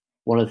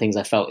 one of the things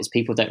I felt is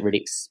people don't really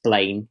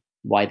explain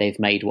why they've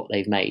made what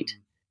they've made.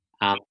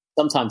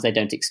 Sometimes they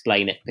don't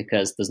explain it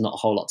because there's not a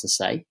whole lot to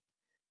say,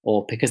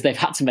 or because they've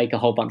had to make a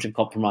whole bunch of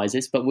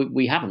compromises. But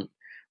we haven't.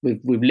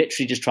 We've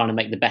literally just trying to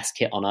make the best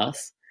kit on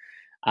earth.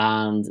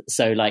 And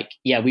so, like,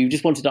 yeah, we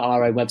just wanted it on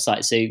our own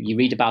website, so you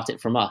read about it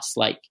from us.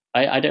 Like,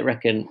 I don't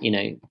reckon,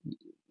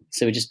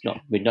 so we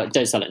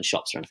don't sell it in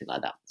shops or anything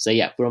like that. So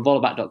yeah, we're on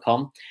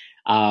vollebak.com.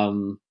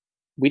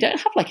 We don't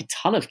have like a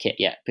ton of kit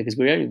yet because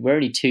we're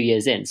only 2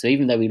 years in. So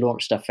even though we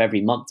launch stuff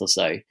every month or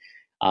so,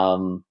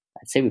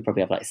 I'd say we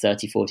probably have like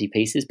 30, 40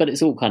 pieces, but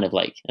it's all kind of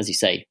like, as you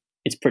say,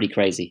 it's pretty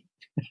crazy.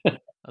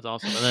 That's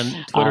awesome. And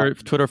then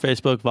Twitter,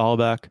 Facebook,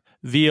 Vollebak,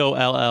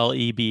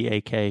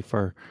 Vollebak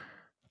for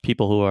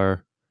people who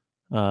are,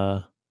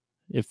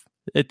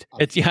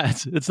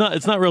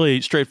 it's not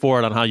really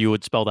straightforward on how you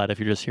would spell that if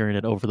you're just hearing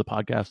it over the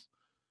podcast.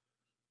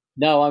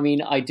 No, I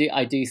mean, I do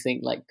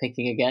think, like,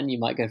 picking again, you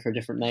might go for a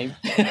different name.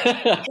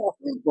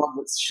 One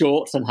that's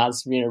short and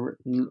has,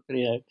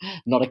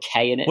 not a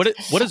K in it. What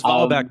does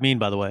Vollebak mean,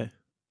 by the way?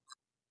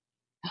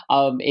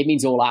 It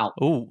means all out.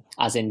 Ooh.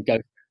 As in go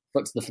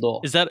foot to the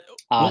floor. Is that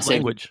what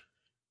language?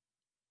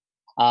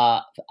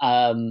 Well,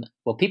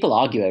 people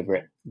argue over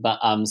it, but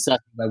certainly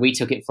where we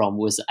took it from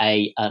was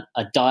a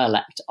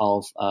dialect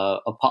of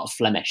a part of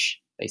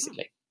Flemish,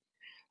 basically.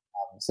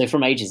 So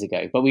from ages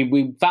ago, but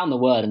we found the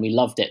word and we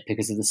loved it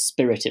because of the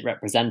spirit it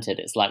represented.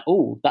 It's like,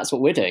 oh, that's what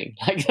we're doing.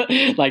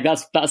 Like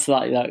that's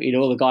like,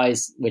 all the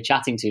guys we're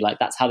chatting to, like,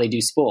 that's how they do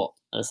sport.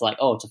 And it's like,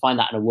 oh, to find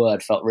that in a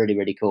word felt really,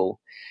 really cool.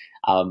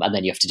 And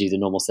then you have to do the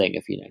normal thing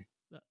of,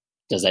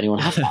 does anyone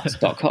have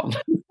that.com?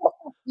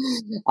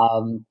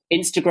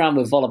 Instagram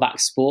with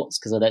Vollebak Sports,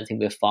 because I don't think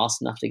we're fast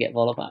enough to get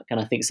Vollebak, and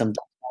I think some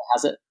guy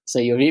has it. So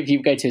if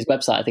you go to his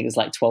website, I think it's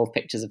like 12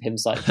 pictures of him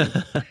cycling.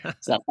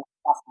 So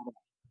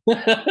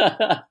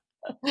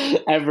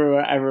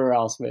everywhere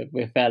else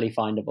we're fairly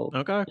findable.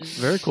 Okay,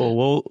 very cool.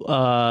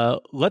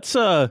 Well, let's.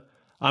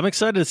 I'm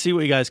excited to see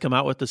what you guys come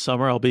out with this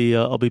summer. I'll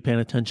be paying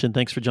attention.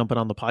 Thanks for jumping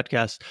on the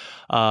podcast.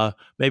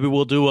 Maybe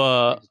we'll do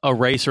a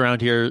race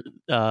around here,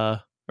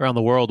 around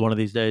the world one of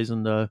these days,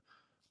 and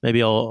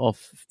maybe I'll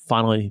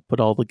finally put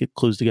all the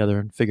clues together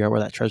and figure out where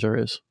that treasure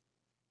is.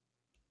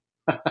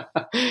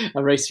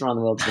 A race around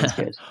the world sounds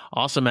good.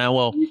 Awesome, man.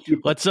 Well,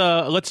 let's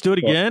do it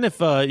again. If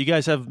you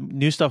guys have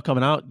new stuff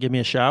coming out, give me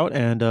a shout,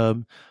 and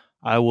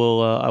I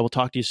will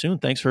talk to you soon.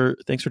 Thanks for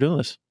doing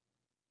this.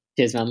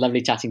 Cheers, man.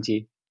 Lovely chatting to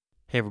you.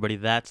 Hey, everybody.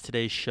 That's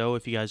today's show.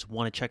 If you guys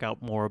want to check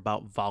out more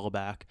about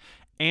Vollebak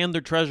and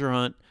their treasure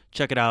hunt,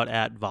 check it out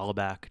at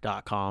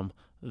vollebak.com.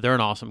 They're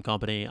an awesome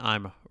company.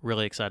 I'm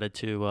really excited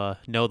to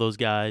know those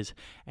guys,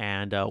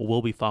 and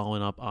we'll be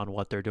following up on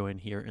what they're doing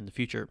here in the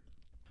future.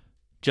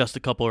 Just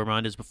a couple of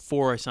reminders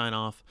before I sign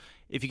off.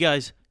 If you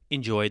guys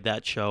enjoyed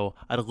that show,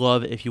 I'd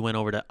love if you went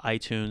over to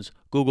iTunes,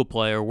 Google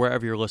Play, or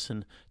wherever you're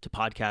listening to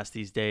podcasts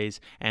these days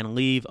and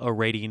leave a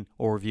rating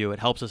or review. It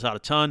helps us out a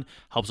ton,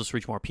 helps us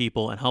reach more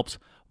people, and helps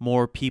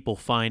more people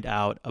find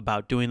out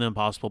about doing the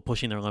impossible,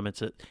 pushing their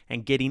limits,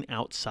 and getting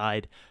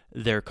outside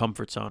their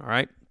comfort zone, all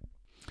right?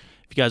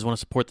 If you guys want to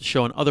support the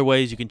show in other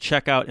ways, you can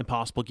check out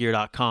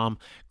impossiblegear.com,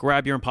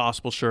 grab your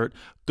impossible shirt,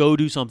 go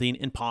do something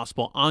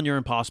impossible on your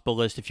impossible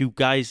list. If you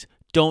guys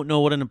don't know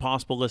what an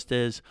impossible list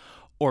is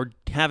or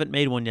haven't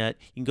made one yet,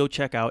 you can go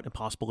check out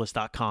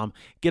impossiblelist.com,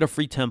 get a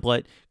free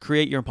template,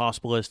 create your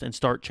impossible list, and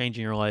start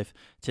changing your life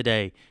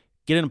today.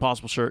 Get an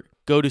impossible shirt,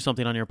 go do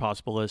something on your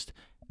impossible list,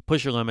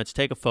 push your limits,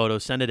 take a photo,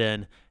 send it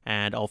in,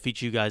 and I'll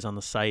feature you guys on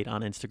the site,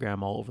 on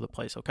Instagram, all over the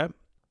place, okay?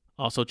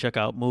 Also, check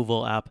out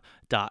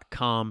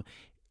moveapp.com.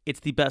 It's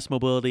the best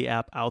mobility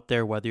app out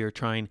there, whether you're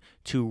trying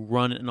to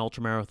run an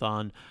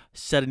ultramarathon,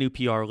 set a new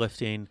PR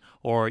lifting,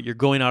 or you're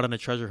going out on a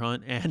treasure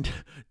hunt and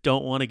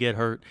don't want to get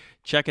hurt.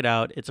 Check it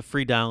out. It's a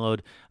free download,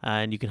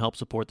 and you can help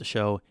support the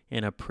show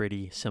in a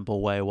pretty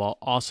simple way while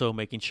also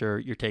making sure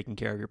you're taking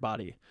care of your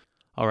body.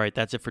 All right,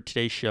 that's it for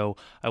today's show.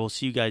 I will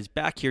see you guys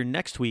back here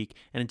next week,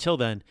 and until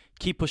then,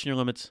 keep pushing your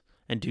limits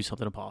and do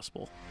something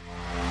impossible.